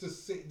that just to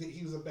say that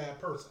he was a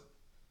bad person.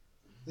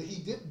 That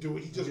he didn't do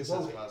it, he just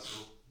wrote it.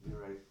 Possible. You're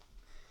right.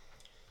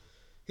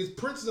 His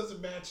prints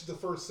doesn't match the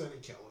first set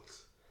of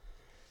killings.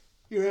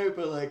 You're right,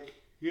 but like...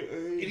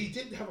 And he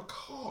didn't have a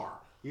car.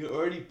 You're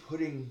already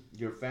putting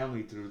your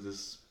family through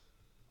this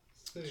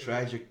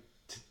tragic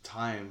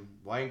time.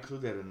 Why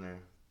include that in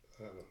there?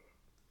 I don't know.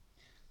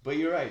 But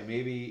you're right,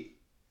 maybe...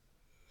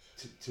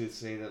 To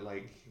say that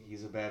like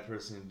he's a bad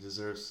person and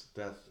deserves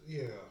death.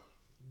 Yeah,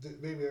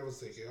 maybe I was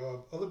thinking.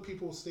 Other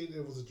people stated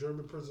it was a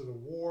German prisoner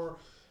of war.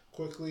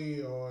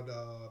 Quickly on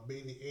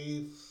May the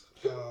 8th,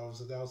 it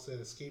was announced that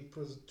escaped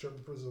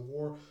German prisoner of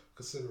war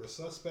considered a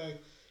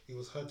suspect. He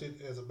was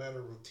hunted as a matter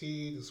of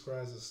routine.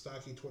 Described as a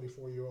stocky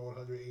 24-year-old,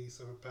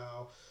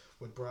 187-pound,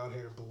 with brown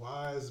hair and blue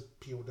eyes.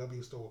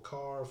 POW stole a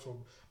car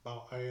from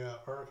Mount Ida,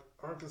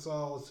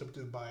 Arkansas. Attempted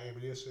to buy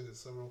ammunition in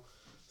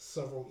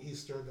several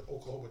eastern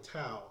Oklahoma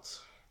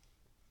towns.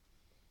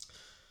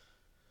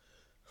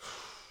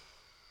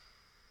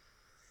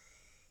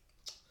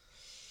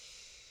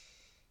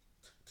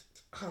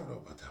 I don't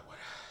know about that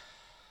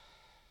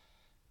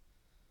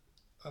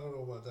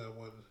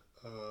one.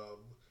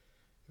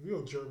 If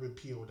you're a German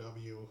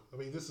POW, I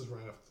mean, this is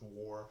right after the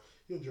war.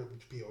 You're a German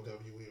POW,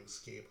 you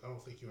escape. I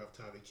don't think you have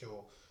time to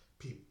kill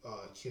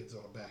kids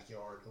on a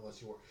backyard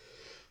unless you were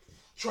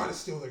trying to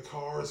steal their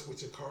cars,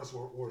 which the cars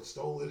were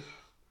stolen.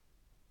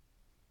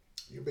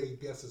 Your main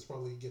guess is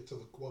probably get to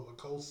one of the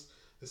coasts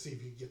to see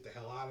if you can get the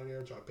hell out of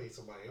there, try to pay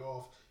somebody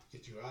off,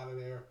 get you out of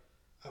there.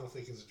 I don't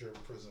think it's a German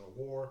prisoner of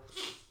war.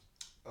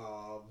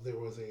 There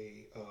was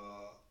a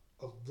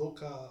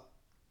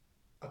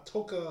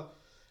Atoka,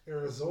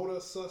 Arizona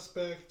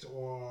suspect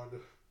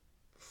on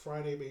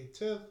Friday, May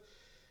 10th.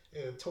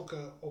 In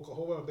Atoka,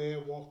 Oklahoma, a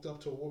man walked up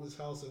to a woman's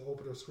house and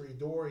opened her screen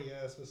door. He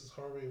asked Mrs.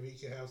 Harmon if he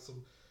could have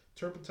some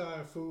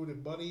turpentine, food,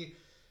 and money.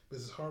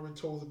 Mrs. Harmon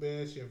told the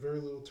man she had very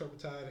little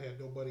turpentine, had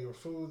no money or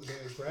food. The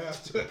man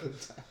grabbed...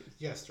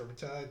 Yes,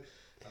 turpentine.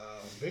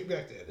 Big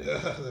back then.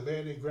 The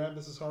man then grabbed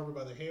Mrs. Harmon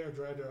by the hair and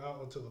dragged her out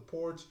onto the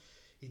porch.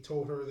 He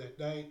told her that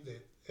night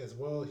that as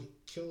well he'd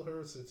kill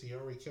her since he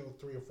already killed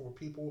 3 or 4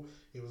 people.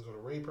 He was going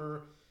to rape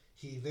her.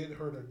 He then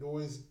heard a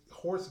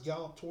horse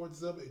gallop towards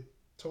them and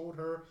told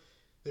her,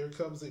 "There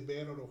comes a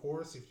man on a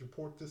horse. If you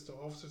report this to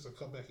officers, I'll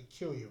come back and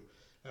kill you."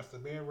 After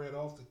the man ran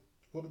off, the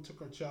woman took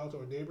her child to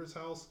her neighbor's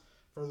house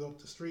further up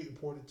the street and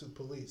reported to the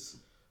police.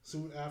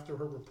 Soon after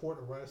her report,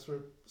 a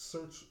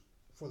search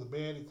for the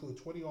man included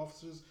 20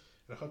 officers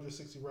and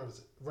 160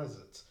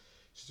 residents.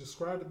 She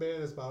described the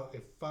man as about a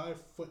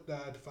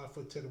 5'9" to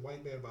 5'10"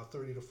 white man, about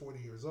 30 to 40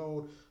 years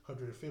old,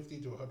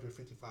 150 to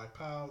 155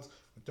 pounds,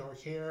 with dark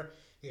hair,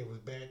 and was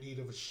in bad need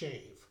of a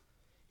shave.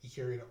 He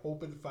carried an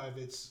open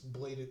 5-inch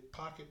bladed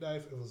pocket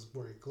knife and was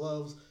wearing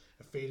gloves,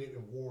 a faded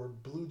and worn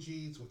blue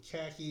jeans with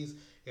khakis,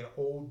 and an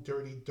old,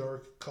 dirty,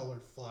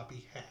 dark-colored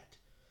floppy hat.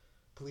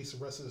 Police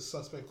arrested the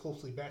suspect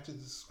closely matching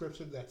the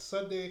description. That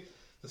Sunday,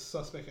 the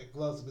suspect had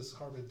gloves Mrs.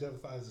 Harmon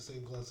identified as the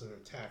same gloves as her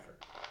attacker.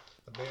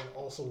 The man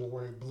also was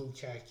wearing blue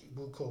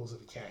clothes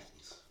and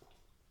khakis.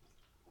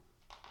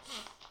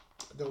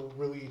 No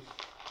really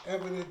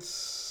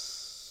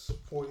evidence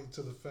pointing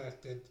to the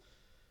fact that,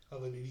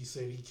 other than he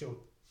said he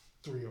killed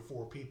 3 or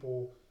 4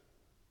 people,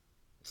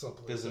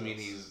 something doesn't like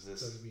mean he's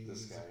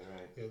this guy,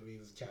 right? It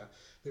means cat.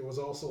 There was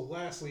also,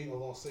 lastly, a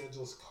Los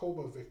Angeles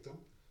coma victim.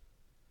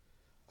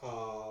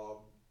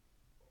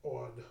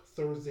 On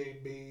Thursday,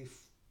 May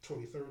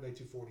 23rd,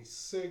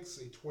 1946,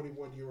 a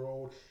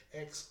 21-year-old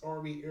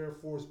ex-Army Air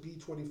Force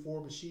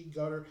B-24 machine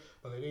gunner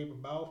by the name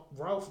of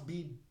Ralph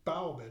B.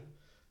 Bauman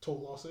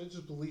told Los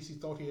Angeles police he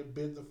thought he had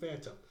been the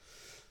Phantom.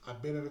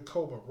 I've been in a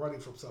coma running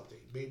from something,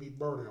 maybe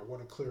murder. I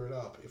want to clear it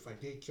up. If I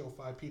did kill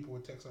 5 people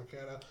in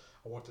Texarkana,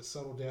 I want to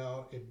settle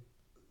down and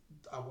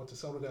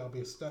be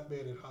a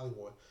stuntman in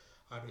Hollywood.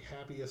 I'm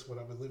happiest when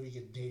I'm living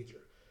in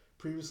danger.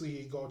 Previously,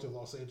 he had gone to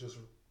Los Angeles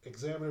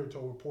Examiner and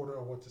told a reporter,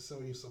 I want to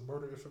sell you some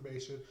murder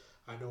information.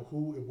 I know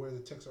who and where the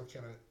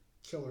Texarkana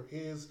killer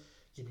is.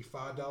 Give me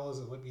 $5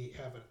 and let me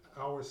have an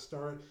hour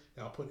start,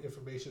 and I'll put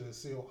information in a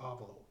sealed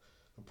envelope.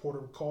 The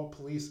reporter called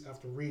police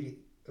after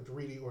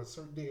reading on a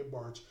certain day in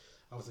March.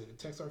 I was in the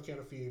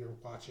Texarkana theater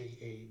watching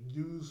a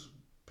news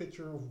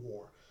picture of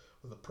war.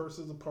 When the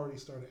person in the party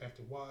started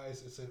acting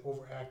wise and said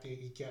overacting,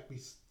 it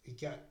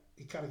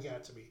kind of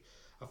got to me.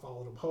 I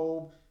followed him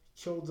home,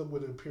 killed them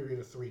within a period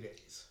of 3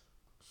 days.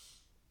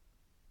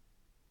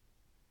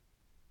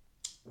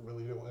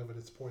 Really no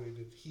evidence pointed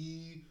that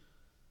he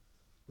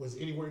was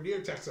anywhere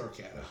near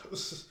Texarkana.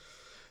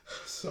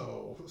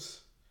 So,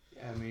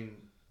 yeah, I mean,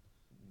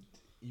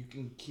 you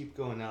can keep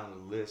going down a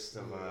list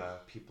of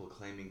people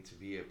claiming to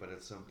be it, but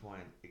at some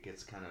point it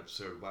gets kind of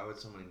absurd. Why would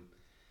someone in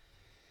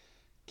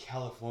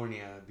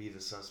California be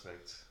the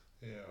suspect?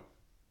 Yeah.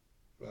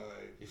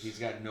 Right. If he's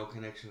got no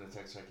connection to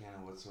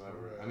Texarkana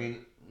whatsoever. Right. I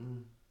mean...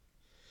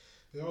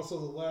 And also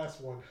the last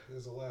one.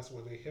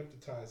 They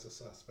hypnotized the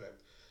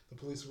suspect. The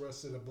police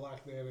arrested a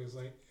black man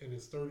in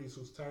his 30s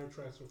whose tire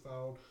tracks were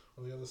found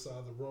on the other side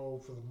of the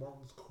road for the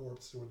Martin's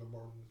corpse during the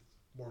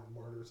Martin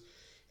murders.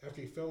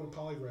 After he failed a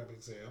polygraph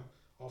exam,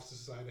 officers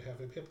decided to have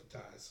him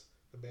hypnotized.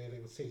 The man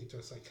was taken to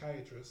a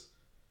psychiatrist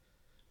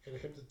and a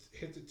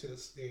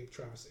hypnotist named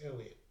Travis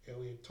Elliott.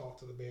 Elliott talked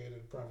to the man in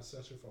a private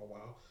session for a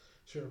while.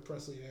 Sheriff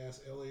Presley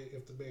asked Elliott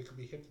if the man could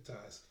be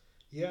hypnotized.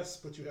 Yes,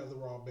 but you have the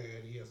wrong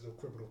man. He has no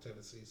criminal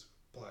tendencies,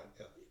 replied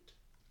Elliott.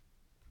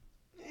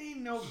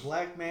 Ain't no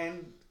black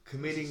man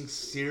committing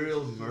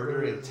serial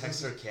murder in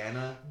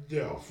Texarkana.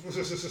 No.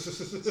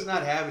 It's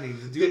not happening.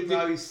 The dude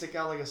probably stick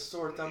out like a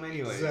sore thumb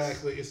anyways.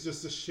 Exactly. It's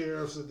just the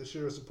sheriffs and the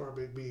sheriff's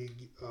department being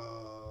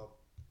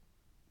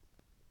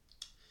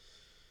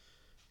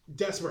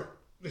desperate.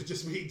 It's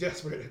just being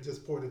desperate at this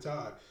point in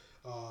time.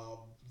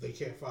 They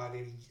can't find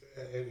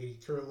any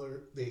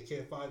killer. They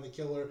can't find the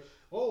killer.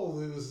 Oh,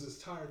 there was this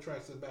tire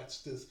tracks that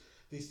matched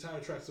these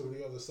tire tracks over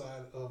the other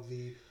side of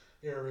the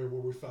area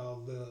where we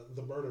found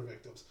the murder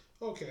victims.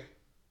 Okay.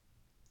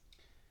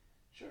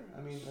 Sure.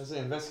 I mean, as an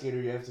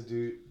investigator, you have to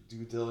do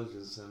due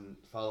diligence and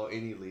follow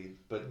any lead,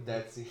 but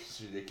that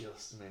seems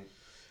ridiculous to me.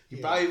 He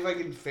probably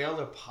fucking failed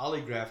a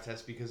polygraph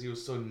test because he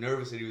was so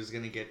nervous that he was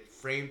going to get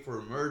framed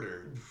for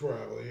murder.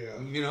 Probably,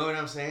 yeah. You know what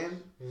I'm saying?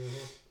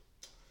 Mm-hmm.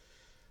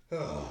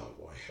 Oh,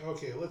 boy.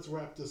 Okay, let's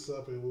wrap this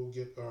up and we'll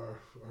get our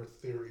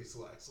theories,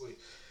 lastly.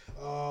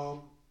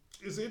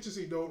 It's an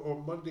interesting note.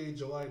 On Monday,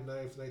 July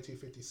 9th,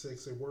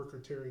 1956, a worker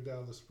tearing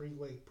down the Spring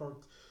Lake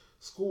Park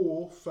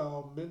School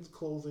found men's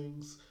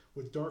clothing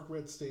with dark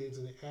red stains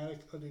in the attic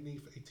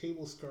underneath a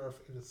table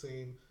scarf with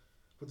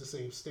the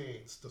same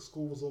stains. The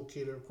school was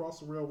located across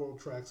the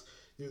railroad tracks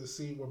near the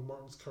scene where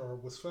Martin's car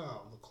was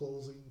found. The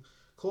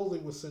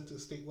clothing was sent to the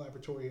state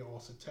laboratory in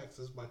Austin,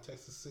 Texas by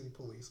Texas City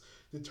Police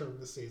to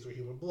determine the stains were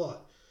human blood.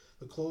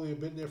 The clothing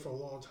had been there for a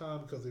long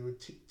time because they were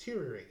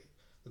deteriorating.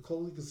 The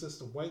clothing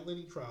consists of white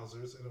linen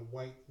trousers and a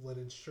white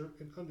linen shirt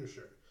and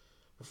undershirt.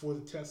 Before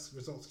the test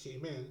results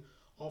came in,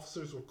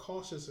 officers were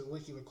cautious in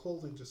linking the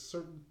clothing to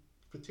certain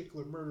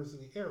particular murders in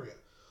the area.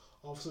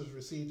 Officers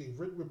received a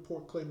written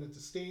report claiming that the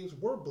stains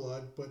were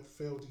blood, but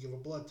failed to give a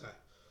blood type.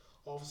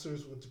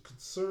 Officers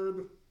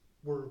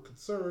were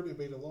concerned and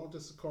made a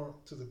long-distance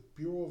call to the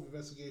Bureau of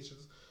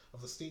Investigations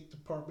of the State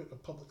Department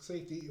of Public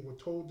Safety and were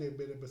told they had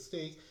made a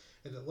mistake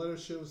and the letter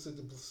shows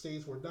that the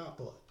stains were not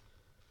blood.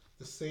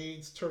 The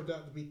stains turned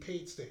out to be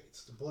paint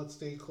stains. The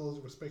blood-stained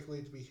clothes were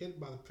speculated to be hidden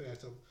by the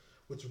phantom,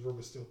 which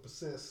rumor still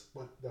persists,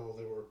 but no,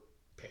 they were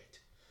paint.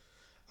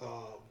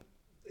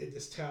 In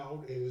this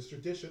town, it is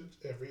tradition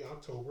every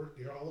October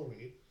near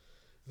Halloween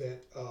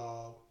that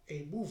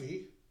a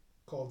movie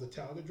called The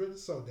Town That Dreaded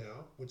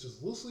Sundown, which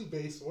is loosely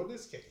based on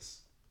this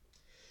case,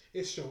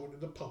 is shown in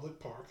the public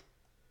park.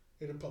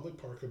 In a public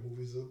park and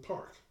movies in the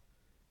park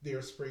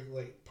near Spring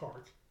Lake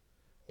Park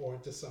or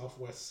at the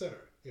Southwest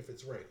Center if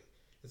it's raining.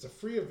 It's a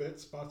free event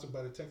sponsored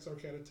by the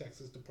Texarkana,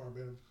 Texas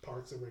Department of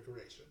Parks and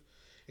Recreation.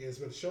 It has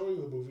been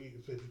showing the movie.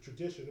 It's been a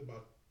tradition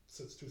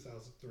since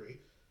 2003.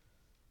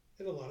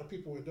 And a lot of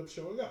people end up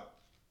showing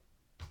up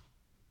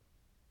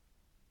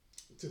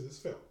to this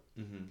film.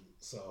 Mm-hmm.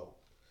 So,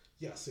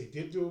 yes, they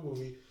did do a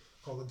movie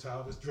called The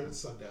Town That Dreaded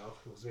Sundown.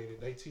 It was made in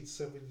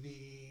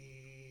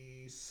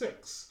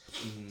 1976.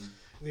 Mm-hmm.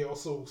 They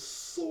also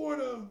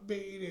sort of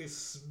made a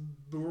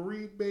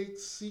remake meta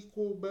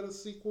sequel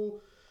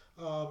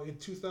in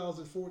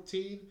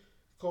 2014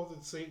 called The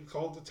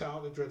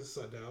Town That Dreaded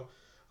Sundown.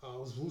 It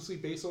was loosely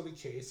based on the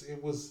case.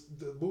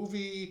 The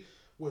movie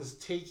was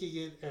taking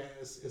it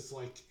as it's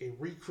like a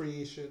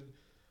recreation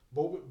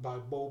moment by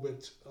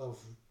moment of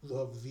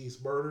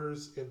these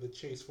murders and the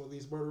chase for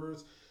these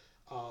murderers.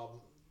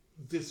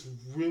 This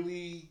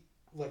really,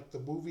 like,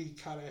 the movie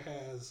kind of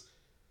has,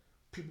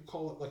 people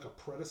call it like a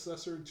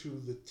predecessor to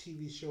the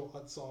TV show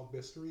Unsolved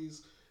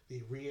Mysteries. the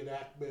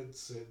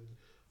reenactments and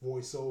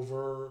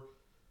voiceover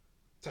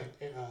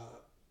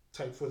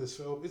type for this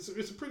film. It's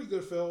a pretty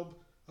good film.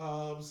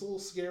 It's a little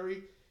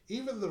scary.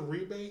 Even the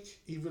remake,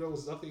 even though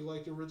it's nothing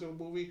like the original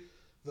movie,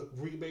 the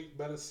remake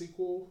meta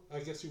sequel, I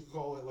guess you could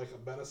call it like a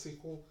meta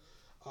sequel,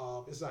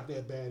 it's not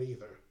that bad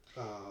either.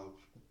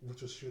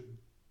 Which was shot in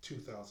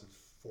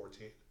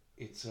 2014.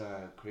 It's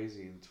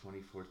crazy. In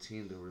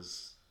 2014, there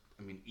was,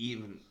 I mean,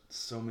 even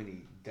so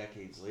many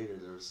decades later,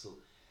 there was still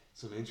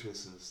some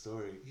interest in the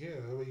story. Yeah,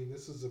 I mean,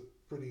 this is a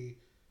pretty,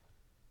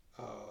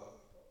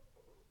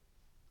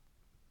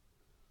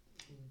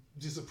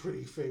 just a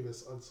pretty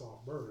famous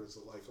unsolved murders,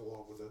 like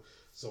along with the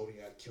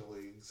Zodiac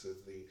killings and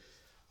the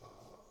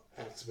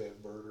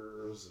Axeman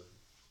murders and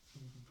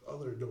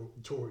other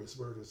notorious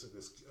murders in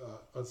this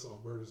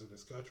unsolved murders in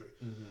this country,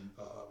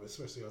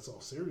 especially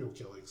unsolved serial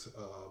killings.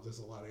 There's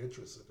a lot of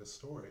interest in this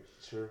story.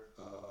 Sure.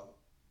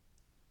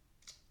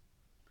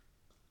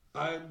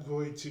 I'm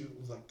going to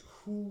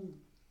who,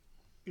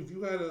 if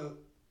you had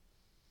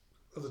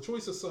the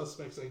choice of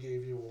suspects I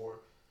gave you,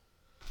 or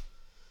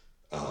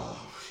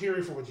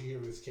hearing from what you hear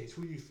in this case,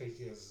 who do you think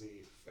is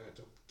the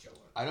Phantom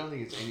Killer? I don't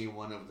think it's any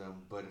one of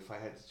them, but if I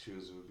had to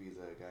choose, it would be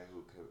the guy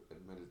who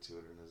admitted to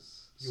it in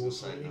his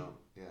suicide note.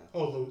 Yeah.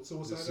 Oh, the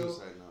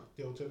suicide note?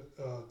 Dale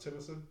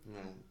Tennyson?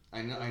 Yeah.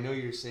 I know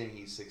you're saying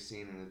he's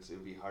 16 and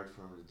it'd be hard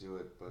for him to do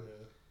it, but...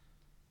 Yeah.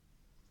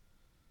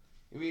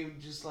 I mean,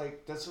 just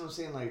like, that's what I'm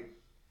saying, like,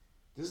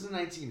 this is the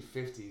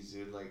 1950s,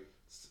 dude, like...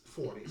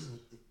 40s.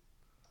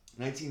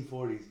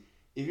 1940s.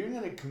 If you're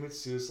going to commit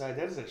suicide,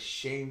 that is a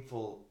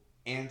shameful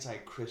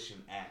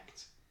anti-Christian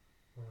act.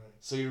 Right.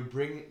 So you're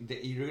going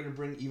to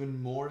bring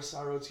even more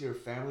sorrow to your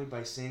family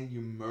by saying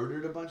you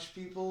murdered a bunch of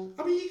people?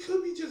 I mean, he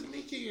could be just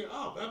making it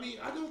up. I mean,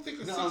 I don't think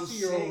a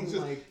 60-year-old just...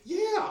 Like,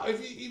 yeah,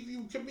 if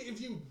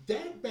you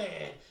that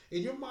bad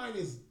and your mind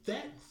is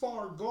that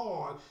far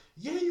gone,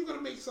 yeah, you're going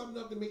to make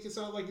something up to make it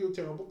sound like you're a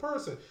terrible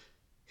person.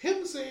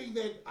 Him saying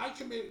that I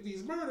committed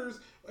these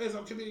murders as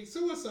I'm committing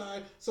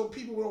suicide, so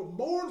people don't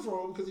mourn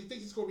for him because he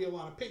thinks it's going to be a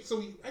lot of pain.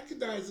 So he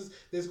recognizes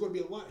there's going to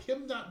be a lot.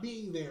 Him not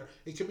being there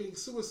and committing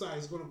suicide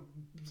is going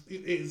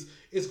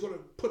to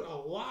put a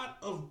lot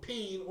of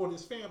pain on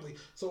his family.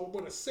 So I'm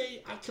going to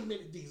say I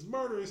committed these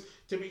murders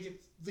to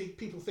make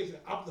people think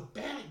that I'm the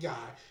bad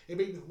guy and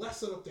maybe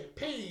lessen up that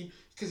pain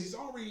because he's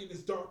already in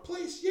this dark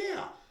place.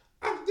 Yeah,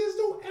 there's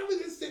no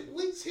evidence that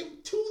links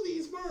him to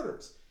these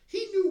murders.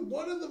 He knew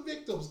one of the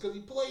victims because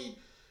he played,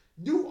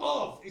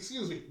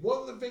 one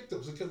of the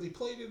victims because he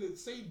played in the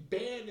same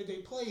band that they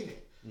played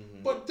in.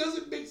 Mm-hmm. But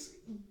doesn't make,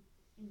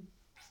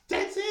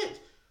 that's it.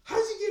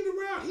 How's he getting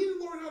around? He didn't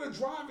learn how to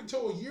drive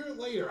until a year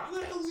later. How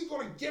the hell is he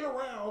going to get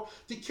around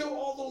to kill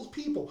all those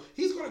people?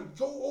 He's going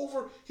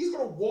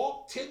to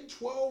walk 10,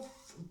 12,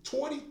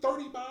 20,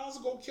 30 miles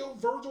and go kill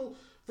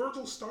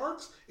Virgil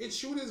Starks and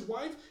shoot his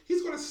wife.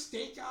 He's going to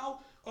stake out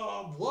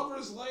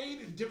Lover's Lane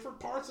in different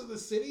parts of the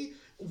city,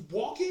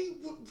 walking.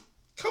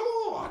 Come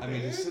on, I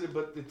mean,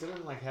 but it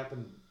didn't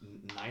happen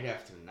night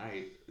after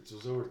night. It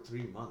was over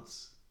 3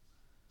 months.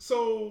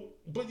 So,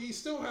 but he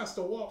still has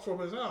to walk from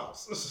his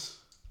house.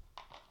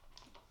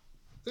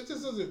 That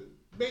just doesn't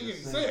make any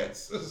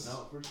sense.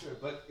 No, for sure.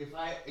 But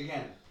I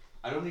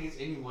don't think it's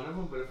any one of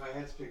them. But if I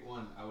had to pick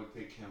one, I would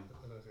pick him.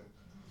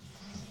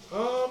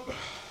 Okay.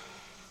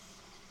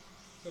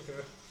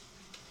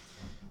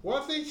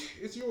 Well, I think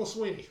it's Joel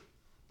Sweeney.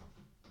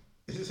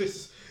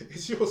 It's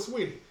Joel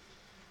Sweeney.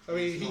 I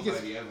mean, he gets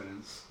by the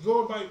evidence.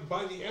 Going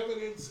by the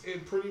evidence,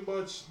 and pretty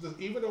much,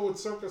 even though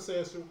it's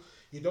circumstantial,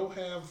 you don't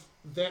have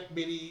that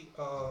many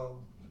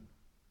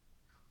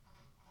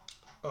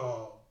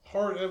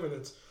hard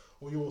evidence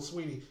on Joel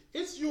Sweeney.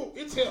 It's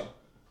him.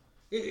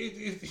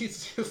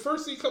 It's the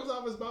first thing comes out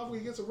of his mouth when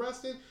he gets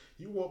arrested.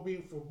 You want me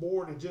for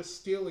more than just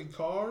stealing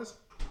cars?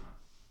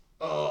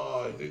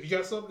 You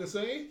got something to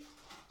say?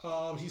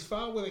 He's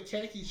found with a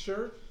khaki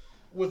shirt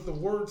with the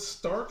word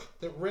Stark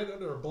that read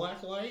under a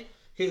black light.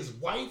 His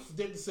wife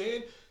then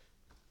said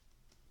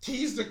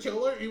he's the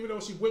killer, even though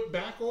she went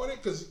back on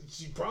it because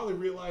she probably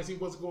realized he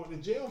wasn't going to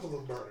jail for the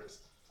murders.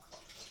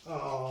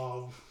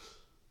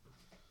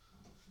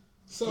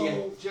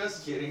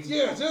 Just kidding.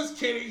 Yeah, just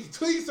kidding.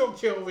 Please don't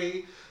kill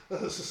me.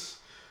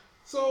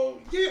 So,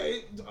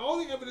 all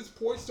the evidence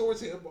points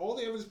towards him. All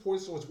the evidence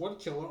points towards one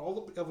killer. All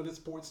the evidence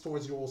points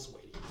towards Joel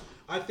Sweeney.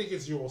 I think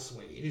it's Joel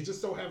Sweeney. You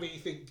just don't have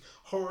anything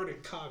hard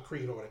and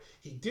concrete on it.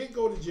 He did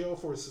go to jail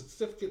for a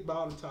significant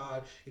amount of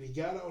time, and he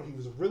got out. He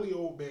was a really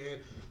old man,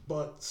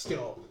 but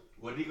still.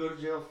 What did he go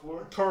to jail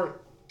for?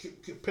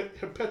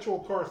 Perpetual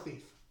car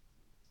thief.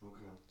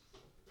 Okay.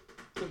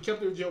 So he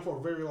kept him in jail for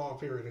a very long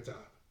period of time.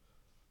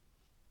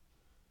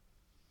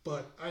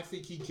 But I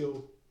think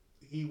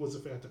he was a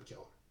phantom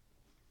killer.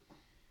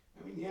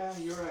 I mean, yeah,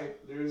 you're right.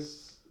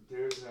 There's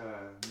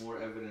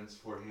more evidence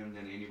for him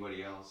than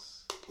anybody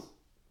else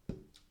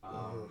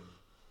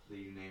that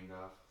you named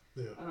off.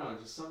 Yeah. I don't know,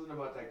 just something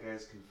about that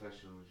guy's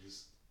confession was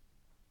just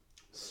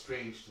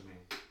strange to me.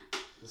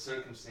 The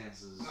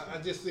circumstances. I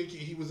just think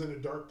he was in a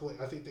dark place.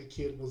 I think the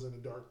kid was in a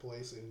dark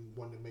place and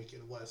wanted to make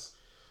it less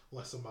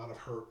less amount of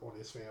hurt on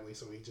his family,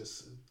 so he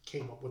just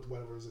came up with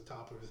whatever was at the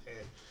top of his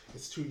head.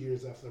 It's 2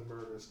 years after the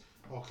murders.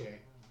 Okay,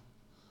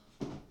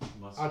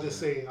 I'll just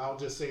say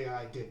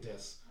I did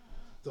this.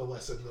 To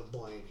lessen the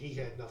blame. He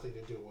had nothing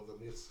to do with them.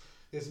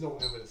 There's no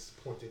evidence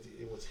to point that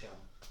it was him.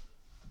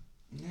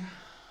 Yeah.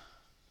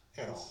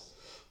 At all.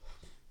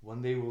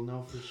 One day we'll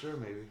know for sure,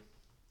 maybe.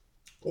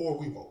 Or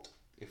we won't.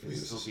 If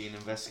it's still being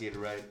investigated,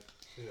 right?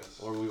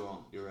 Yes. Or we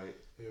won't. You're right.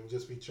 It will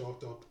just be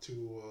chalked up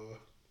to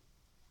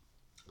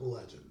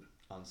legend.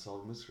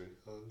 Unsolved mystery.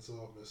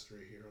 Unsolved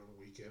mystery here on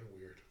Weekend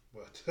Weird.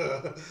 But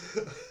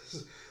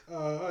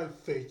I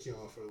thank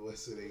y'all for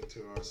listening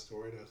to our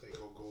story. And I thank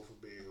Uncle for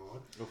being on.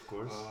 Of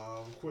course.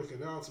 Quick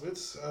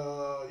announcements.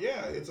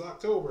 It's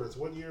October. It's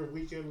 1 year of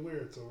Weekend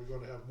Weird. So we're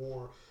going to have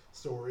more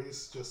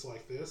stories just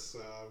like this.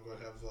 We're going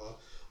to have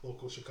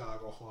local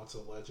Chicago haunts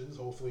and legends.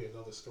 Hopefully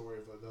another story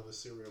of another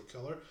serial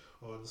killer,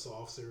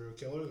 unsolved serial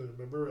killer. And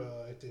remember,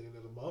 at the end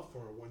of the month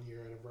for our 1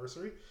 year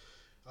anniversary,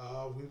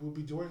 we will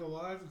be doing a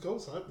live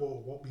ghost hunt. Well,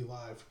 it won't be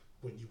live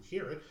when you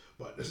hear it,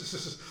 but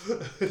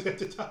at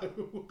the time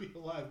it will be a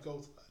live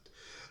ghost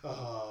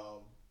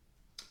hunt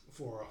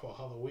for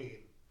Halloween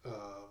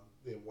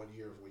in 1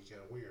 year of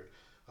Weekend Weird.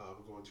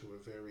 We're going to a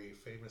very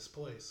famous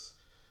place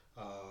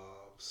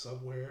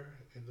somewhere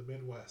in the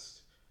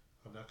Midwest.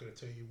 I'm not going to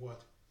tell you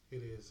what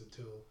it is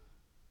until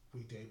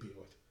we debut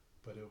it,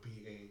 but it'll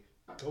be a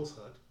ghost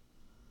hunt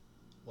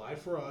live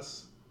for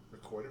us,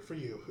 recorded for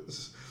you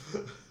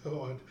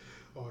on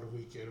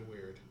Weekend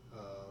Weird.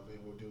 And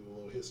we'll do a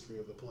little history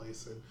of the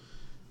place and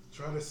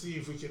try to see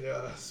if we can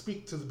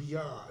speak to the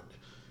beyond.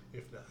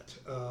 If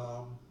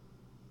not,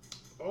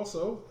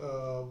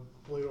 also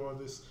later on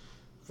this,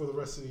 for the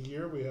rest of the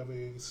year, we're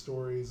having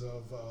stories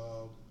of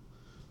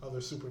other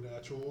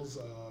supernaturals,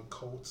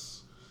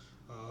 cults,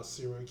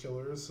 serial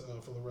killers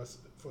for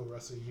the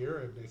rest of the year.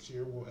 And next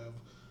year we'll have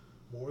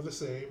more of the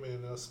same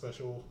and a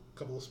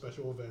couple of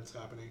special events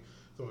happening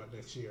throughout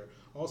next year.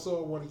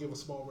 Also, I want to give a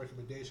small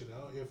recommendation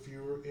now. If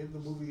you're in the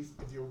movie,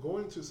 if you're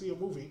going to see a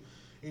movie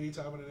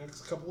anytime in the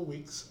next couple of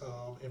weeks,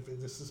 if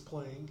this is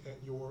playing at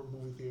your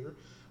movie theater,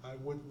 I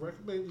would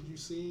recommend that you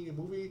see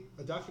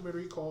a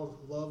documentary called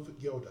Love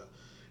Yoda.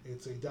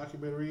 It's a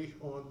documentary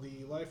on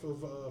the life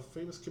of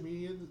famous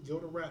comedian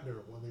Yoda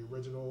Ratner, one of the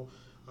original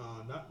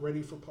Not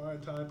Ready for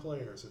Prime Time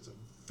players. It's a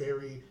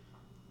very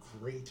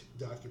great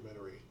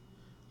documentary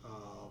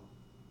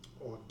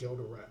on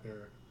Gilda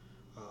Ratner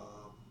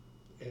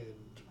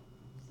and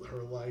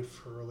her life,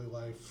 her early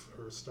life,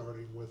 her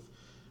starting with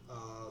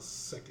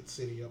Second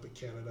City up in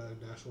Canada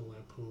and National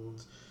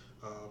Lampoons.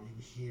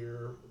 You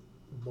hear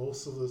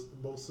most of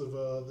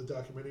the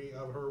documentary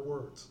out of her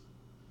words.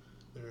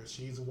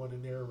 She's the one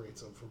that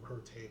narrates them from her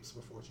tapes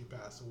before she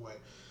passed away.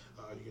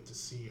 You get to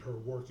see her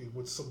working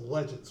with some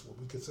legends, what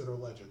we consider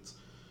legends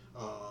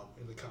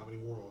in the comedy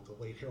world.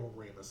 The late Harold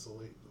Ramis, the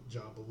late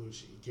John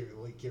Belushi,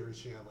 late Gary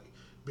Shanley,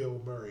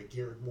 Bill Murray,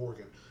 Garrett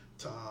Morgan,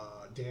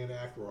 Dan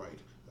Aykroyd,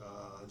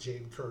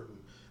 James Curtin,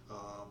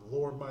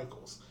 Lorne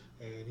Michaels,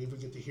 and even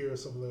get to hear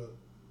some of the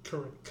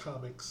current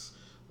comics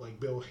like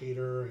Bill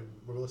Hader and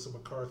Melissa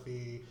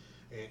McCarthy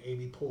and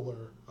Amy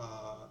Poehler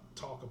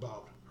talk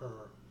about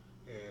her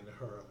and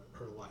her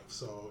life.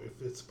 So if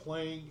it's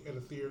playing in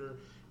a theater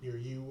near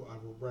you, I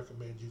will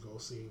recommend you go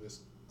seeing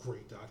this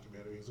great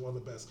documentary. It's one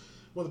of the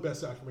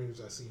best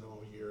documentaries I've seen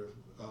all year.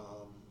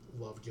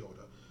 Love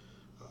Yoda.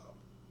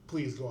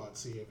 Please go out and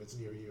see it if it's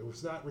near you.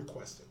 It's not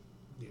requested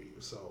near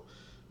you. So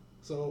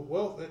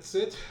well, that's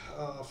it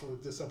for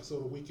this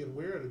episode of Weekend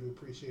Weird. I do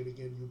appreciate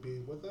again you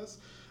being with us.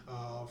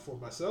 For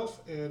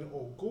myself and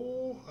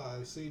Ogul,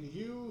 I say to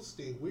you,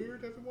 stay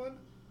weird, everyone,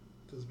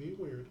 because being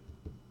weird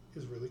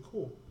is really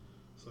cool.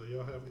 So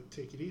y'all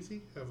take it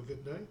easy, have a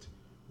good night,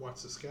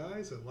 watch the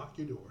skies, and lock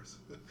your doors.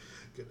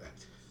 Good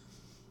night.